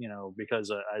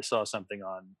 because I saw something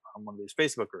on one of these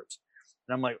Facebook groups,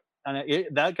 and I'm like,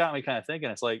 that got me kind of thinking.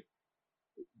 It's like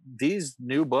these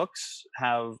new books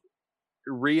have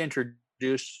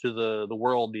reintroduced to the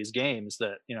world these games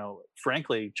that,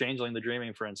 frankly, Changeling the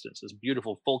Dreaming, for instance, is a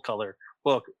beautiful full color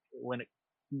book when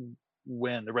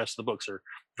the rest of the books are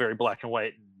very black and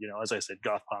white, and as I said,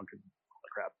 goth punk and all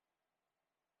that crap.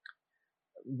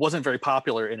 Wasn't very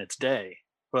popular in its day,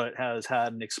 but has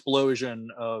had an explosion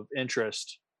of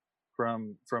interest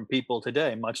from people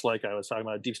today, much like I was talking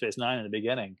about Deep Space Nine in the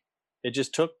beginning. It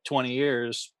just took 20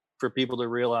 years for people to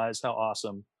realize how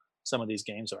awesome some of these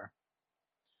games are.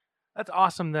 That's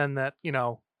awesome then that,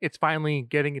 it's finally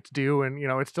getting its due and,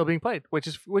 it's still being played, which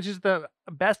is the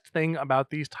best thing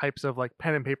about these types of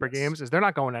pen and paper games is they're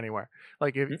not going anywhere.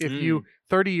 Like if you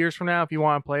 30 years from now, if you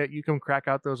want to play it, you can crack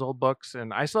out those old books.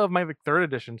 And I still have my third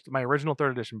edition, my original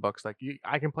third edition books.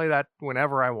 I can play that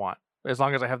whenever I want, as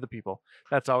long as I have the people.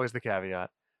 That's always the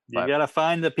caveat. You got to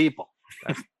find the people.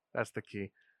 That's the key.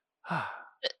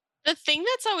 The thing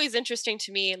that's always interesting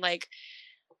to me,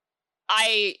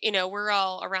 we're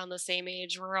all around the same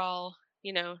age. We're all,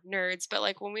 nerds. But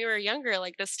when we were younger,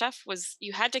 this stuff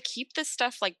you had to keep this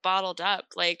stuff bottled up.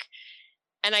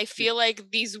 And I feel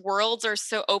like these worlds are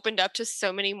so opened up to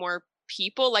so many more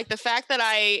people. The fact that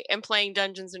I am playing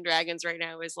Dungeons and Dragons right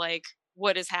now is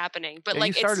what is happening. But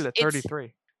you started at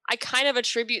 33. I kind of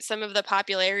attribute some of the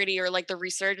popularity or like the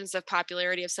resurgence of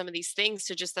popularity of some of these things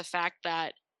to just the fact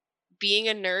that being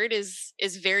a nerd is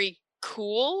very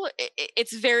cool.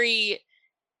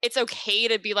 It's okay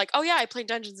to be like, oh yeah, I play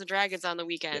Dungeons and Dragons on the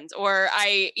weekends, or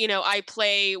I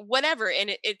play whatever,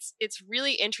 and it's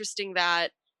really interesting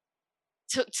that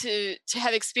to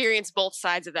have experienced both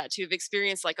sides of that, to have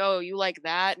experienced like, oh, you like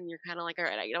that, and you're kind of like, all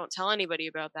right, I don't tell anybody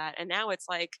about that, and now it's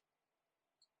like,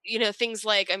 things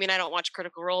like, I mean, I don't watch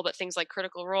Critical Role, but things like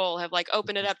Critical Role have like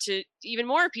opened it up to even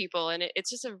more people, and it's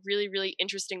just a really, really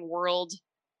interesting world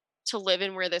to live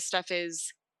in, where this stuff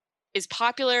is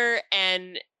popular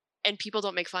and people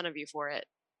don't make fun of you for it.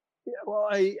 Yeah, well,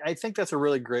 I think that's a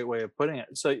really great way of putting it.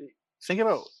 So think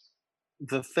about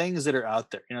the things that are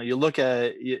out there. You look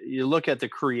at you look at the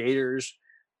creators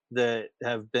that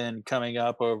have been coming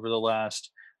up over the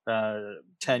last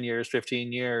 10 years,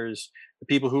 15 years, the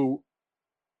people who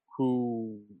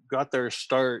got their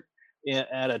start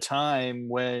at a time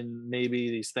when maybe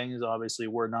these things obviously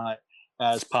were not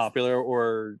as popular,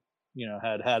 or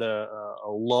had a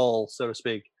lull, so to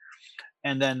speak.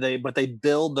 And then they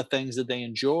build the things that they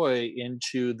enjoy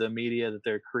into the media that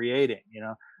they're creating.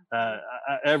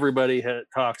 Everybody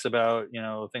talks about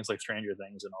things like Stranger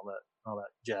Things and all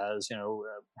that jazz,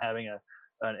 having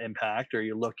an impact. Or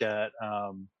you look at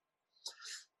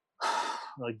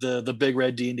like the big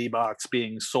red D&D box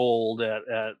being sold at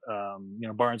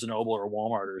Barnes and Noble or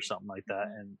Walmart or something like that,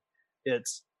 and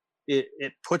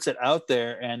it puts it out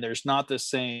there, and there's not the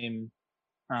same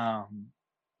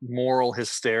moral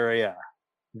hysteria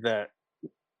that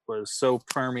was so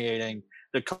permeating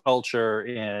the culture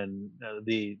in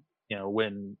the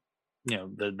when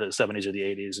the 70s or the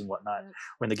 80s and whatnot,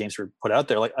 when the games were put out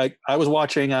there. Like I was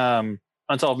watching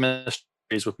Unsolved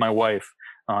Mysteries with my wife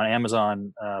on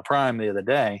Amazon Prime the other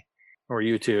day, or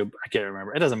YouTube. I can't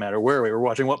remember. It doesn't matter where we were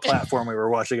watching, what platform we were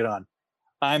watching it on.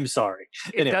 I'm sorry.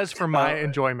 It does for my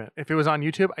enjoyment. If it was on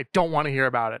YouTube, I don't want to hear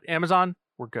about it. Amazon,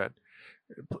 we're good.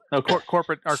 Okay.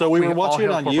 Corporate. So we were watching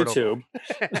it on YouTube.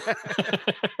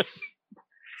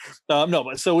 No,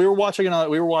 but so we were watching it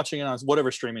on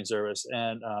whatever streaming service,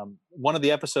 and one of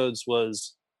the episodes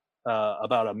was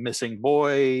about a missing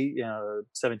boy,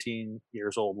 17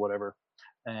 years old, whatever,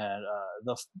 and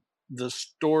the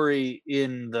story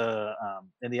in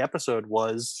the episode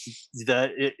was that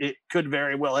it could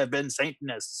very well have been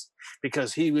Satanists,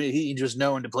 because he was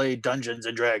known to play Dungeons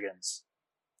and Dragons.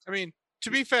 I mean, to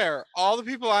be fair, all the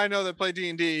people I know that play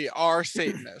D&D are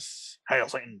Satanists. Hail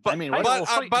Satan! But, I mean,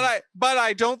 but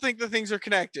I don't think the things are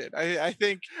connected. I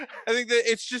think that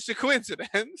it's just a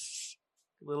coincidence.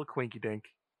 Little quinky dink.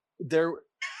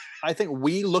 I think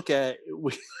we look at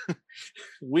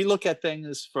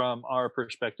things from our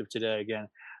perspective today. Again,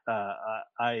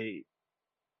 I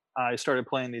started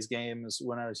playing these games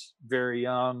when I was very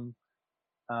young,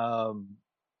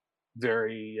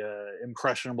 very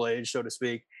impressionable age, so to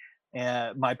speak.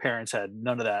 And my parents had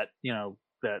none of that,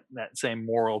 that same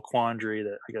moral quandary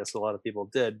that I guess a lot of people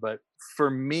did. But for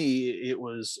me, it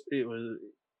was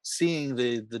seeing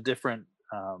the different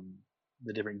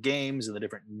games and the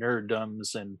different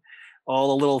nerddoms and all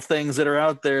the little things that are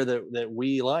out there that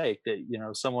we like, that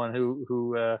someone who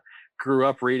grew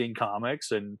up reading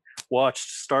comics and watched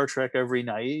Star Trek every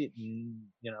night, and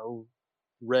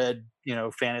read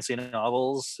fantasy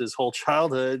novels his whole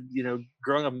childhood,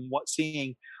 growing up and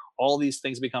seeing all these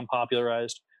things become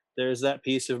popularized. There's that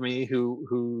piece of me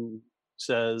who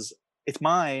says it's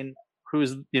mine,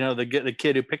 who's the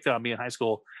kid who picked on me in high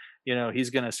school.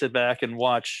 He's gonna sit back and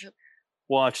watch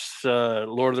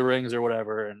Lord of the Rings or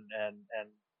whatever, and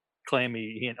claim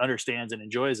he understands and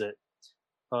enjoys it.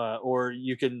 Or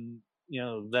you can,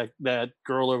 that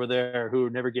girl over there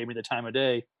who never gave me the time of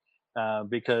day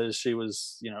because she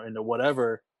was into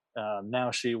whatever.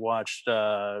 Now she watched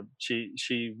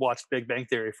she watched Big Bang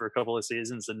Theory for a couple of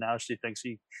seasons, and now she thinks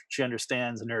she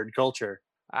understands nerd culture.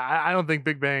 I don't think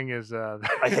Big Bang is. I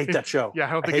hate that show. Yeah,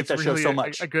 I don't think it's really so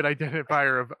much. A good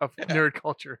identifier of nerd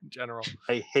culture in general.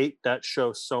 I hate that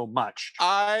show so much.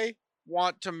 I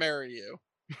want to marry you.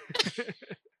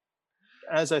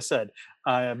 As I said,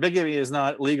 bigamy is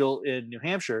not legal in New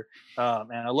Hampshire,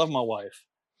 and I love my wife.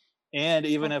 And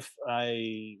even if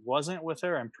I wasn't with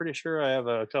her, I'm pretty sure I have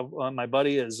a couple. My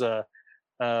buddy is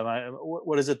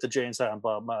what is it? The Jay and Silent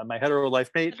Bob. My hetero life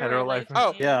mate. Hetero life mate.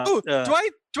 Oh yeah. Ooh,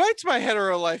 Dwight's my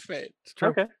hetero life mate. It's true.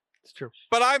 Okay. It's true.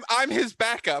 But I'm his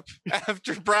backup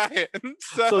after Brian.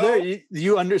 So there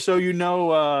you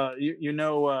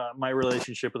know my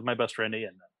relationship with my best friend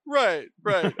Ian. Right.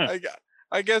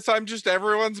 I guess I'm just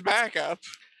everyone's backup.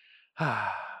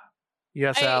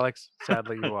 Yes, Alex.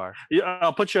 Sadly, you are. Yeah,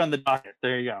 I'll put you on the docket.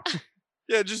 There you go.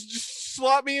 Yeah, just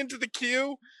slot me into the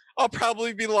queue, I'll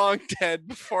probably be long dead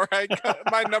before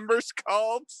my number's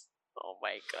called. Oh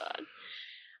my god.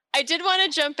 I did want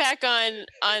to jump back on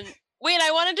wait,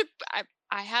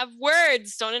 I have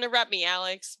words. Don't interrupt me,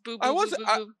 Alex. Boo boo boo boo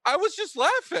boo. I was just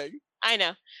laughing. I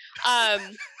know.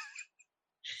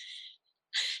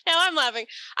 Now I'm laughing.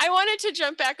 I wanted to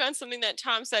jump back on something that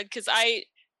Tom said because I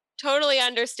totally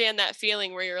understand that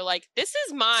feeling where you're like, this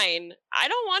is mine. I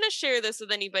don't want to share this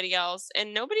with anybody else,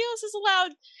 and nobody else is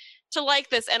allowed to like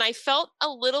this. And I felt a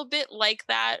little bit like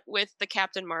that with the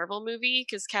Captain Marvel movie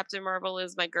because Captain Marvel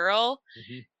is my girl.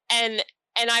 And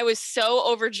I was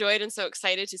so overjoyed and so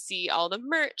excited to see all the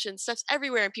merch and stuff's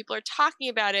everywhere and people are talking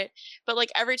about it. But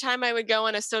like every time I would go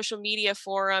on a social media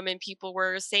forum and people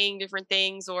were saying different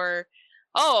things or,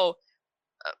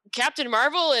 Captain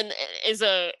Marvel and is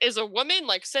a woman,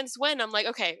 like since when? I'm like,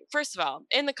 okay, first of all,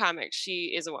 in the comics,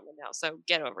 she is a woman now, so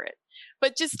get over it.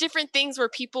 But just different things where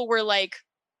people were like,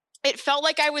 it felt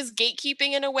like I was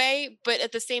gatekeeping in a way, but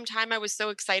at the same time, I was so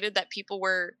excited that people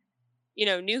were,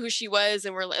 knew who she was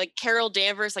and were like Carol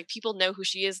Danvers, like people know who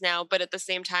she is now. But at the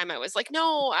same time, I was like,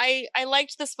 no, I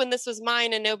liked this when this was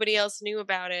mine and nobody else knew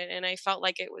about it. And I felt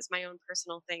like it was my own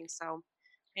personal thing. So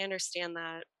I understand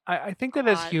that. I think that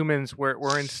as humans,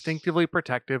 we're instinctively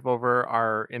protective over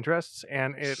our interests,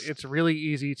 and it's really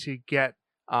easy to get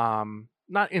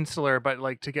not insular, but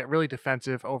like to get really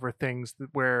defensive over things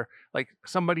where like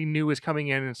somebody new is coming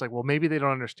in and it's like, well, maybe they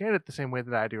don't understand it the same way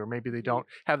that I do, or maybe they don't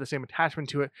have the same attachment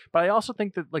to it. But I also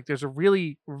think that like there's a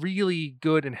really, really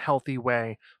good and healthy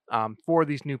way for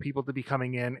these new people to be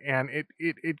coming in, and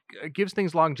it gives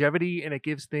things longevity, and it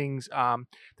gives things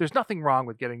there's nothing wrong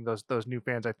with getting those new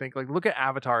fans. I think like look at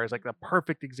Avatar is like the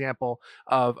perfect example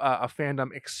of a fandom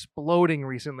exploding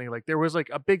recently. Like there was like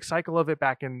a big cycle of it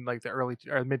back in like the early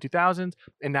or mid 2000s,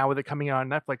 and now with it coming out on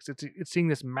Netflix, it's seeing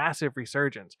this massive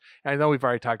resurgence. And I know we've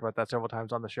already talked about that several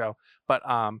times on the show, but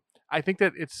I think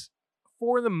that it's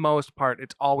for the most part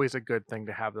it's always a good thing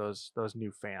to have those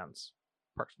new fans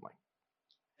personally.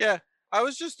 Yeah, I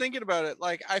was just thinking about it.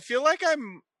 Like, I feel like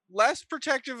I'm less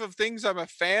protective of things I'm a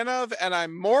fan of, and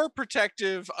I'm more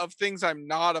protective of things I'm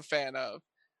not a fan of.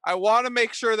 I want to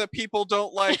make sure that people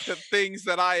don't like the things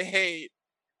that I hate,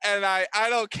 and I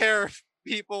don't care if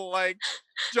people like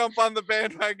jump on the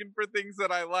bandwagon for things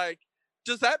that I like.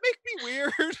 Does that make me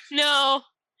weird? No.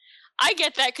 I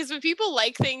get that because when people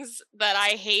like things that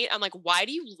I hate, I'm like, why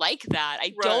do you like that?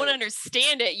 I don't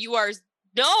understand it. You're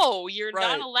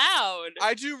not allowed.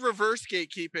 I do reverse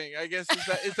gatekeeping, I guess.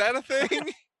 Is that a thing?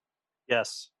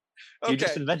 Yes. Okay. You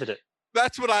just invented it.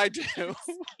 That's what I do.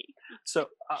 So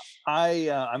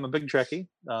I'm a big Trekkie,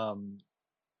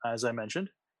 as I mentioned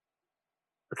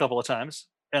a couple of times,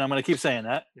 and I'm going to keep saying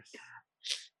that. Yes.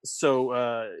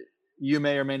 So you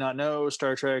may or may not know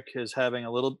Star Trek is having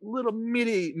a little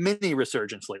mini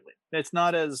resurgence lately. It's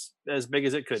not as big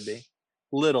as it could be.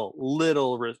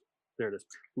 There it is.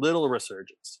 Little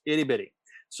resurgence. Itty bitty.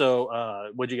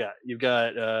 So what you got? You've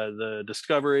got the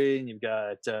Discovery, and you've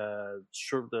got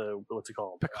what's it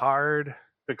called? Picard.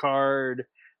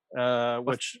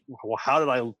 Which how did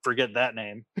I forget that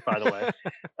name, by the way?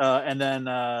 And then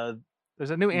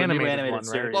there's a new animated one,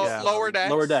 series. Right? Lower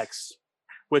Decks. Lower Decks,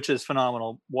 which is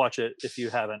phenomenal. Watch it if you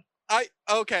haven't.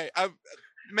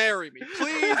 Marry me,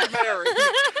 please. Marry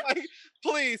me.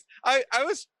 Please. I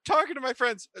was talking to my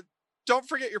friends. Don't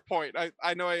forget your point.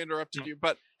 I know I interrupted you,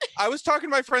 but I was talking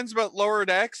to my friends about Lower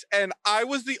Decks, and I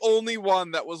was the only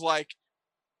one that was like,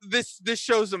 this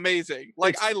show's amazing.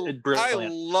 Like, I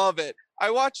love it. I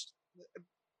watched,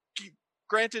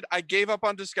 granted, I gave up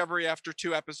on Discovery after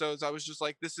 2 episodes. I was just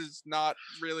like, this is not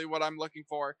really what I'm looking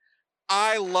for.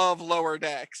 I love Lower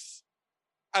Decks.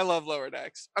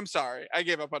 I'm sorry. I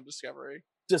gave up on Discovery.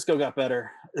 Disco got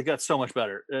better. It got so much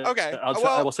better. Okay.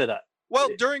 I will say that. Well,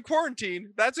 during quarantine,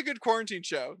 that's a good quarantine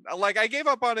show. Like, I gave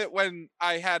up on it when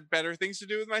I had better things to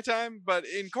do with my time, but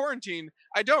in quarantine,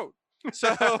 I don't.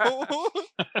 So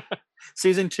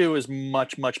season 2 is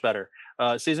much better.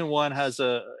 Season 1 has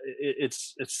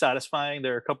it's satisfying.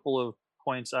 There are a couple of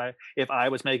points if I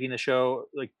was making the show,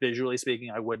 like visually speaking,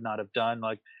 I would not have done.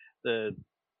 Like there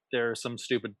are some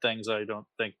stupid things I don't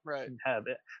think have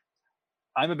it.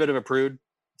 I'm a bit of a prude,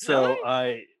 so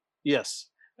really? Yes.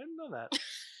 I didn't know that.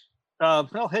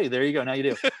 Oh, hey, there you go. Now you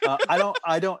do. I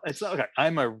don't. It's not okay.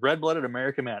 I'm a red-blooded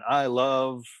American man. I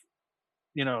love,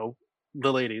 the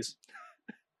ladies.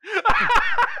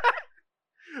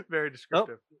 Very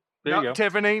descriptive. There you go,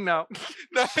 Tiffany. No.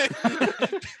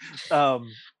 I'm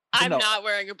not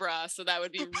wearing a bra, so that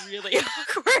would be really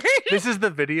awkward. This is the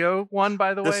video one,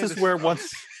 by the way. This is where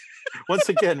once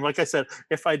again, like I said,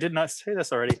 if I did not say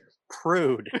this already,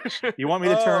 prude. You want me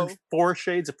to turn Oh. 4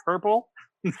 shades of purple?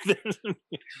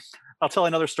 I'll tell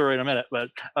another story in a minute, but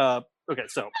okay,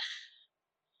 so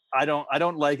I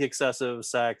don't like excessive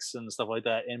sex and stuff like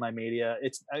that in my media.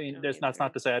 That's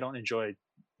not to say I don't enjoy,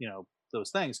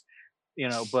 those things,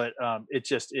 but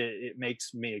it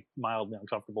makes me mildly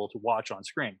uncomfortable to watch on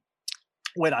screen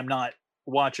when I'm not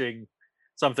watching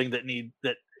something that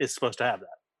is supposed to have that.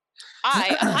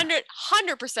 I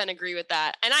 100% agree with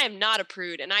that. And I am not a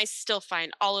prude, and I still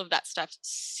find all of that stuff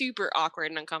super awkward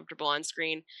and uncomfortable on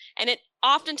screen. And it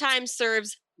oftentimes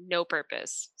serves no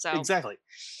purpose. So Exactly.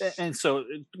 And so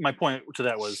my point to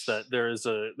that was that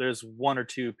there's 1 or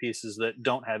 2 pieces that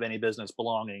don't have any business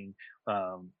belonging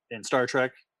in Star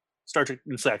Trek. Star Trek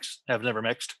and sex have never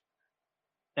mixed.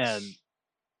 And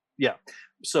yeah.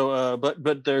 So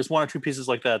but there's 1 or 2 pieces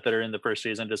like that are in the first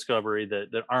season Discovery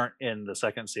that aren't in the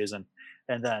second season.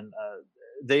 And then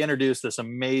they introduced this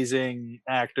amazing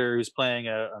actor who's playing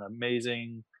an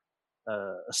amazing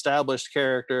established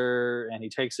character, and he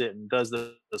takes it and does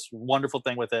this wonderful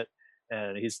thing with it,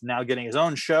 and he's now getting his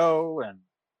own show, and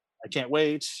I can't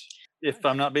wait. If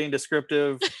I'm not being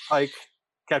descriptive,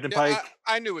 Captain Pike,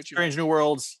 I knew what you Strange New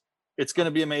Worlds, it's going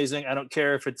to be amazing. I don't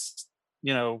care if it's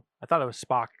I thought it was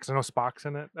Spock because I know Spock's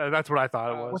in it. That's what I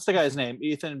thought it was. what's the guy's name?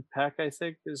 Ethan Peck, I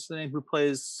think, is the name, who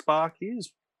plays Spock.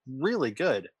 He's really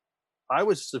good. I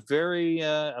was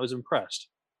impressed.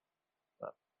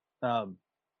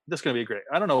 This is going to be great.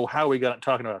 I don't know how we got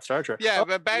talking about Star Trek. Yeah,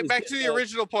 but back to the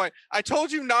original point. I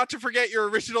told you not to forget your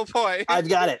original point. I've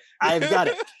got it.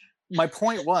 My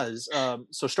point was,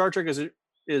 so Star Trek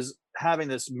is having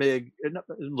this big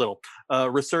little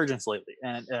resurgence lately,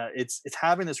 and it's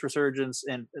having this resurgence,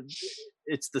 and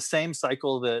it's the same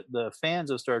cycle that the fans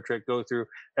of Star Trek go through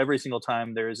every single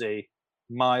time there's a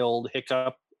mild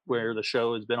hiccup where the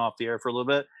show has been off the air for a little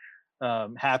bit.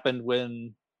 Happened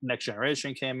when Next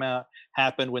Generation came out,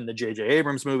 happened when the J.J.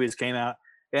 Abrams movies came out,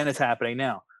 and it's happening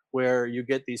now, where you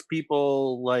get these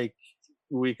people, like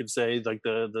we could say, like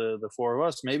the 4 of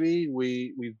us, maybe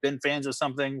we've been fans of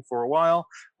something for a while,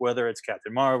 whether it's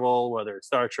Captain Marvel, whether it's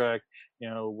Star Trek,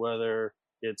 whether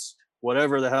it's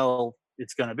whatever the hell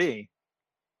it's going to be,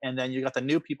 and then you got the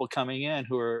new people coming in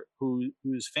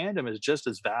whose fandom is just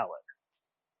as valid.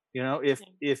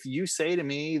 If you say to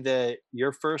me that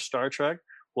your first Star Trek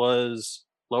was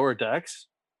Lower Decks,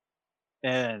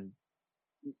 and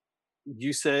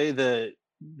you say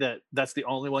that's the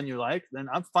only one you like, then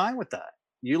I'm fine with that.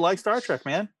 You like Star Trek,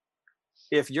 man.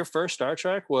 If your first Star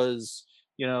Trek was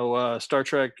Star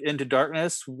Trek Into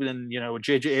Darkness, when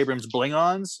J.J. Abrams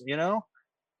Blingons,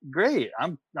 great.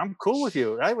 I'm cool with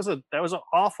you. That was an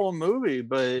awful movie,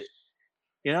 but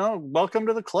welcome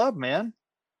to the club, man.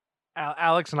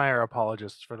 Alex and I are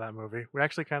apologists for that movie. We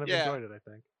actually kind of enjoyed it, I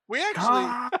think. We actually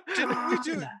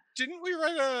didn't we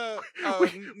write a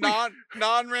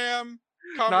non-ram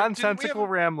nonsensical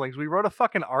ramblings. We wrote a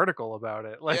fucking article about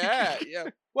it. Yeah.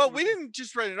 Well, we didn't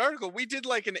just write an article. We did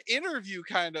like an interview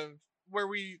kind of where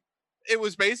it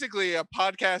was basically a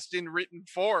podcast in written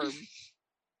form.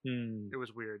 It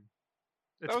was weird.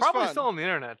 It's was probably fun. still on the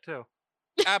internet too.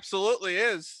 Absolutely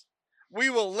is. We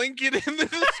will link it in the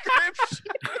description.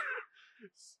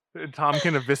 And Tom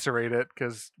can eviscerate it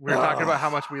because we're talking about how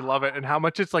much we love it and how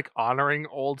much it's like honoring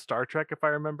old Star Trek, if I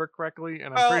remember correctly.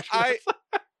 And I'm pretty sure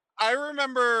I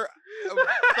remember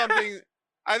something.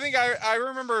 I think I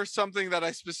remember something that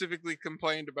I specifically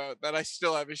complained about that I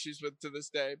still have issues with to this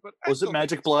day. But was it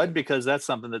Magic Blood? Because that's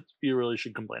something that you really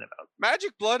should complain about.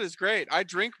 Magic Blood is great. I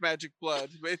drink Magic Blood.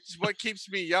 It's what keeps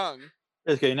me young.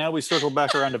 Okay, now we circle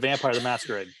back around to Vampire the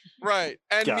Masquerade. Right,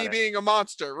 and me being a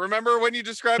monster. Remember when you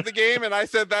described the game and I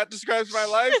said that describes my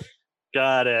life?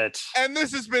 Got it. And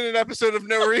this has been an episode of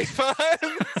No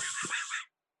Refunds.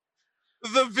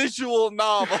 The visual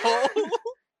novel.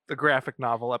 The graphic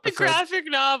novel episode. The graphic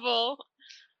novel.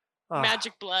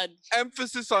 Magic Blood.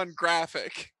 Emphasis on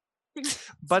graphic.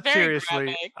 But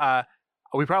seriously,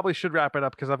 we probably should wrap it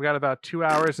up because I've got about 2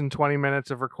 hours and 20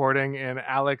 minutes of recording, and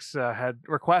Alex had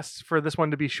requests for this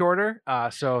one to be shorter.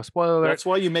 So spoiler alert. That's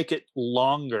why you make it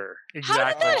longer. Exactly. How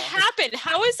did that happen?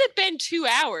 How has it been 2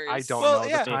 hours? I don't know.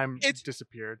 The time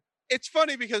disappeared. It's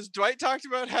funny because Dwight talked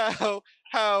about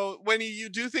how when you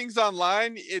do things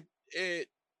online,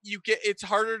 it's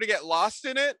harder to get lost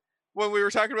in it. When we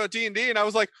were talking about D&D, and I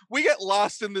was like, we get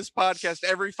lost in this podcast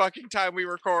every fucking time we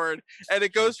record, and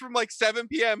it goes from like 7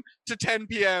 p.m. to 10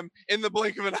 p.m. in the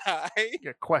blink of an eye.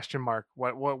 Yeah, question mark.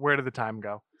 Where did the time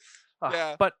go?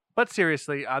 Yeah. But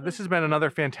seriously, this has been another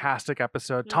fantastic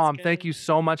episode. That's Tom, good. thank you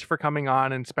so much for coming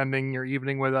on and spending your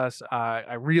evening with us.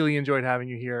 I really enjoyed having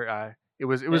you here. It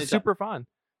was super fun.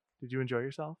 Did you enjoy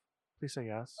yourself? Please say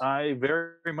yes. I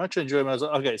very much enjoy my.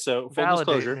 Okay, so full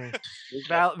Validate disclosure. me.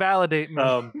 Validate me.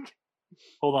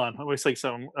 Hold on. Let me say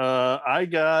something. I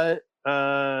got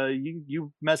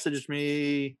you messaged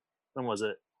me. When was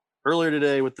it? Earlier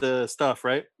today with the stuff,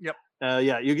 right? Yep.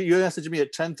 Yeah, you messaged me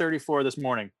at 10:34 this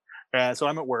morning. So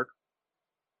I'm at work,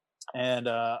 and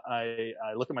I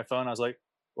look at my phone. I was like,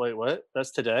 wait, what? That's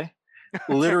today?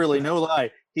 Literally, no lie.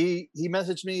 He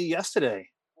messaged me yesterday.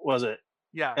 Was it?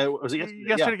 Yeah. Was it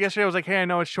yesterday? Yesterday I was like, hey, I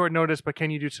know it's short notice, but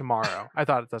can you do tomorrow? I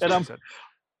thought that's what I said.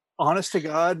 Honest to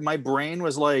God, my brain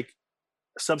was like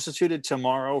substituted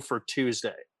tomorrow for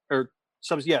Tuesday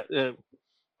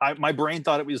my brain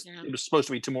thought it was supposed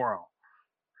to be tomorrow.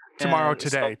 Tomorrow.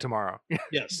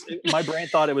 Yes, my brain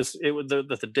thought it was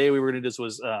that the day we were going to do this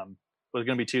was going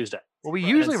to be Tuesday. Well, we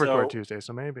usually record Tuesday,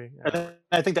 so maybe. Yeah.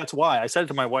 I think that's why I said it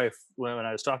to my wife when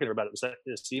I was talking to her about it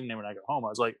this evening when I got home. I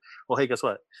was like, "Well, hey, guess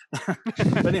what?"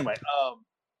 But anyway,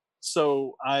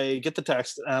 so I get the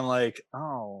text and I'm like,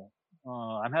 "Oh,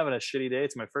 I'm having a shitty day.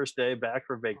 It's my first day back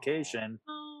from vacation.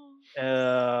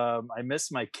 I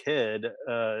miss my kid."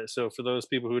 So for those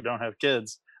people who don't have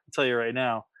kids, I'll tell you right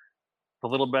now, the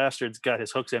little bastard's got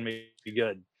his hooks in me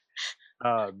good.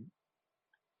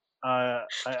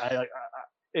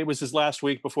 It was his last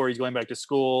week before he's going back to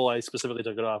school. I specifically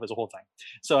took it off as a whole thing.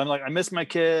 So I'm like, I miss my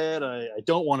kid. I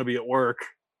don't want to be at work.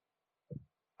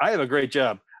 I have a great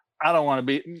job. I don't want to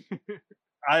be.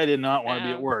 I did not want to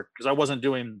be at work because I wasn't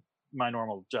doing my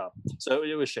normal job. So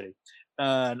it was shitty.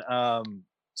 And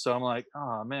so I'm like,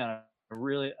 oh man, I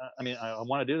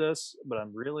want to do this, but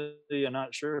I'm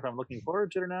not sure if I'm looking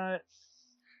forward to it or not.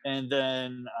 And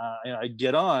then I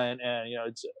get on,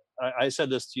 and I said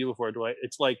this to you before, Dwight.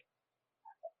 It's like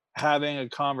having a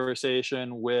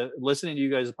conversation listening to you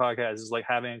guys' podcast is like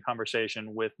having a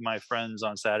conversation with my friends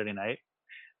on Saturday night.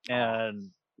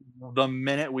 And the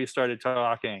minute we started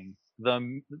talking,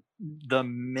 I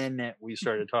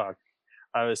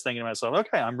was thinking to myself,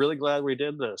 okay, I'm really glad we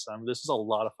did this. This is a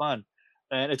lot of fun.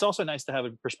 And it's also nice to have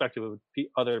a perspective of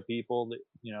other people that,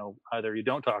 either you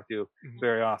don't talk to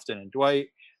very often. And Dwight,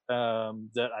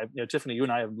 Tiffany, you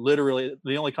and I have literally,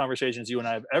 the only conversations you and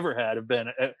I have ever had have been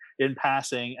in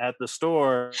passing at the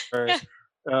store, and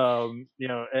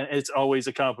it's always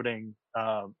accompanying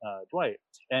Dwight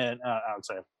and Alex.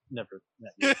 I've never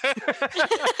met you.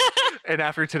 And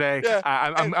after today,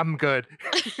 I'm good.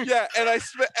 Yeah, and I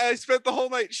spent the whole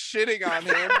night shitting on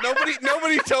him.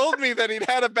 Nobody told me that he'd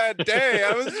had a bad day.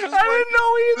 I didn't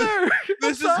know either.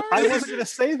 I wasn't gonna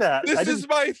say that. This is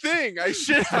my thing. I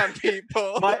shit on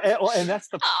people. And that's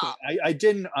the point. I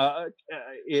didn't.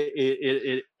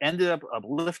 It ended up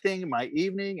uplifting my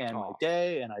evening and my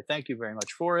day, and I thank you very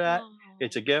much for that.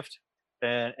 It's a gift.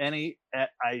 And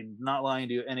I'm not lying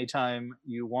to you. Anytime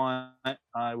you want,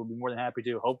 I will be more than happy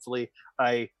to. Hopefully,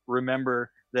 I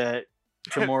remember that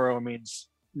tomorrow means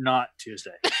not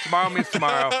Tuesday. Tomorrow means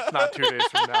tomorrow, not 2 days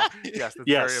from now. Yes, that's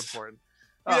very important.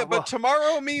 But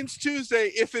tomorrow means Tuesday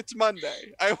if it's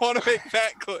Monday. I want to make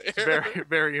that clear. Very,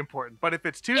 very important. But if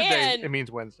it's Tuesday, it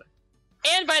means Wednesday.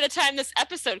 And by the time this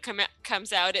episode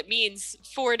comes out, it means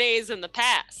 4 days in the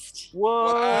past.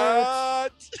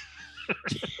 What?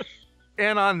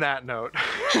 And on that note,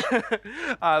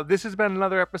 this has been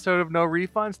another episode of No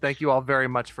Refunds. Thank you all very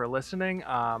much for listening.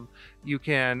 You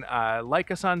can like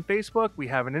us on Facebook. We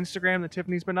have an Instagram that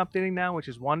Tiffany's been updating now, which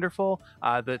is wonderful.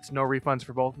 That's No Refunds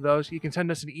for both of those. You can send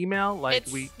us an email. No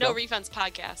Refunds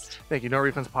Podcast. Thank you, No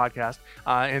Refunds Podcast.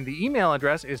 And the email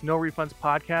address is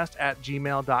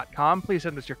norefundspodcast@gmail.com. Please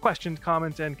send us your questions,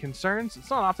 comments, and concerns. It's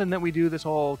not often that we do this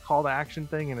whole call to action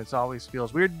thing, and it always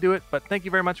feels weird to do it, but thank you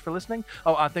very much for listening.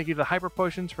 Thank you to the Hyper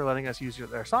Potions for letting us use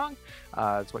their song.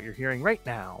 It's what you're hearing right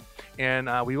now. And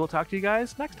we will talk to you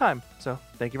guys next time. So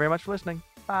thank you very much for listening.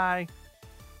 Bye.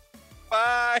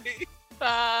 Bye.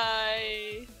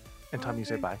 Bye. And Tom, you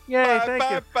say bye. Yay, thank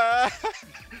you. Bye.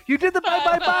 You did the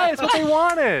bye. It's what they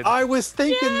wanted. I was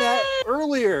thinking that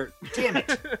earlier. Damn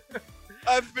it.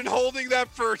 I've been holding that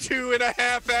for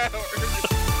 2.5 hours.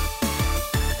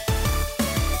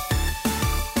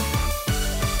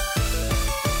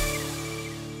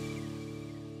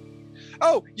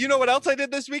 Oh, you know what else I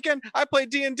did this weekend? I played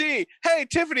D&D. Hey,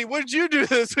 Tiffany, what did you do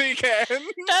this weekend? That's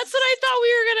what I thought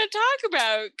we were going to talk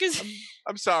about. Because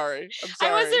I'm sorry.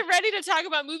 I wasn't ready to talk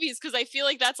about movies because I feel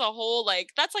like that's a whole,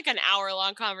 that's like an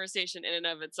hour-long conversation in and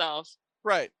of itself.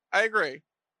 Right. I agree.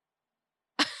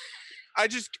 I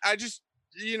just, the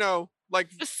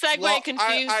segue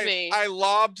confused me. I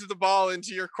lobbed the ball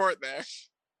into your court there.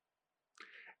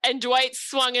 And Dwight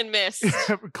swung and missed.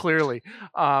 Clearly.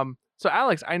 So,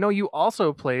 Alex, I know you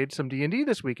also played some D&D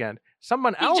this weekend.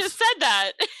 Someone else just said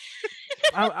that.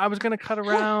 I was gonna cut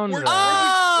around. We're,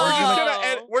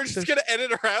 that. Oh. we're just gonna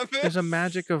edit around this. There's a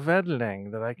magic of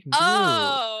editing that I can do.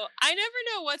 Oh, I never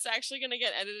know what's actually going to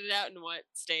get edited out and what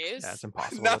stays. Yeah, it's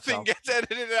impossible. Nothing gets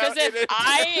edited out. Because if in it.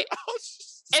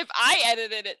 if I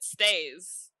edit it, it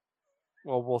stays.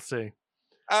 Well, we'll see.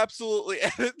 Absolutely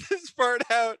edit this part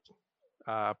out.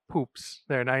 Poops.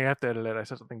 There, now you have to edit it. I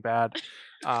said something bad.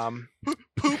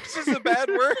 Poops is a bad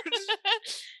word.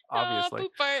 Obviously.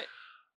 Poop part.